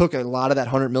took a lot of that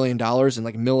 $100 million and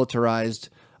like militarized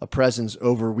a presence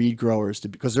over weed growers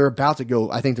because they're about to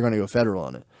go. I think they're going to go federal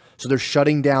on it. So they're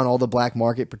shutting down all the black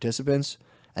market participants,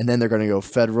 and then they're going to go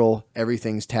federal.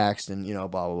 Everything's taxed, and blah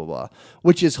blah blah blah.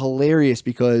 Which is hilarious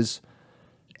because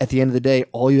at the end of the day,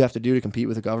 all you have to do to compete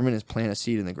with the government is plant a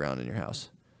seed in the ground in your house.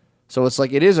 So it's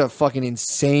like it is a fucking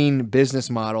insane business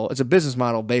model. It's a business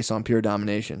model based on pure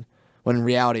domination. When in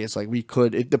reality, it's like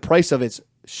the price of it's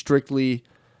strictly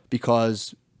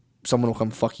because someone will come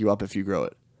fuck you up if you grow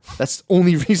it. That's the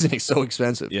only reason it's so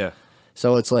expensive. Yeah.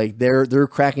 So it's like they're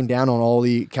cracking down on all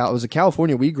the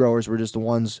California weed growers were just the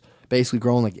ones basically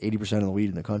growing like 80% of the weed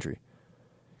in the country.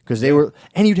 Because they were,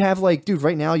 and you'd have like, dude,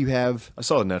 right now you have I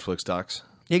saw the Netflix docs.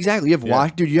 exactly you have Yeah.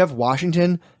 dude, you have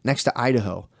Washington next to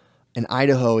Idaho. In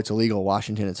Idaho, it's illegal.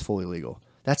 Washington, it's fully legal.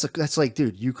 That's like,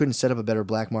 dude, you couldn't set up a better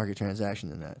black market transaction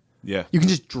than that. Yeah. You can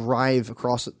just drive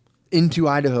across into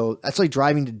Idaho. That's like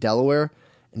driving to Delaware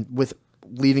and with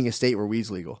leaving a state where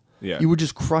weed's legal. Yeah. You would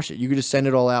just crush it. You could just send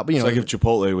it all out. But, It's like if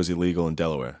Chipotle was illegal in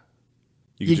Delaware.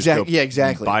 You could Exact- just go yeah,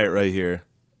 exactly. buy it right here,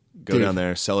 go Dude. down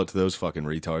there, sell it to those fucking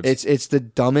retards. it's the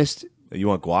dumbest. You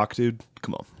want guac, dude?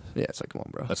 Come on. Yeah, it's like, come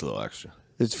on, bro. That's a little extra.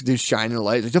 It's dude shining the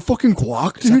lights. It's a fucking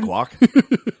guac, Is that dude.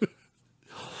 guac?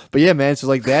 But yeah, man. So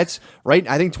like that's right.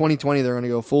 I think 2020 they're going to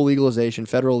go full legalization,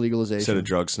 federal legalization. Instead of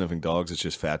drug sniffing dogs, it's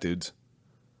just fat dudes.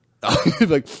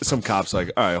 like, Some cop's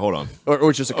like, all right, hold on. or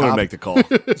it's just a I'm gonna cop. make the call.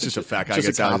 It's just a fat guy Just a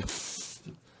gets out. cop.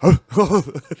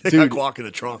 They Dude. got guac in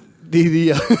the trunk. the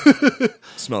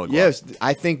Smell of guac. yes,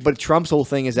 I think. But Trump's whole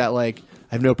thing is that like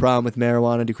I have no problem with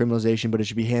marijuana decriminalization, but it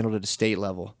should be handled at a state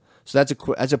level. So that's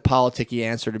a politicky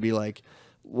answer to be like,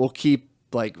 we'll keep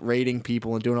like raiding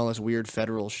people and doing all this weird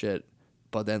federal shit,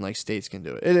 but then like states can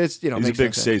do it. It's he's a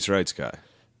big states' rights guy.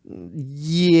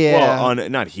 Yeah. Well,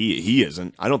 not he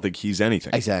isn't. I don't think he's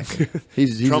anything. Exactly.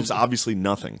 Trump's obviously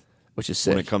nothing, which is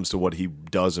sick when it comes to what he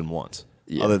does and wants,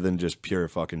 other than just pure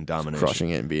fucking domination, crushing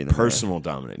it and being personal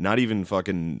domination. Not even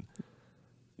fucking.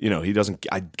 He doesn't.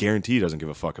 I guarantee he doesn't give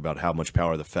a fuck about how much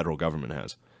power the federal government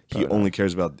has. He only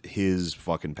cares about his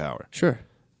fucking power. Sure.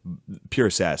 Pure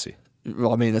sassy.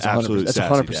 Well, I mean that's Absolute 100%. That's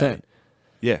sassy 100%. daddy.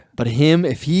 Yeah. But him,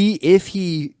 if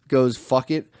he goes fuck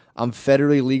it, I'm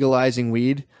federally legalizing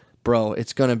weed, bro.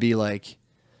 It's gonna be like.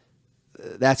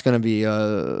 That's gonna be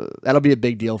that'll be a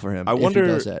big deal for him. I wonder if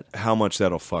he does that. how much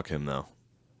that'll fuck him though,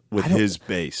 with his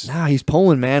base. Nah, he's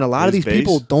Poland, man. A lot of these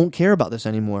people don't care about this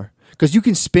anymore because you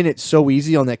can spin it so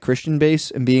easy on that Christian base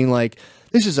and being like,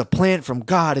 "This is a plant from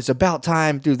God. It's about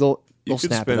time, dude." They'll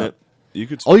snap it up. You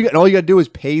could all you got to do is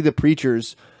pay the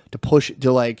preachers to push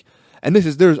to like. And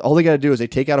there's all they got to do is they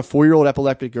take out a 4-year-old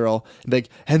epileptic girl and like,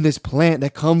 and this plant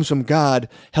that comes from God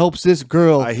helps this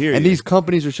girl. I hear and you. These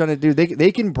companies are trying to do.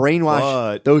 They can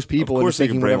brainwash those people. Of course, into they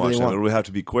can thinking whatever brainwash they them. want. It would have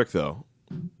to be quick though.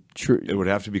 True. It would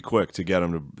have to be quick to get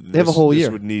them to. They have a whole year.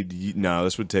 This would need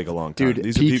This would take a long time. Dude,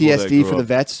 These are people that PTSD grew for the up-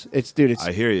 vets. It's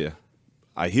I hear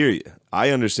you. I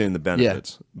understand the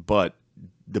benefits, but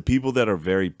the people that are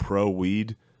very pro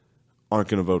weed aren't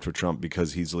going to vote for Trump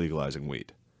because he's legalizing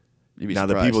weed. Now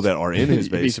the people that are in his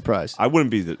base, you'd be surprised. I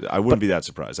wouldn't be that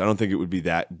surprised. I don't think it would be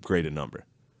that great a number.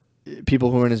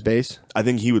 People who are in his base. I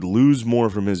think he would lose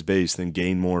more from his base than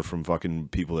gain more from fucking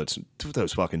people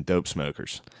those fucking dope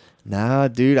smokers. Nah,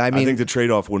 dude. I mean, I think the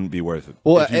trade-off wouldn't be worth it.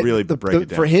 Well, if you really break it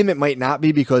down. For him, it might not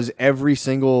be because every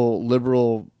single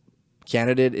liberal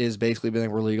candidate is basically being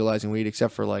like, we're legalizing weed,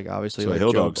 except for like obviously So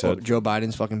like Joe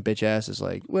Biden's fucking bitch ass is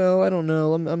like, well, I don't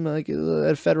know, I'm like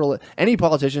at federal. Any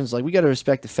politicians like we got to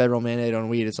respect the federal mandate on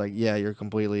weed. It's like, yeah, you're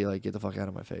completely like get the fuck out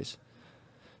of my face.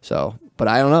 So, but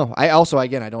I don't know. I also I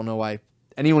don't know why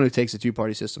anyone who takes the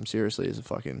 2-party system seriously is a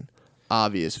fucking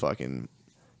obvious fucking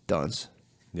dunce.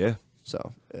 Yeah.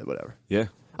 So whatever. Yeah.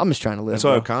 I'm just trying to live. That's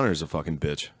why bro. O'Connor's a fucking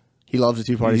bitch. He loves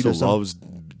the 2-party He system. loves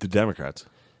the Democrats.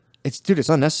 It's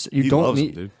unnecessary. You don't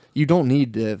need. Dude. You don't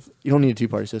need a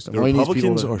 2-party system. The All you need is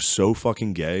Republicans people to- are so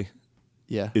fucking gay.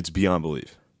 Yeah. It's beyond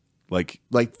belief. Like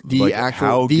actual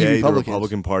how the gay Republicans. the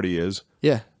Republican Party is.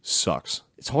 Yeah. Sucks.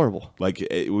 It's horrible. Like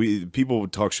people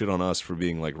would talk shit on us for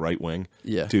being like right wing.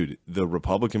 Yeah. Dude, the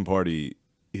Republican Party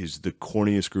is the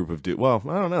corniest group of well,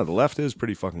 I don't know. The left is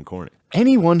pretty fucking corny.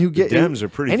 Anyone who Dems are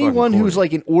pretty anyone fucking who's corny.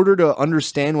 like, in order to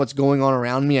understand what's going on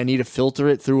around me, I need to filter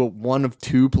it through one of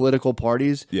 2 political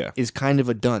parties. Yeah. Is kind of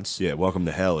a dunce. Yeah, welcome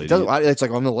to hell. It's Idiot.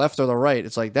 like on the left or the right.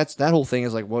 It's like that whole thing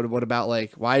is like what about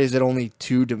like why is it only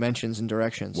 2 dimensions and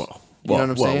directions? Whoa. You know what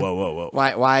I'm saying? Whoa.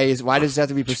 Why does it have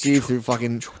to be perceived through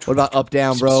fucking what about up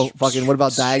down, bro? Fucking what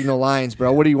about diagonal lines,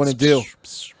 bro? What do you want to do?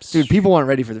 Dude, people aren't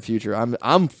ready for the future.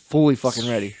 I'm fully fucking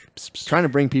ready. Trying to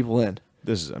bring people in.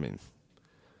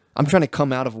 I'm trying to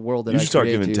come out of a world that You I should start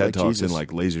created, giving dude, TED like Talks Jesus. in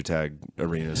like laser tag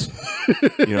arenas.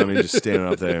 You know what I mean? Just standing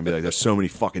up there and be like, there's so many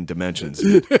fucking dimensions.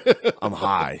 Dude. I'm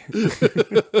high.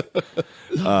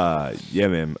 Yeah,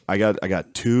 man. I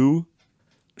got 2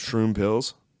 shroom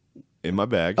pills in my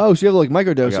bag. Oh, so you have like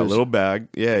microdoses. I got a little bag.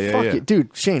 Yeah. Fuck it.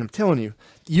 Dude, Shane, I'm telling you.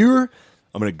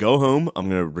 I'm going to go home. I'm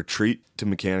going to retreat to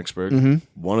Mechanicsburg.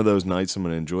 One of those nights, I'm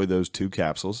going to enjoy those 2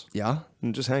 capsules. Yeah?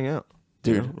 And just hang out.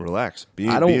 Dude. You know, relax. Be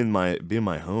I don't- in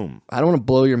my home. I don't want to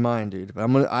blow your mind, dude, but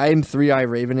I'm 3-eye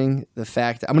ravening the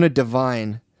fact that I'm going to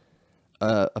divine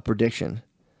a prediction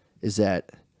is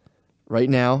that right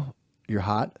now you're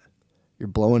hot, you're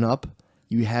blowing up,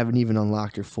 you haven't even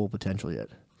unlocked your full potential yet.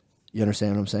 You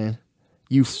understand what I'm saying?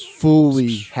 You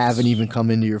fully haven't even come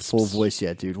into your full voice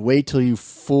yet, dude. Wait till you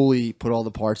fully put all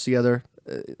the parts together.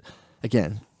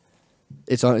 Again,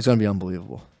 it's going to be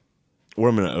unbelievable. Or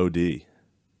I'm going to OD.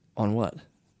 On what?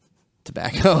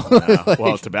 Tobacco.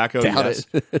 Well, tobacco, doubt yes.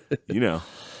 You know,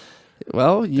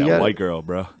 Well, you that got white girl,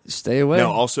 bro. Stay away.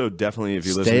 No, also definitely if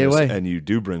you listen Stay to this away. and you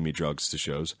do bring me drugs to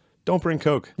shows, don't bring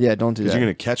coke. Yeah, don't do that. Because you're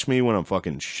gonna catch me when I'm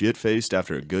fucking shit faced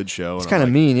after a good show. It's and kind I'm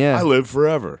of like, mean, yeah. I live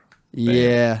forever.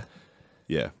 Yeah.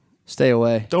 Yeah. Stay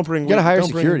away. Don't bring. You gotta hire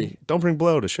don't bring- security. Don't bring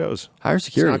blow to shows. Hire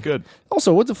security. It's not good.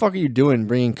 Also, what the fuck are you doing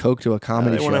bringing coke to a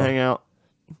comedy They show? want to hang out.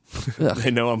 Ugh.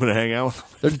 They know I'm gonna hang out with them.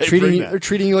 They're If they treating bring you. that. They're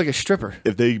treating you like a stripper.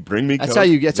 If they bring me, That's coke, how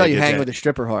you they get hang to- with a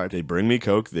stripper hard. They bring me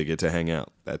coke, they get to hang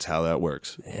out. That's how that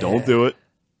works. Don't do it.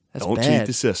 That's Don't bad. cheat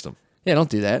the system. Yeah, don't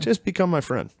do that. Just become my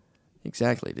friend.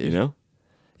 Exactly, dude. You know,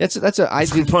 That's I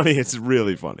it's did. funny. It's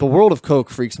really funny. The world of coke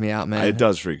freaks me out, man. It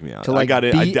does freak me out. To, like, I got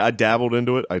it. be- I dabbled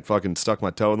into it. I fucking stuck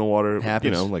my toe in the water. Happens.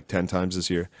 You know, like 10 times this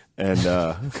year. And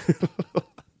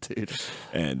dude.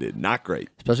 And not great.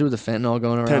 Especially with the fentanyl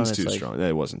going around. 10's it's too like, strong.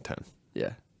 It wasn't 10.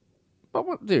 Yeah. But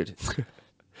what, dude?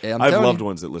 Yeah, I have loved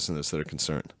ones that listen to this that are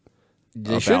concerned.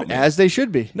 They should, as they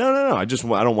should be. No. I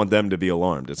don't want them to be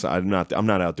alarmed. I'm not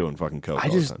out doing fucking coke.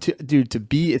 Dude,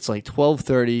 it's like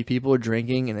 12:30. People are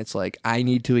drinking, and it's like I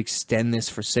need to extend this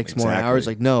for 6 more hours.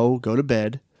 Like, no, go to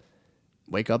bed,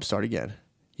 wake up, start again.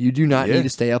 You do not need to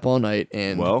stay up all night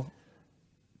and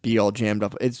be all jammed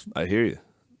up. I hear you.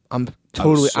 I'm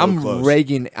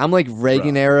Reagan. I'm like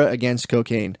Reagan era against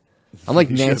cocaine. I'm like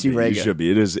Nancy Reagan. You should be.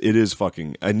 It is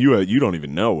fucking. And you don't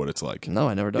even know what it's like. No,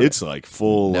 I never done it. It's like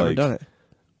full never done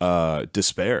it.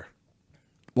 Despair.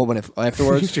 Well, when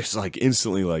afterwards, it's just like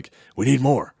instantly like we need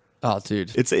more. Oh,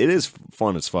 dude, it is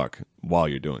fun as fuck while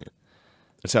you're doing it.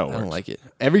 That's how it works. I don't like it.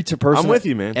 Every person, I'm with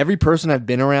you, man. Every person I've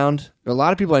been around, a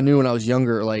lot of people I knew when I was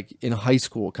younger, like in high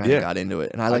school, kind of got into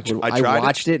it, and I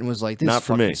watched it and was like, this not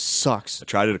for me. Sucks. I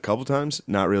tried it a couple times.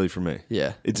 Not really for me.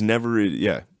 Yeah, it's never.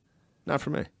 Yeah, not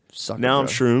for me. Now I'm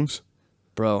shrooms.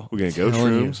 Bro, we're going to go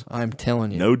shrooms. I'm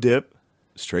telling you. No dip,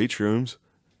 straight shrooms.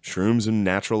 Shrooms and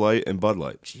Natural Light and Bud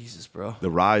Light. Jesus, bro. The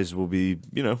rise will be,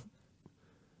 You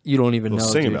don't even know.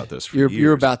 Sing dude. about this for you're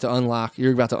years. about to unlock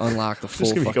the full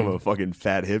Just going to become a fucking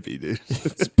fat hippie, dude.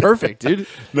 It's perfect, dude.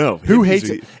 No. Who hates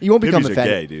it? You won't become a fat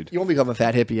gay, dude. You won't become a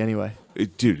fat hippie anyway.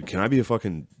 Dude, can I be a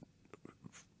fucking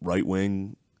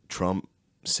right-wing Trump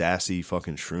sassy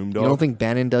fucking shroom dog? You don't think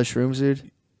Bannon does shrooms,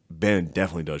 dude? Bannon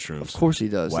definitely does shrooms. Of course he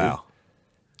does. Wow.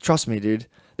 Dude. Trust me, dude.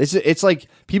 It's like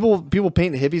people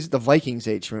paint the hippies. The Vikings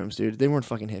ate shrooms, dude. They weren't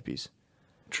fucking hippies.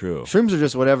 True. Shrooms are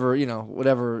just whatever,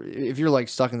 whatever. If you're like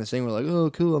stuck in this thing, we're like, oh,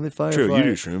 cool, I'm in Firefly. True, you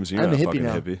do shrooms. You're I'm not a a fucking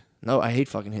now. hippie. No, I hate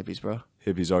fucking hippies, bro.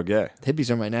 Hippies are gay. Hippies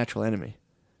are my natural enemy.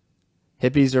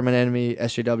 Hippies are my enemy.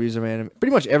 SJWs are my enemy.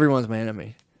 Pretty much everyone's my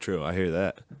enemy. True, I hear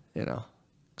that.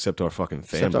 Except our fucking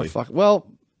family. Well,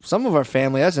 some of our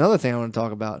family. That's another thing I want to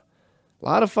talk about. A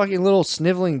lot of fucking little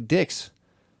sniveling dicks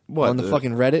on the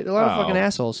fucking Reddit. A lot of fucking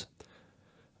assholes.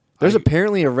 There's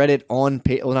apparently a Reddit on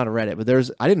well, not a Reddit, but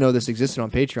I didn't know this existed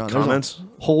on Patreon. Comments?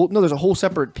 There's a whole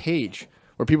separate page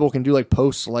where people can do like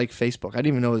posts like Facebook. I didn't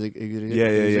even know it existed.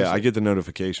 Yeah. I get the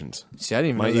notifications. See, I didn't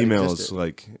even My know that email existed. is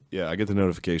like, I get the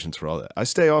notifications for all that. I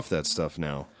stay off that stuff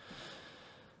now.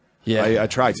 Yeah, I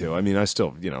try to. I mean, I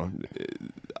still,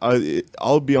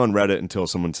 I'll be on Reddit until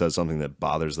someone says something that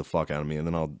bothers the fuck out of me, and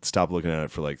then I'll stop looking at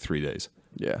it for like 3 days.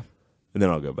 Yeah, and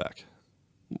then I'll go back.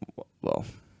 Well,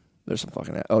 there's some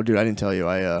fucking. Oh, dude, I didn't tell you.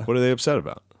 What are they upset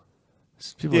about?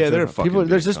 They're fucking.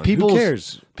 There's just people. Who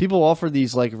cares? People offer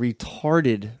these like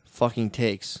retarded fucking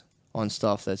takes on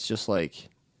stuff that's just like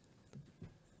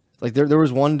there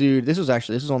was one dude. This was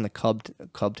on the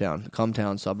Cumtown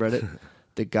subreddit.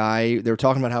 The guy, they were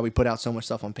talking about how we put out so much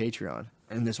stuff on Patreon,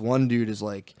 and this one dude is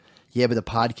like, "Yeah, but the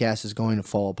podcast is going to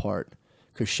fall apart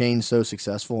because Shane's so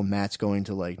successful, and Matt's going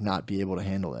to like not be able to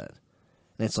handle that."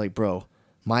 And it's like, bro,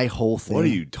 my whole thing. What are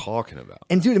you talking about?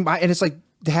 And dude, and it's like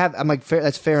I'm like,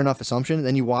 that's fair enough assumption. And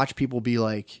then you watch people be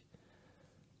like,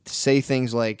 say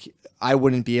things like, "I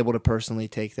wouldn't be able to personally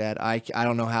take that. I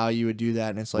don't know how you would do that."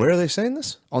 And it's like, where are they saying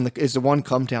this? It's the one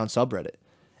Cumtown subreddit.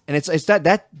 And it's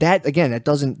that again, that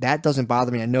doesn't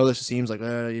bother me. I know this seems like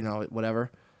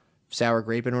whatever, sour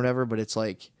graping or whatever, but it's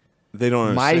like they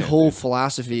don't. My whole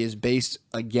philosophy is based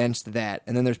against that.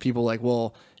 And then there's people like,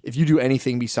 well, if you do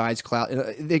anything besides cloud,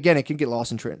 again, it can get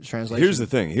lost in translation. Here's the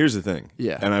thing.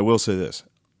 Yeah. And I will say this: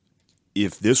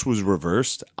 if this was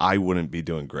reversed, I wouldn't be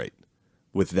doing great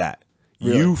with that.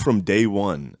 Really? You from day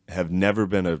one have never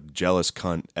been a jealous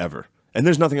cunt ever, and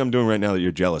there's nothing I'm doing right now that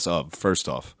you're jealous of. First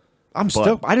off. I'm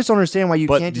stoked. I just don't understand why you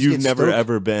can't just you've never stoked.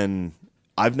 Ever been.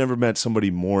 I've never met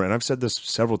somebody more, and I've said this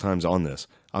several times on this.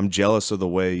 I'm jealous of the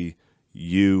way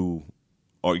you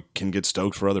can get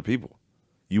stoked for other people.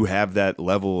 You have that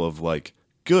level of like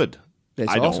good.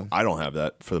 That's awesome. I don't have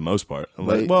that for the most part. I'm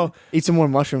like, well, eat some more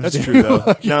mushrooms. That's true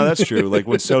though. No, that's true. Like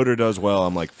when Soder does well,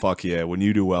 I'm like, fuck yeah. When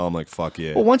you do well, I'm like, fuck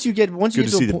yeah. Well, good to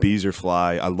see the Beezer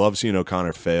fly. I love seeing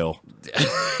O'Connor fail.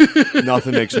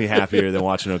 Nothing makes me happier than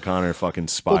watching O'Connor fucking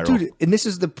spiral. Well, dude, and this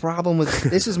is the problem with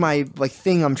this is my like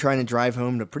thing I'm trying to drive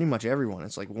home to pretty much everyone.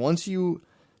 It's like once you,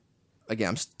 again,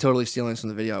 I'm totally stealing this from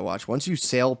the video I watched. Once you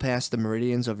sail past the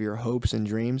meridians of your hopes and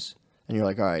dreams, and you're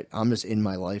like, all right, I'm just in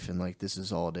my life, and like this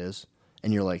is all it is.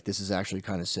 And you're like, this is actually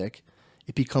kind of sick.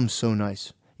 It becomes so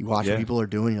nice. You watch what people are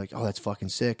doing. You're like, oh, that's fucking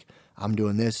sick. I'm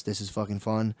doing this. This is fucking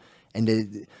fun.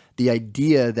 And the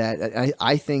idea that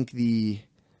I think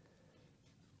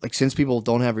since people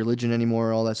don't have religion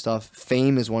anymore, all that stuff,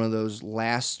 fame is one of those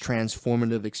last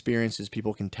transformative experiences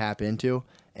people can tap into.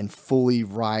 and fully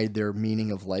ride their meaning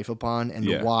of life upon, and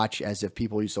to watch as if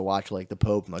people used to watch like the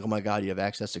Pope, like, oh my God, you have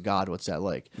access to God. What's that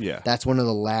like? Yeah. That's one of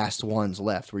the last ones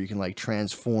left where you can like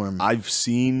transform. I've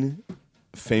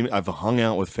hung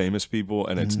out with famous people,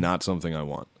 and it's not something I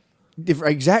want.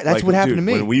 Exactly. That's what happened to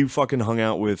me. When we fucking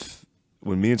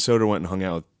when me and Soder went and hung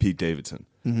out with Pete Davidson,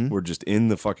 we're just in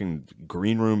the fucking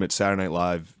green room at Saturday Night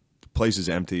Live. The place is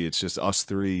empty. It's just us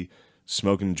three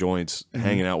smoking joints,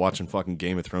 hanging out, watching fucking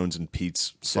Game of Thrones, and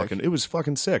Pete's fucking. It was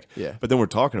fucking sick. Yeah. But then we're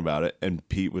talking about it, and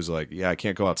Pete was like, "Yeah, I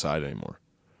can't go outside anymore,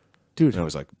 dude." And I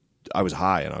was like, I was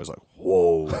high, and I was like,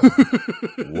 "Whoa,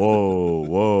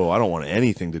 whoa! I don't want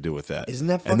anything to do with that." Isn't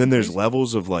that fucking And then there's crazy?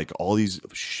 levels of like all these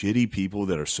shitty people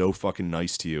that are so fucking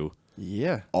nice to you.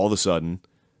 Yeah. All of a sudden,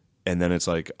 and then it's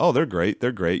like, oh, they're great.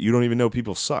 They're great. You don't even know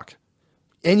people suck.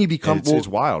 And you become it's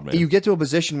wild, man. You get to a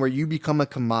position where you become a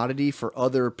commodity for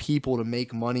other people to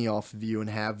make money off of you and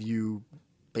have you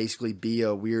basically be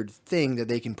a weird thing that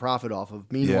they can profit off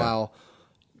of. Meanwhile,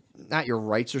 not your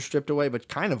rights are stripped away, but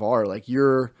kind of are. Like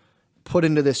you're put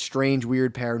into this strange,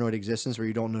 weird, paranoid existence where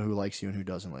you don't know who likes you and who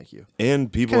doesn't like you.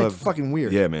 And people Kinda have fucking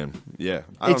weird. Yeah, man. Yeah,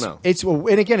 I don't know.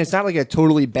 And again, it's not like a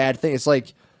totally bad thing. It's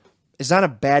like it's not a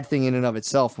bad thing in and of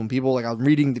itself. When people like I'm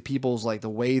reading the people's like the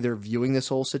way they're viewing this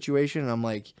whole situation, and I'm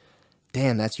like,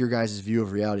 damn, that's your guys' view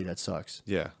of reality. That sucks.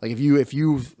 Yeah. Like if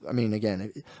you, I mean,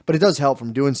 again, but it does help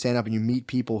from doing stand up and you meet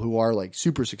people who are like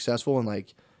super successful and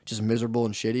like just miserable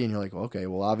and shitty, and you're like, well, okay,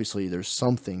 well, obviously there's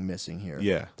something missing here.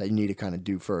 Yeah. That you need to kind of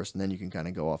do first, and then you can kind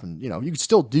of go off and you can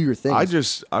still do your thing.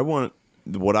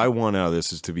 What I want out of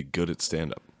this is to be good at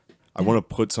stand up. I want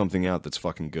to put something out that's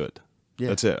fucking good. Yeah.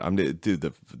 That's it. Dude,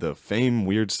 the fame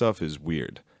weird stuff is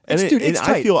weird. And it's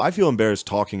tight. I feel embarrassed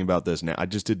talking about this now. I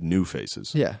just did New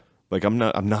Faces. Yeah. Like I'm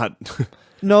not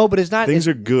No, but it's not things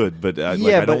are good, but I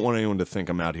don't want anyone to think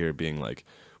I'm out here being like,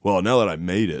 well, now that I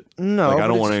made it. No. Like I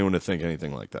don't want anyone to think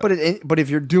anything like that. But if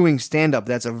you're doing stand up,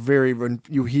 that's when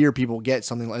you hear people get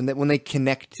something like that when they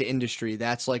connect to industry,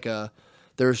 that's like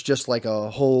there's just like a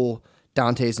whole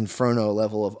Dante's Inferno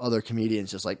level of other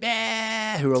comedians just like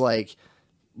who are like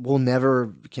will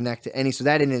never connect to any. So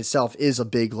that in itself is a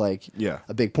big a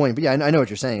big point. But yeah, I know what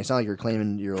you're saying. It's not like you're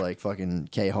claiming you're like fucking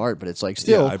K Hart, but it's like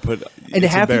still. Yeah, and to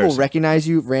have people recognize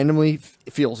you randomly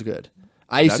it feels good.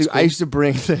 I used to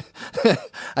bring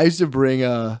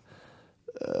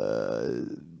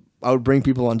I would bring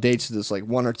people on dates to this like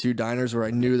one or two diners where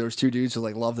I knew there was two dudes who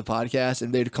like loved the podcast,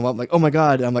 and they'd come up like, oh my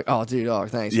God, and I'm like, oh dude, oh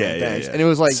thanks, yeah, thanks. Yeah. And it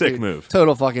was like sick move,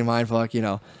 total fucking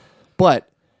mindfuck, But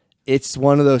it's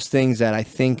one of those things that I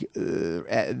think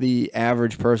the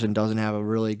average person doesn't have a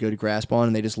really good grasp on,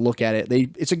 and they just look at it.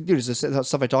 It's the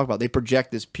stuff I talk about. They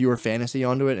project this pure fantasy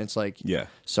onto it, and it's like, yeah,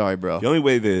 sorry, bro. The only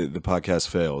way the podcast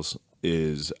fails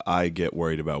is I get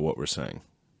worried about what we're saying,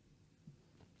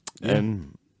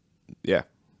 and yeah.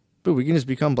 But we can just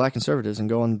become black conservatives and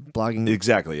go on blogging.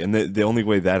 Exactly, and the only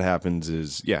way that happens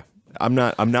is I'm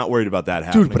not worried about that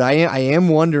happening, dude. But I am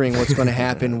wondering what's going to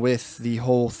happen with the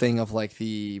whole thing of like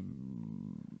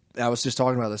I was just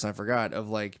talking about this and I forgot of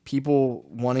like people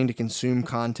wanting to consume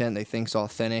content they think's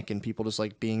authentic and people just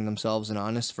like being themselves and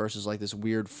honest versus like this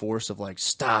weird force of like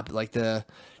stop like to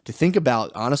think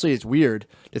about. Honestly, it's weird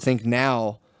to think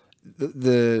now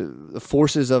the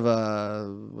forces of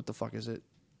what the fuck is it?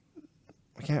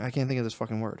 I can't think of this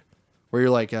fucking word. Where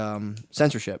you're like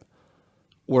censorship,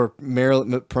 or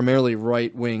primarily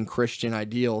right wing Christian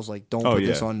ideals. Like don't put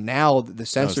this on. Now the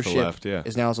censorship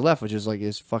is now as the left, which is like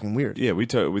is fucking weird. Yeah, we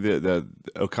did the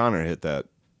O'Connor hit that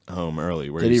home early.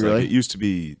 Where did he really? Like, it used to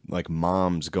be like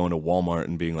moms going to Walmart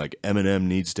and being like Eminem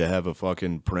needs to have a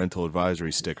fucking parental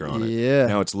advisory sticker on it. Yeah.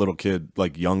 Now it's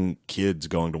young kids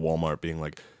going to Walmart being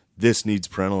like, this needs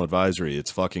parental advisory.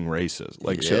 It's fucking racist.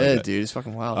 Like, yeah, dude, it's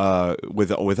fucking wild.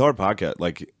 With our podcast,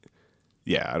 like,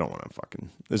 yeah, I don't want to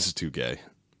fucking. This is too gay.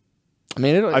 I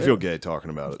mean, I feel gay talking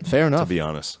about it. Fair enough. To be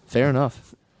honest, fair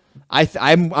enough.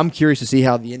 I'm curious to see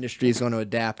how the industry is going to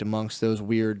adapt amongst those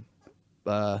weird.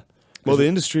 Well, the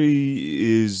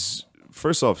industry is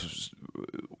first off.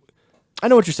 I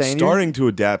know what you're saying. Starting to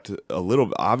adapt a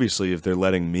little. Obviously, if they're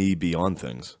letting me be on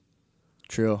things.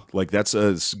 True. Like that's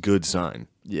a good sign.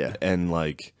 Yeah. And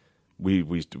like we're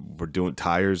doing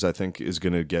tires, I think is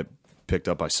going to get picked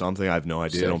up by something. I have no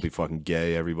idea. Sick. Don't be fucking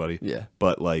gay, everybody. Yeah.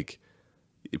 But like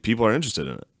people are interested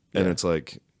in it. And it's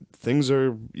like things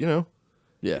are,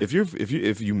 Yeah.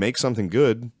 If you make something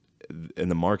good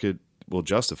and the market will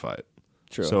justify it.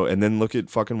 True. So and then look at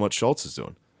fucking what Schultz is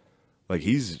doing. Like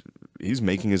he's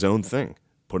making his own thing,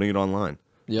 putting it online.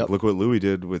 Yep. Like, look what Louis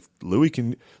did with Louis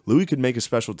could make a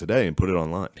special today and put it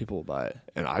online. People will buy it.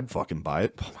 And I'd fucking buy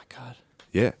it. Oh my God.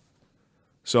 Yeah.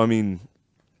 So I mean,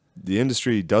 the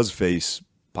industry does face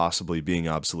possibly being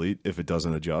obsolete if it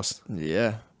doesn't adjust.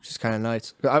 Yeah. Which is kind of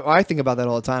nice. I think about that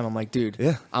all the time. I'm like, dude,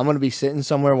 Yeah. I'm going to be sitting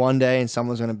somewhere one day and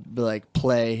someone's going to be like,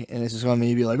 play, and it's just going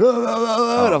to be like,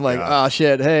 oh, and I'm like, God. oh,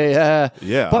 shit, hey,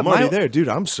 Yeah, But I'm already there, dude.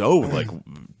 I'm so like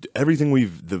everything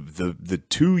the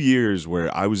 2 years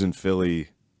where I was in Philly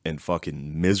and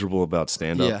fucking miserable about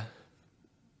stand up. Yeah.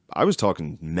 I was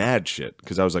talking mad shit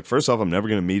because I was like, first off, I'm never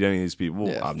going to meet any of these people.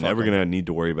 Yeah, I'm fuck never 'em. going to need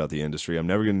to worry about the industry. I'm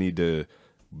never going to need to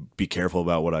be careful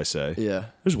about what I say. Yeah.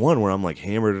 There's one where I'm like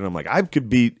hammered and I'm like, I could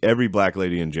beat every black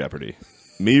lady in Jeopardy.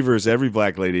 Me versus every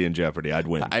black lady in Jeopardy. I'd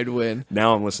win. I'd win.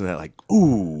 Now I'm listening to that like,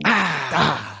 ooh,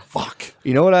 fuck.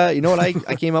 You know what I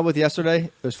came up with yesterday?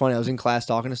 It was funny. I was in class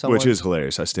talking to someone. Which is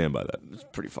hilarious. I stand by that. It's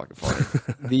pretty fucking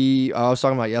funny. I was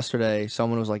talking about yesterday,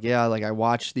 someone was like, yeah, like I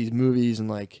watch these movies and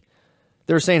like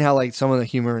they were saying how like some of the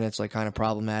humor and it's like kind of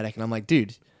problematic, and I'm like,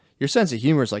 dude, your sense of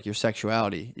humor is like your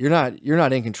sexuality. You're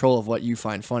not in control of what you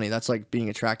find funny. That's like being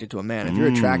attracted to a man. If you're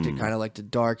attracted kind of like to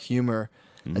dark humor,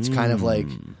 that's kind of like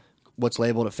what's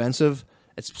labeled offensive.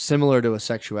 It's similar to a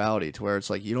sexuality, to where it's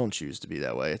like you don't choose to be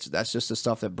that way. That's just the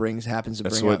stuff that happens to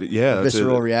bring out a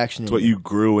visceral reaction. That's what you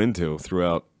grew into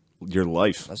throughout your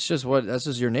life. That's just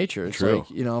your nature. It's True.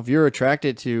 like, if you're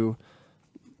attracted to,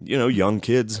 Young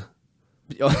kids.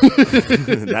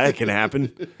 That can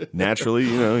happen naturally,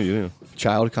 you know.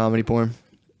 child comedy porn.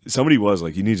 Somebody was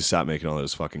like, you need to stop making all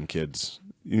those fucking kids.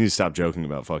 You need to stop joking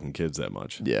about fucking kids that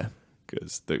much. Yeah.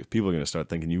 Because people are going to start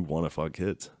thinking you want to fuck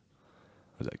kids.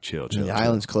 I was like, chill. The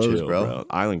island's closed, bro.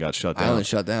 Island got shut down. Island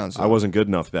shut down. So. I wasn't good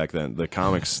enough back then. The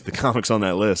comics on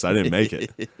that list, I didn't make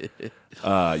it.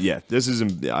 This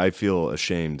isn't, I feel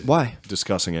ashamed. Why?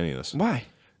 Discussing any of this. Why?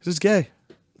 This is gay.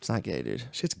 It's not gay, dude.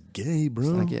 Shit's gay, bro.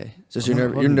 It's not gay. It's just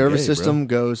your nervous system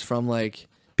goes from like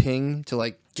ping to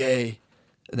like gay.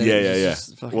 And then it's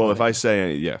just fucking Well, like, if I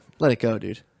say, let it go,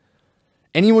 dude.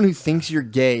 Anyone who thinks you're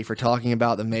gay for talking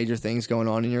about the major things going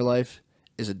on in your life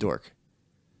is a dork.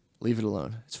 Leave it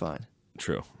alone. It's fine.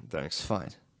 True. Thanks. It's fine.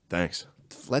 Thanks.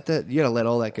 You gotta let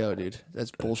all that go, dude.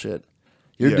 That's bullshit.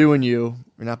 You're Yeah. doing you.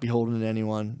 You're not beholden to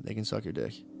anyone. They can suck your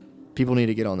dick. People need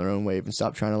to get on their own wave and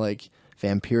stop trying to like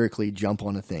vampirically jump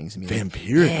onto things. And be like,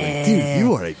 Vampirically? Dude,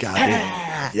 you are a goddamn...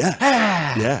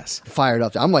 Yeah. Yes. fired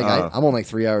up. I'm like, I'm on like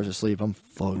 3 hours of sleep. I'm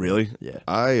full. Really? Yeah.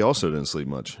 I also didn't sleep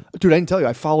much. Dude, I didn't tell you.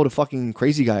 I followed a fucking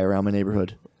crazy guy around my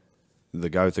neighborhood. The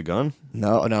guy with the gun?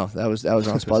 No, that was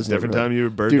on Spud's Different neighborhood. time you were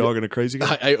bird Dude, dogging a crazy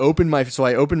guy?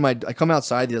 I come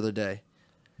outside the other day.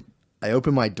 I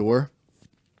opened my door,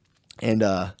 and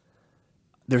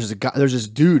there's this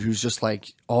dude who's just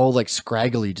like all like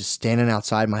scraggly, just standing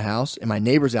outside my house, and my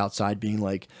neighbor's outside being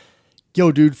like,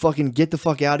 yo, dude, fucking get the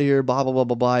fuck out of here, blah, blah, blah,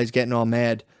 blah, blah. He's getting all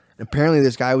mad. And apparently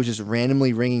this guy was just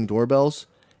randomly ringing doorbells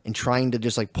and trying to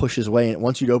just like push his way. And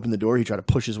once you'd open the door, he'd try to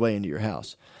push his way into your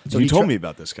house. So you told me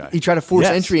about this guy. He tried to force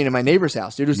Yes. entry into my neighbor's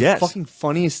house, dude. It was Yes. the fucking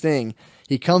funniest thing.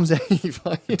 He comes in, he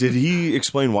fucking... Did he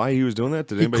explain why he was doing that?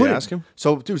 Did anybody couldn't. ask him?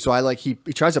 So, dude, he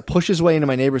tries to push his way into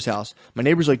my neighbor's house. My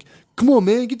neighbor's like, come on,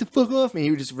 man, get the fuck off me. He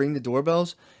would just ring the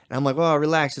doorbells. And I'm like, well,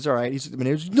 relax, it's all right. My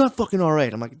neighbor's like, not fucking all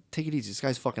right. I'm like, take it easy. This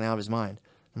guy's fucking out of his mind.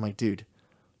 I'm like, dude,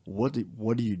 what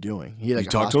are you doing? He had like You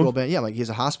a talked to hospital him? band. Yeah, like he has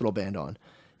a hospital band on.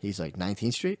 He's like,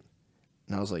 19th Street?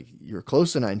 And I was like, you're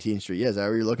close to 19th Street. Yeah, is that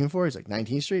what you're looking for? He's like,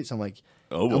 19th Street? So I'm like,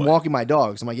 Oh, boy. I'm walking my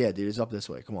dogs. I'm like, yeah, dude, it's up this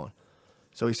way. Come on.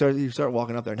 So he started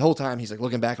walking up there, and the whole time he's like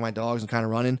looking back at my dogs and kind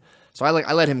of running. So I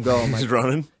let him go. I'm He's like,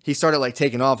 running? He started like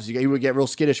taking off. He would get real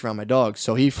skittish around my dogs.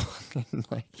 So he fucking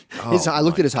like I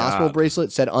looked at his hospital bracelet,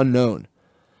 it said unknown.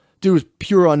 Dude was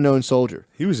pure unknown soldier.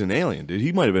 He was an alien, dude.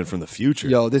 He might have been from the future.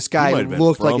 Yo, this He might guy have been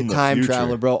looked like from a the time future.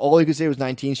 traveler, bro. All he could say was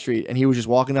 19th Street, and he was just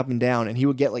walking up and down, and he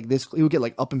would get like this. He would get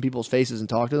like up in people's faces and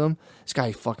talk to them. This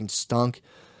guy fucking stunk.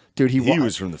 Dude, he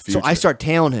was from the future. So I start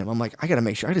tailing him. I'm like, I gotta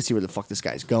make sure. I gotta see where the fuck this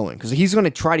guy's going, because he's gonna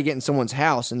try to get in someone's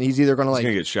house, and he's either gonna like He's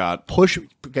going to get shot.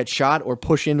 get shot, or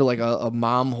push into like a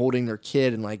mom holding their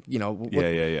kid, and like Yeah.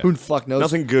 who the fuck knows?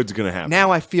 Nothing good's going to happen.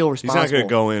 Now I feel He's responsible. not going to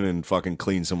go in and fucking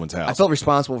clean someone's house. I felt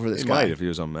responsible for this he guy. might if he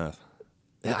was on meth.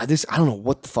 Yeah, I don't know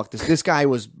what the fuck this guy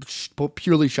was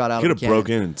purely shot out. He could of a have cannon. broke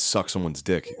in and sucked someone's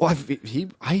dick. Well,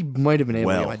 I might have been able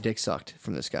to Well. get my dick sucked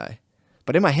from this guy,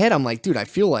 but in my head, I'm like, dude, I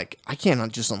feel like I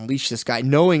can't just unleash this guy,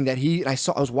 knowing that I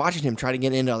was watching him try to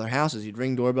get into other houses. He'd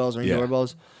ring doorbells,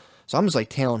 So I'm just like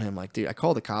tailing him, like, dude, I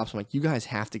call the cops. I'm like, you guys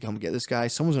have to come get this guy.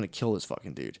 Someone's gonna kill this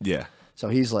fucking dude. Yeah. So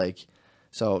he's like,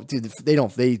 dude,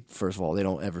 first of all, they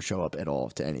don't ever show up at all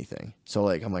to anything. So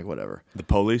like, I'm like, whatever. The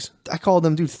police? I called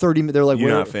them, dude, 30 minutes. They're like,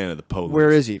 You're not a fan of the police. Where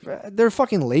is he? They're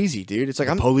fucking lazy, dude. It's like,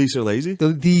 Police are lazy?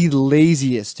 the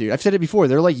laziest, dude. I've said it before.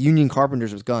 They're like union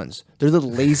carpenters with guns. They're the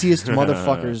laziest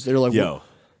motherfuckers. They're like, Yo,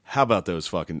 How about those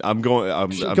fucking? I'm Go sorry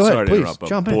ahead, to please, interrupt, but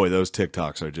jump in. boy, those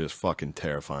TikToks are just fucking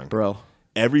terrifying, Bro.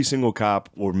 Every single cop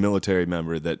or military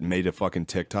member that made a fucking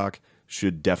TikTok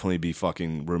should definitely be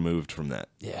fucking removed from that.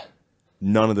 Yeah.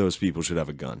 None of those people should have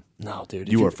a gun. No, dude.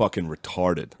 You are fucking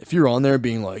retarded. If you're on there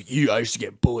being like, I used to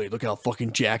get bullied. Look how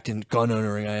fucking jacked and gun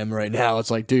ownering I am right now. It's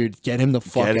like, dude, get him the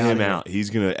fuck out. Get him of here. out. He's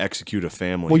gonna execute a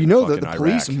family. Well, you in know that fucking the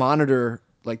police Iraq. monitor,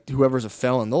 like whoever's a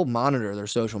felon, they'll monitor their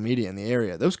social media in the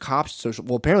area. Those cops,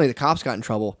 well, apparently the cops got in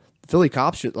trouble. The Philly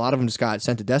cops, a lot of them just got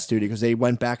sent to death duty because they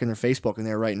went back in their Facebook and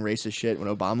they were writing racist shit when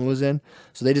Obama was in.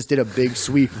 So they just did a big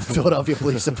sweep of the Philadelphia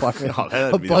Police Department. Oh,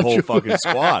 that'd be the whole fucking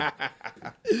squad.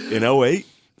 In 08?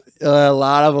 A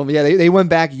lot of them, yeah. They went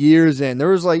back years in. There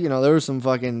was like, there was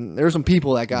some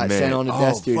people that got sent on to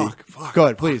death duty. Go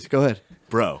ahead, please, go ahead.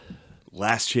 Bro,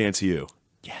 Last Chance U.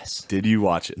 Yes. Did you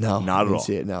watch it? No, not at all.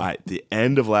 See it, no. All right, the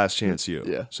end of Last Chance U.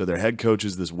 Yeah. So their head coach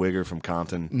is this wigger from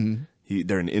Compton. Mm-hmm.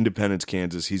 They're in Independence,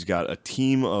 Kansas. He's got a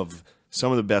team of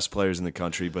some of the best players in the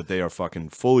country, but they are fucking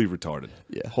fully retarded.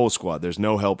 Yeah. Whole squad. There's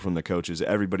no help from the coaches.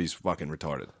 Everybody's fucking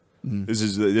retarded. Mm-hmm.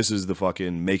 This is the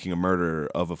fucking making a murderer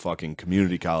of a fucking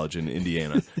community college in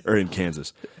Indiana or in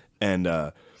Kansas. And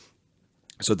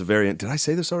so at the very end, did I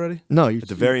say this already? No. At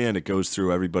the very end, it goes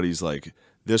through everybody's like,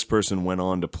 this person went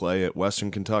on to play at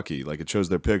Western Kentucky. Like it shows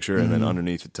their picture, and then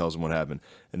underneath it tells them what happened.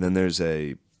 And then there's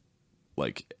a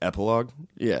like epilogue.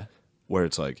 Yeah. Where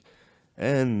it's like,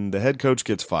 and the head coach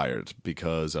gets fired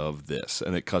because of this,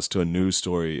 and it cuts to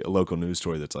a local news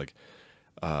story that's like,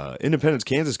 Independence,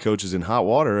 Kansas coach is in hot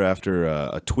water after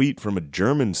a tweet from a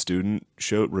German student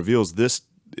reveals this.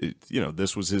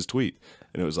 This was his tweet,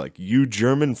 and it was like, "You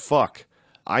German fuck,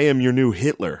 I am your new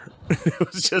Hitler." It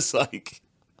was just like,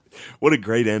 what a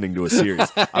great ending to a series.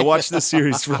 I watched this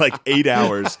series for like 8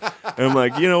 hours, and I'm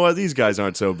like, you know what? These guys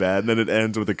aren't so bad. And then it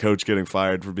ends with the coach getting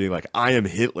fired for being like, "I am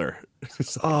Hitler."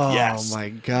 It's like, Oh yes. my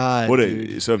god!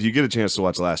 So if you get a chance to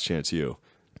watch Last Chance U,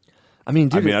 I mean,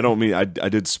 dude, I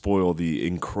did spoil the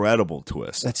incredible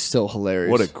twist. that's still hilarious.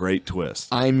 What a great twist!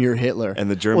 I'm your Hitler. And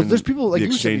the German, there's people like the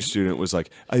you said, exchange student was like,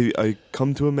 I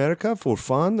come to America for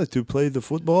fun to play the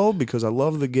football because I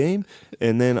love the game.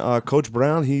 And then Coach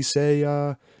Brown, he say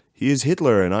he is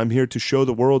Hitler, and I'm here to show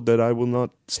the world that I will not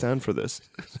stand for this.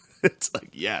 It's like,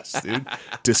 yes, dude,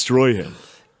 destroy him.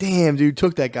 Damn, dude,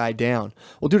 took that guy down.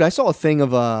 Well, dude, I saw a thing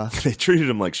of They treated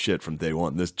him like shit from day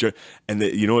one.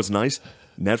 You know what's nice?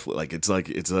 Netflix, it's like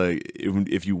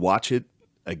if you watch it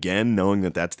again, knowing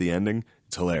that that's the ending,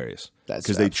 it's hilarious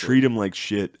because they treat him like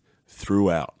shit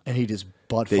throughout. And he just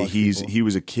people. He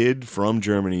was a kid from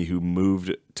Germany who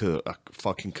moved to a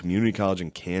fucking community college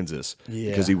in Kansas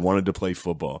because he wanted to play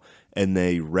football, and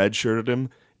they redshirted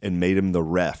him and made him the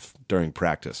ref during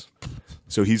practice.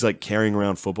 So he's like carrying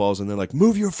around footballs, and they're like,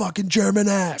 "Move your fucking German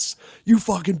ass, you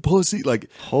fucking pussy!" Like,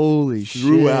 holy shit!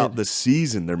 Throughout the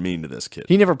season, they're mean to this kid.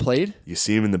 He never played. You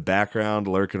see him in the background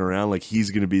lurking around, like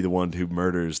he's going to be the one who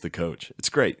murders the coach. It's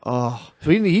great. Oh, so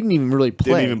he didn't even really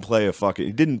play. Didn't even play a fucking.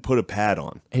 He didn't put a pad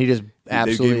on. And he just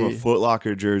absolutely. They gave him a Foot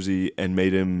Locker jersey and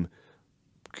made him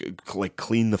like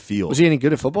clean the field. Was he any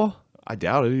good at football? I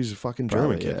doubt it. He's a fucking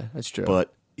German kid. Yeah, that's true.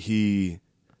 But he,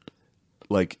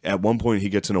 like, at one point he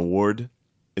gets an award.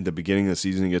 In the beginning of the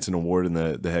season, he gets an award, and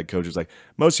the head coach is like,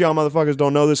 "Most of y'all motherfuckers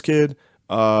don't know this kid.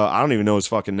 I don't even know his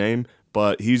fucking name,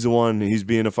 but he's the one. He's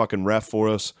being a fucking ref for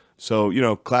us. So,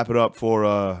 clap it up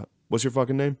for what's your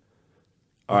fucking name?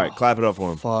 All right, clap it up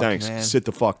for him. Thanks. Man. Sit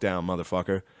the fuck down,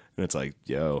 motherfucker." And it's like,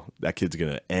 yo, that kid's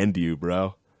gonna end you,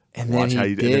 bro. And then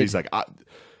And then he's like,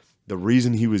 the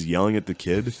reason he was yelling at the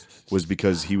kid was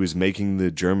because he was making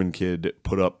the German kid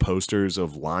put up posters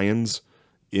of lions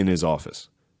in his office.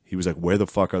 He was like, "Where the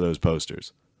fuck are those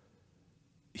posters?"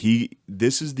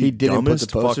 This is the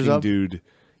dumbest fucking up? dude.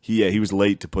 He was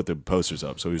late to put the posters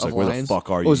up, so he was like, "Where the fuck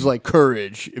are you?" It was like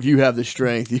courage. If you have the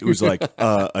strength, it was like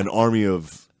an army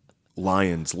of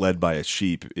lions led by a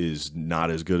sheep is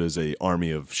not as good as an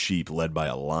army of sheep led by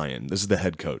a lion. This is the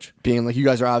head coach being like, "You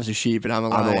guys are obviously sheep, and I'm a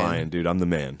lion." I'm a lion, dude. I'm the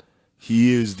man.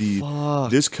 He is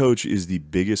This coach is the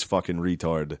biggest fucking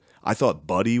retard. I thought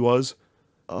Buddy was.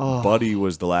 Buddy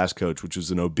was the last coach, which was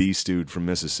an obese dude from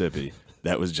Mississippi.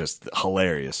 That was just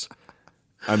hilarious.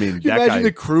 I mean, Can you imagine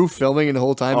the crew filming and the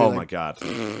whole time? Oh my god!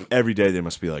 Every day they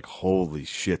must be like, "Holy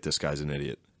shit, this guy's an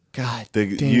idiot." God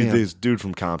damn. This dude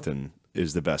from Compton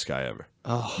is the best guy ever.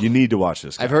 Oh. You need to watch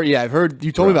this guy. I've heard.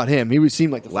 You told me about him. He would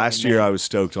seem like the last year. I was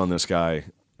stoked on this guy,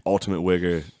 ultimate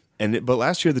wigger, but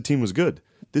last year the team was good.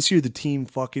 This year the team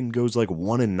fucking goes like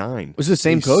 1-9. Was it the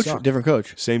same coach? Or different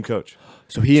coach? Same coach.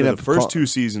 So he ended up the first 2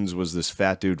 seasons was this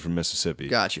fat dude from Mississippi.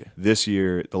 Gotcha. This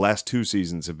year, the last 2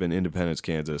 seasons have been Independence,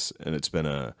 Kansas, and it's been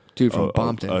a dude from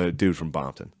Bompton. A dude from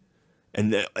Bompton.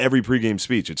 And every pregame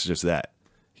speech, it's just that.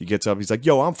 He gets up, he's like,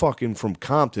 yo, I'm fucking from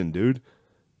Compton, dude.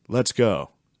 Let's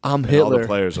go. I'm and Hitler. All the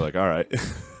players are like, all right.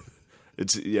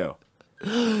 It's, yo.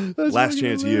 Last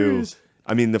chance hilarious. you.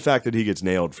 I mean, the fact that he gets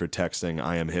nailed for texting,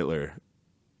 I am Hitler.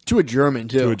 To a German,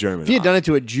 too. To a German. If he had done it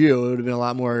to a Jew, it would have been a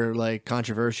lot more, like,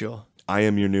 controversial. I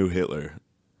am your new Hitler.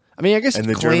 I mean, I guess and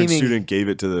the claiming, German student gave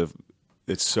it to the.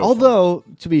 It's so. Although,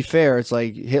 to be fair, it's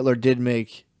like Hitler did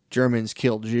make Germans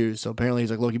kill Jews. So apparently,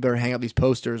 he's like, "Look, you better hang up these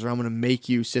posters, or I'm going to make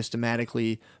you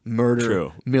systematically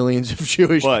murder millions of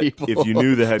Jewish people." If you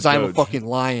knew the head coach, I'm a fucking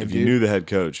lion. If you knew the head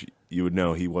coach, you would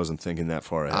know he wasn't thinking that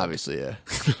far ahead. Obviously, yeah.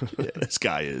 This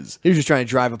guy is. He was just trying to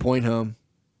drive a point home.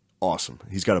 Awesome.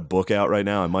 He's got a book out right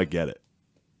now. I might get it.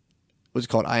 What's it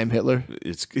called? I Am Hitler.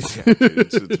 It's, yeah,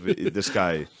 dude, this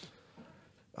guy.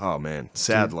 Oh man,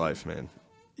 sad life, man.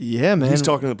 Yeah, man. He's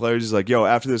talking to the players. He's like, "Yo,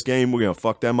 after this game, we're gonna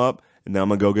fuck them up, and then I'm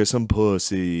gonna go get some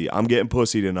pussy. I'm getting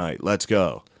pussy tonight. Let's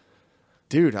go."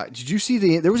 Dude, did you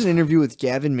see there was an interview with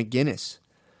Gavin McGinnis,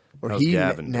 where he's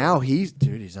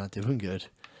not doing good.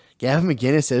 Gavin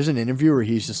McGinnis, there's an interview where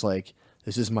he's just like,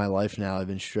 "This is my life now. I've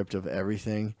been stripped of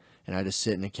everything, and I just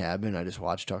sit in a cabin. I just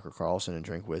watch Tucker Carlson and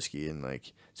drink whiskey, and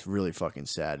like, it's really fucking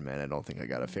sad, man. I don't think I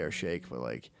got a fair shake, but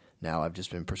like." Now I've just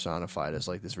been personified as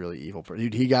like this really evil person.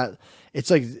 Dude,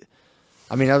 it's like,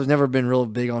 I mean, I've never been real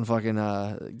big on fucking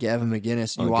Gavin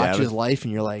McGinnis. You watch his life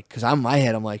and you're like, because I'm in my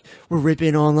head, I'm like, we're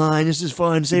ripping online. This is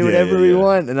fun. Say whatever we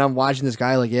want. And I'm watching this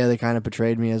guy like, yeah, they kind of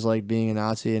portrayed me as like being a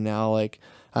Nazi. And now like,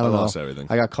 I don't know. Lost everything.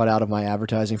 I got cut out of my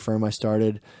advertising firm I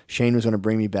started. Shane was going to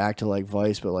bring me back to like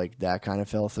Vice, but like that kind of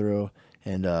fell through.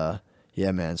 And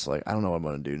yeah, man, it's like, I don't know what I'm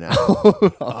going to do now.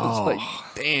 I was like,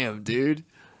 damn, dude.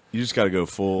 You just got to go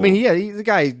full. I mean, yeah, the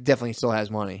guy definitely still has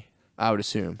money, I would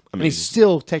assume. I mean, he's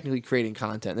still technically creating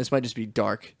content. This might just be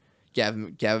dark.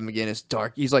 Gavin McGinnis,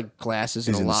 dark. He's like glasses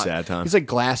in a log. Sad time. He's like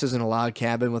glasses in a log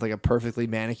cabin with like a perfectly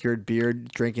manicured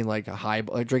beard, drinking like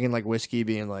drinking like whiskey,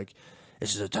 being like,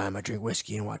 "This is the time I drink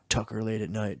whiskey and watch Tucker late at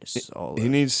night." He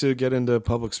needs to get into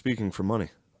public speaking for money.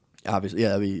 Obviously,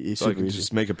 yeah, that'd be so super easy.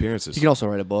 Just make appearances. He can also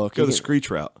write a book. Go the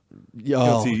Screech route. You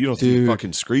don't see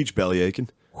fucking Screech belly aching.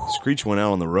 Screech went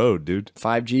out on the road, dude.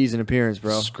 5 G's in appearance,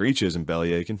 bro. Screech isn't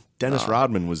belly aching. Dennis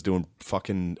Rodman was doing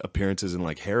fucking appearances in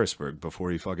like Harrisburg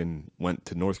before he fucking went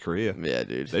to North Korea. Yeah,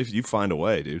 dude. You find a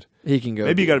way, dude. He can go.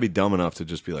 Maybe you got to be dumb enough to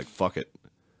just be like, fuck it.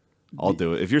 I'll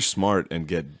do it. If you're smart and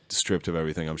get stripped of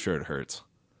everything, I'm sure it hurts.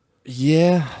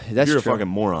 Yeah, that's You're true. a fucking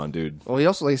moron, dude. Well, he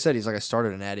also, like I said, he's like, I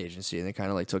started an ad agency, and they kind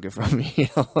of like took it from me. You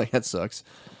know, like that sucks.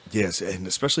 Yes, and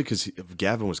especially because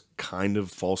Gavin was kind of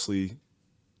falsely.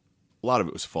 A lot of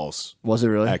it was false. Was it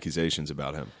really? Accusations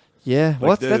about him. Yeah,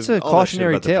 like that's a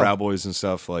cautionary about tale. The Proud Boys and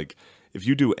stuff. Like, if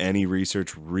you do any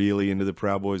research really into the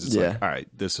Proud Boys, it's like, all right,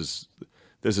 this is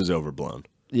overblown.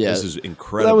 Yeah, this is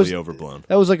incredibly overblown.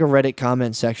 That was like a Reddit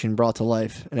comment section brought to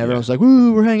life, and everyone's like,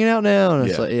 "Woo, we're hanging out now." And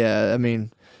it's like, I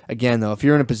mean, again, though, if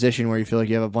you're in a position where you feel like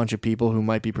you have a bunch of people who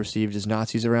might be perceived as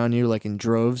Nazis around you, like in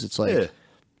droves, it's like. Yeah.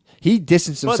 He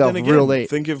distanced himself real late.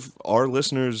 Think of our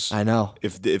listeners. I know.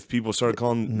 If people started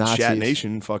calling Chat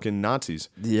Nation fucking Nazis.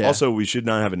 Yeah. Also, we should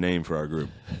not have a name for our group.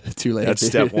 Too late. That's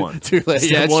step one. Too late.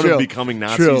 Step one of becoming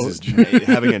Nazis is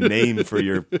having a name for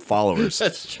your followers.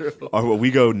 That's true. Or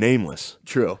we go nameless.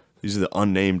 True. These are the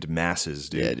unnamed masses,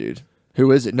 dude. Yeah, dude.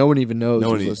 Who is it? No one even knows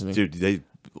who's listening. Dude,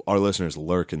 our listeners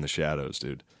lurk in the shadows,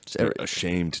 dude. They're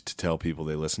ashamed to tell people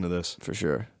they listen to this. For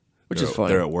sure. Which is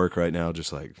funny. They're at work right now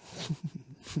just like...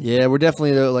 Yeah, we're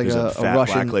definitely like a fat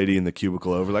Russian black lady in the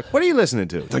cubicle over. Like, what are you listening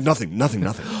to? It's like nothing.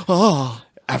 Oh,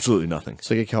 absolutely nothing.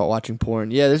 So you get caught watching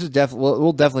porn. Yeah, this is definitely.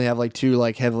 We'll definitely have like 2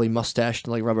 like heavily mustached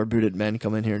like rubber booted men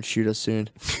come in here and shoot us soon.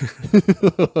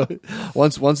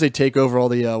 once they take over all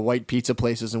the white pizza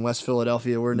places in West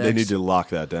Philadelphia, we're next. They need to lock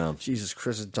that down. Jesus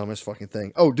Christ, the dumbest fucking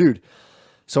thing. Oh, dude.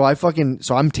 So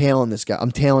I'm tailing this guy.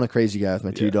 I'm tailing a crazy guy with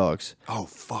my 2 dogs. Oh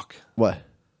fuck. What?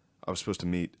 I was supposed to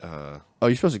meet. Oh,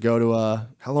 you're supposed to go to.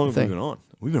 How long have we been on?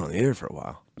 We've been on the air for a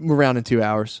while. We're around in 2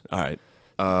 hours. All right.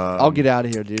 I'll get out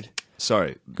of here, dude.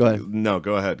 Sorry. Go ahead. No,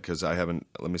 go ahead, because I haven't.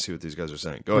 Let me see what these guys are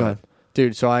saying. Go ahead.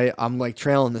 Dude. So I'm like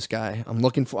trailing this guy. I'm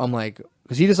like,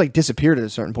 because he just like disappeared at a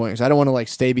certain point. Because I don't want to like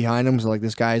stay behind him. So like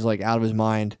this guy's like out of his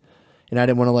mind, and I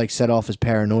didn't want to like set off his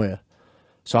paranoia.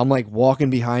 So I'm like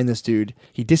walking behind this dude.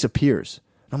 He disappears.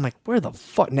 I'm like, where the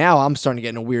fuck? Now I'm starting to get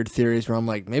into weird theories where I'm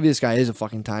like, maybe this guy is a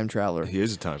fucking time traveler. He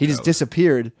is a time traveler. He just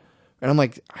disappeared. And I'm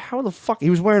like, how the fuck? He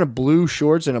was wearing a blue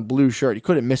shorts and a blue shirt. He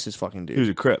couldn't miss this fucking dude. He was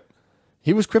a Crip.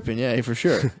 He was cripping, yeah, for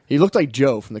sure. He looked like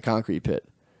Joe from the Concrete Pit.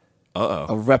 Uh-oh.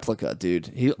 A replica, dude.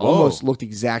 He almost looked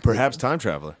exactly. Perhaps time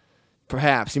traveler.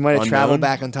 Perhaps he might have traveled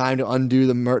back in time to undo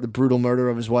the brutal murder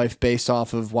of his wife based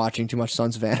off of watching too much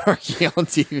Sons of Anarchy on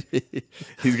TV.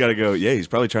 He's got to go. Yeah, he's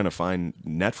probably trying to find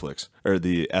Netflix or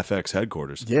the FX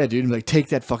headquarters. Yeah, dude. Like, take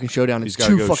that fucking show down. It's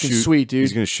too fucking sweet, dude.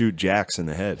 He's gonna shoot Jax in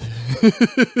the head.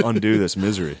 Undo this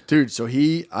misery, dude. So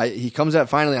he comes out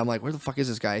finally. I'm like, where the fuck is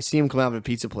this guy? I see him come out of a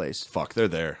pizza place. Fuck, they're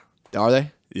there. Are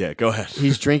they? Yeah, go ahead.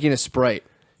 He's drinking a Sprite.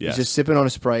 Yeah. He's just sipping on a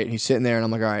Sprite. And he's sitting there, and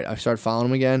I'm like, all right. I start following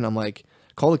him again. I'm like,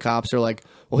 call the cops. They're like,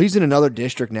 well, he's in another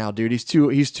district now, dude. He's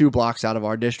two blocks out of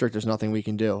our district. There's nothing we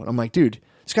can do. And I'm like, dude,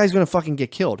 this guy's gonna fucking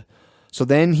get killed. So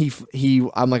then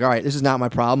I'm like, all right, this is not my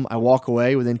problem. I walk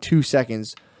away. Within 2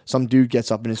 seconds, some dude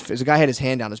gets up in his face. The guy had his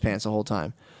hand down his pants the whole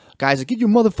time. Guy's like, get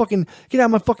out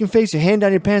of my fucking face. Your hand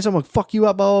down your pants. I'm like, fuck you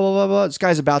up. Blah, blah, blah, blah. This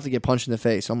guy's about to get punched in the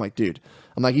face. I'm like, dude.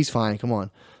 I'm like, he's fine. Come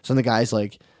on. So then the guy's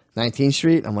like, 19th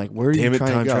Street. I'm like, where are you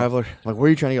trying to go? Traveler. I'm like, where are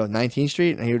you trying to go? 19th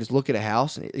Street? And he would just look at a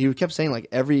house. And he kept saying, like,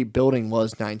 every building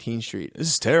was 19th Street. This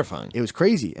is terrifying. It was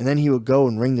crazy. And then he would go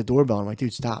and ring the doorbell. I'm like,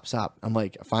 dude, stop. I'm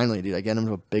like, finally, dude, I get him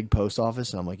to a big post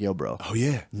office. And I'm like, yo, bro. Oh,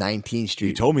 yeah. 19th Street.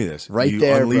 You told me this. Right you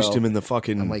there, unleashed bro. him in the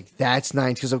fucking... I'm like, that's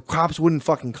 9th. Because the cops wouldn't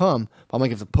fucking come. I'm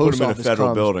like, if the post office comes... Put him in a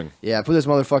federal building. Yeah, put this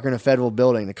motherfucker in a federal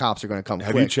building. The cops are going to come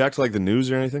Have you checked, like, the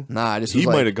news or anything? Nah, I just He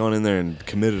might have gone in there and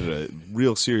committed a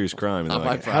real serious crime. And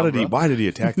like, why did he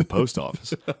attack the post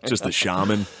office? Just the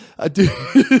shaman.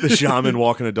 The shaman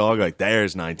walking a dog like,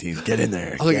 there's 19. Get in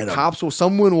there. I was like,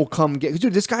 someone will come get.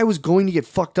 Dude, this guy was going to get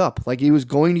fucked up. Like, he was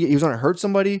going to hurt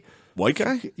somebody. White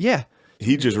guy? Yeah.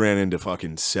 He just ran into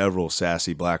fucking several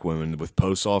sassy black women with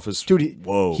post office. Dude,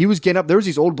 whoa. He was getting up. There was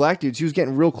these old black dudes. He was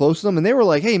getting real close to them, and they were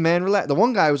like, hey, man, relax. The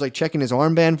one guy was like checking his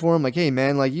armband for him, like, hey,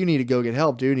 man, like, you need to go get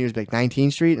help, dude. And he was like,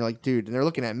 19th Street. And like, dude, and they're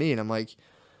looking at me, and I'm like,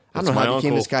 I don't know how I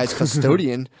became this guy's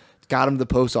custodian. Got him to the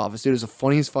post office. Dude, it was the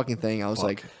funniest fucking thing. I was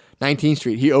like, 19th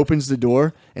Street. He opens the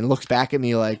door and looks back at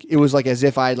me like, it was like as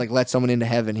if I had like let someone into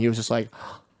heaven. He was just like,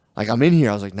 I'm in here.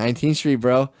 I was like, 19th Street,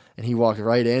 bro. And he walked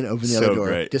right in, opened the other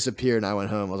door, disappeared, and I went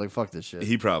home. I was like, fuck this shit.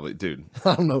 He probably, dude.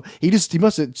 I don't know. He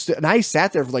must have, and I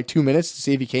sat there for like 2 minutes to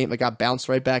see if he came, like got bounced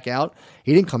right back out.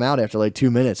 He didn't come out after like 2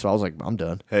 minutes, so I was like, I'm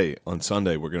done. Hey, on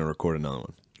Sunday, we're going to record another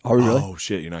one. Are we really? Oh,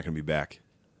 shit, you're not going to be back.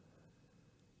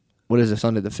 What is it,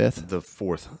 Sunday the 5th? The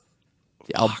 4th.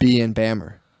 I'll be in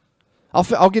Bammer.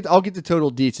 I'll get the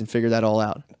total deets and figure that all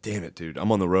out. Damn it, dude.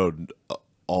 I'm on the road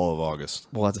all of August.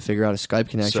 We'll have to figure out a Skype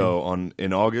connection. So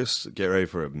in August, get ready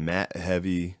for a Matt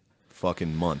heavy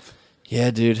fucking month.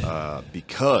 Yeah, dude.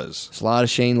 Because it's a lot of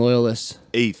Shane loyalists.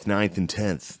 8th, 9th, and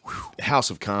 10th, House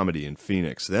of Comedy in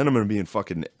Phoenix. Then I'm going to be in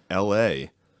fucking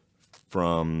L.A.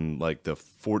 from like the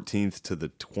 14th to the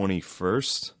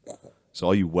 21st. So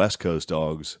all you West Coast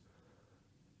dogs,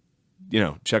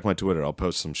 check my Twitter. I'll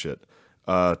post some shit.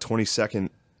 22nd,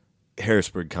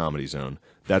 Harrisburg Comedy Zone.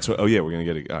 That's what. Oh yeah, we're gonna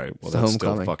get it. All right. Well, that's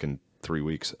still fucking 3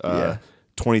 weeks. Yeah.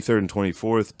 23rd and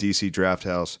 24th, DC Draft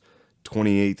House.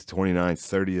 28th,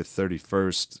 29th, 30th,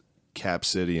 31st, Cap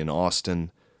City in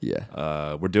Austin.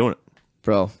 Yeah. We're doing it,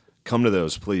 bro. Come to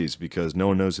those, please, because no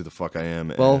one knows who the fuck I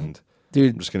am. Well, and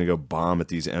dude, I'm just gonna go bomb at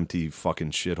these empty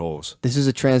fucking shitholes. This is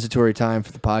a transitory time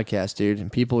for the podcast, dude,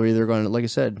 and people are either going to, like I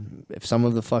said, if some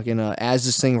of the fucking as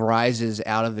this thing rises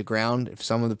out of the ground, if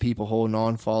some of the people holding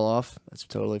on fall off, that's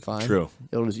totally fine. True.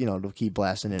 It'll just it'll keep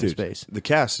blasting into space. The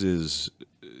cast is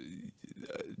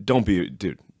don't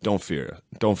fear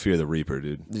the Reaper,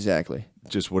 dude. Exactly.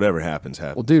 Just whatever happens.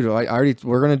 Well, dude,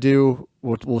 we're gonna do.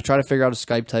 We'll try to figure out a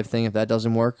Skype type thing. If that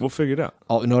doesn't work, we'll figure it out.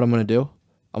 You know what I'm gonna do?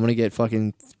 I'm gonna get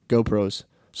fucking GoPros.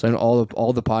 So in all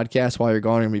the podcasts while you're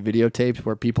gone are gonna be videotaped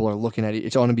where people are looking at it.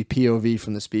 It's all gonna be POV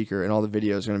from the speaker, and all the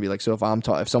videos are gonna be like. So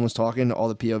if someone's talking, all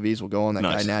the POVs will go on that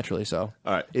guy naturally. So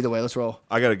all right. Either way, let's roll.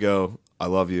 I gotta go. I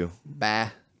love you.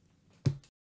 Bye.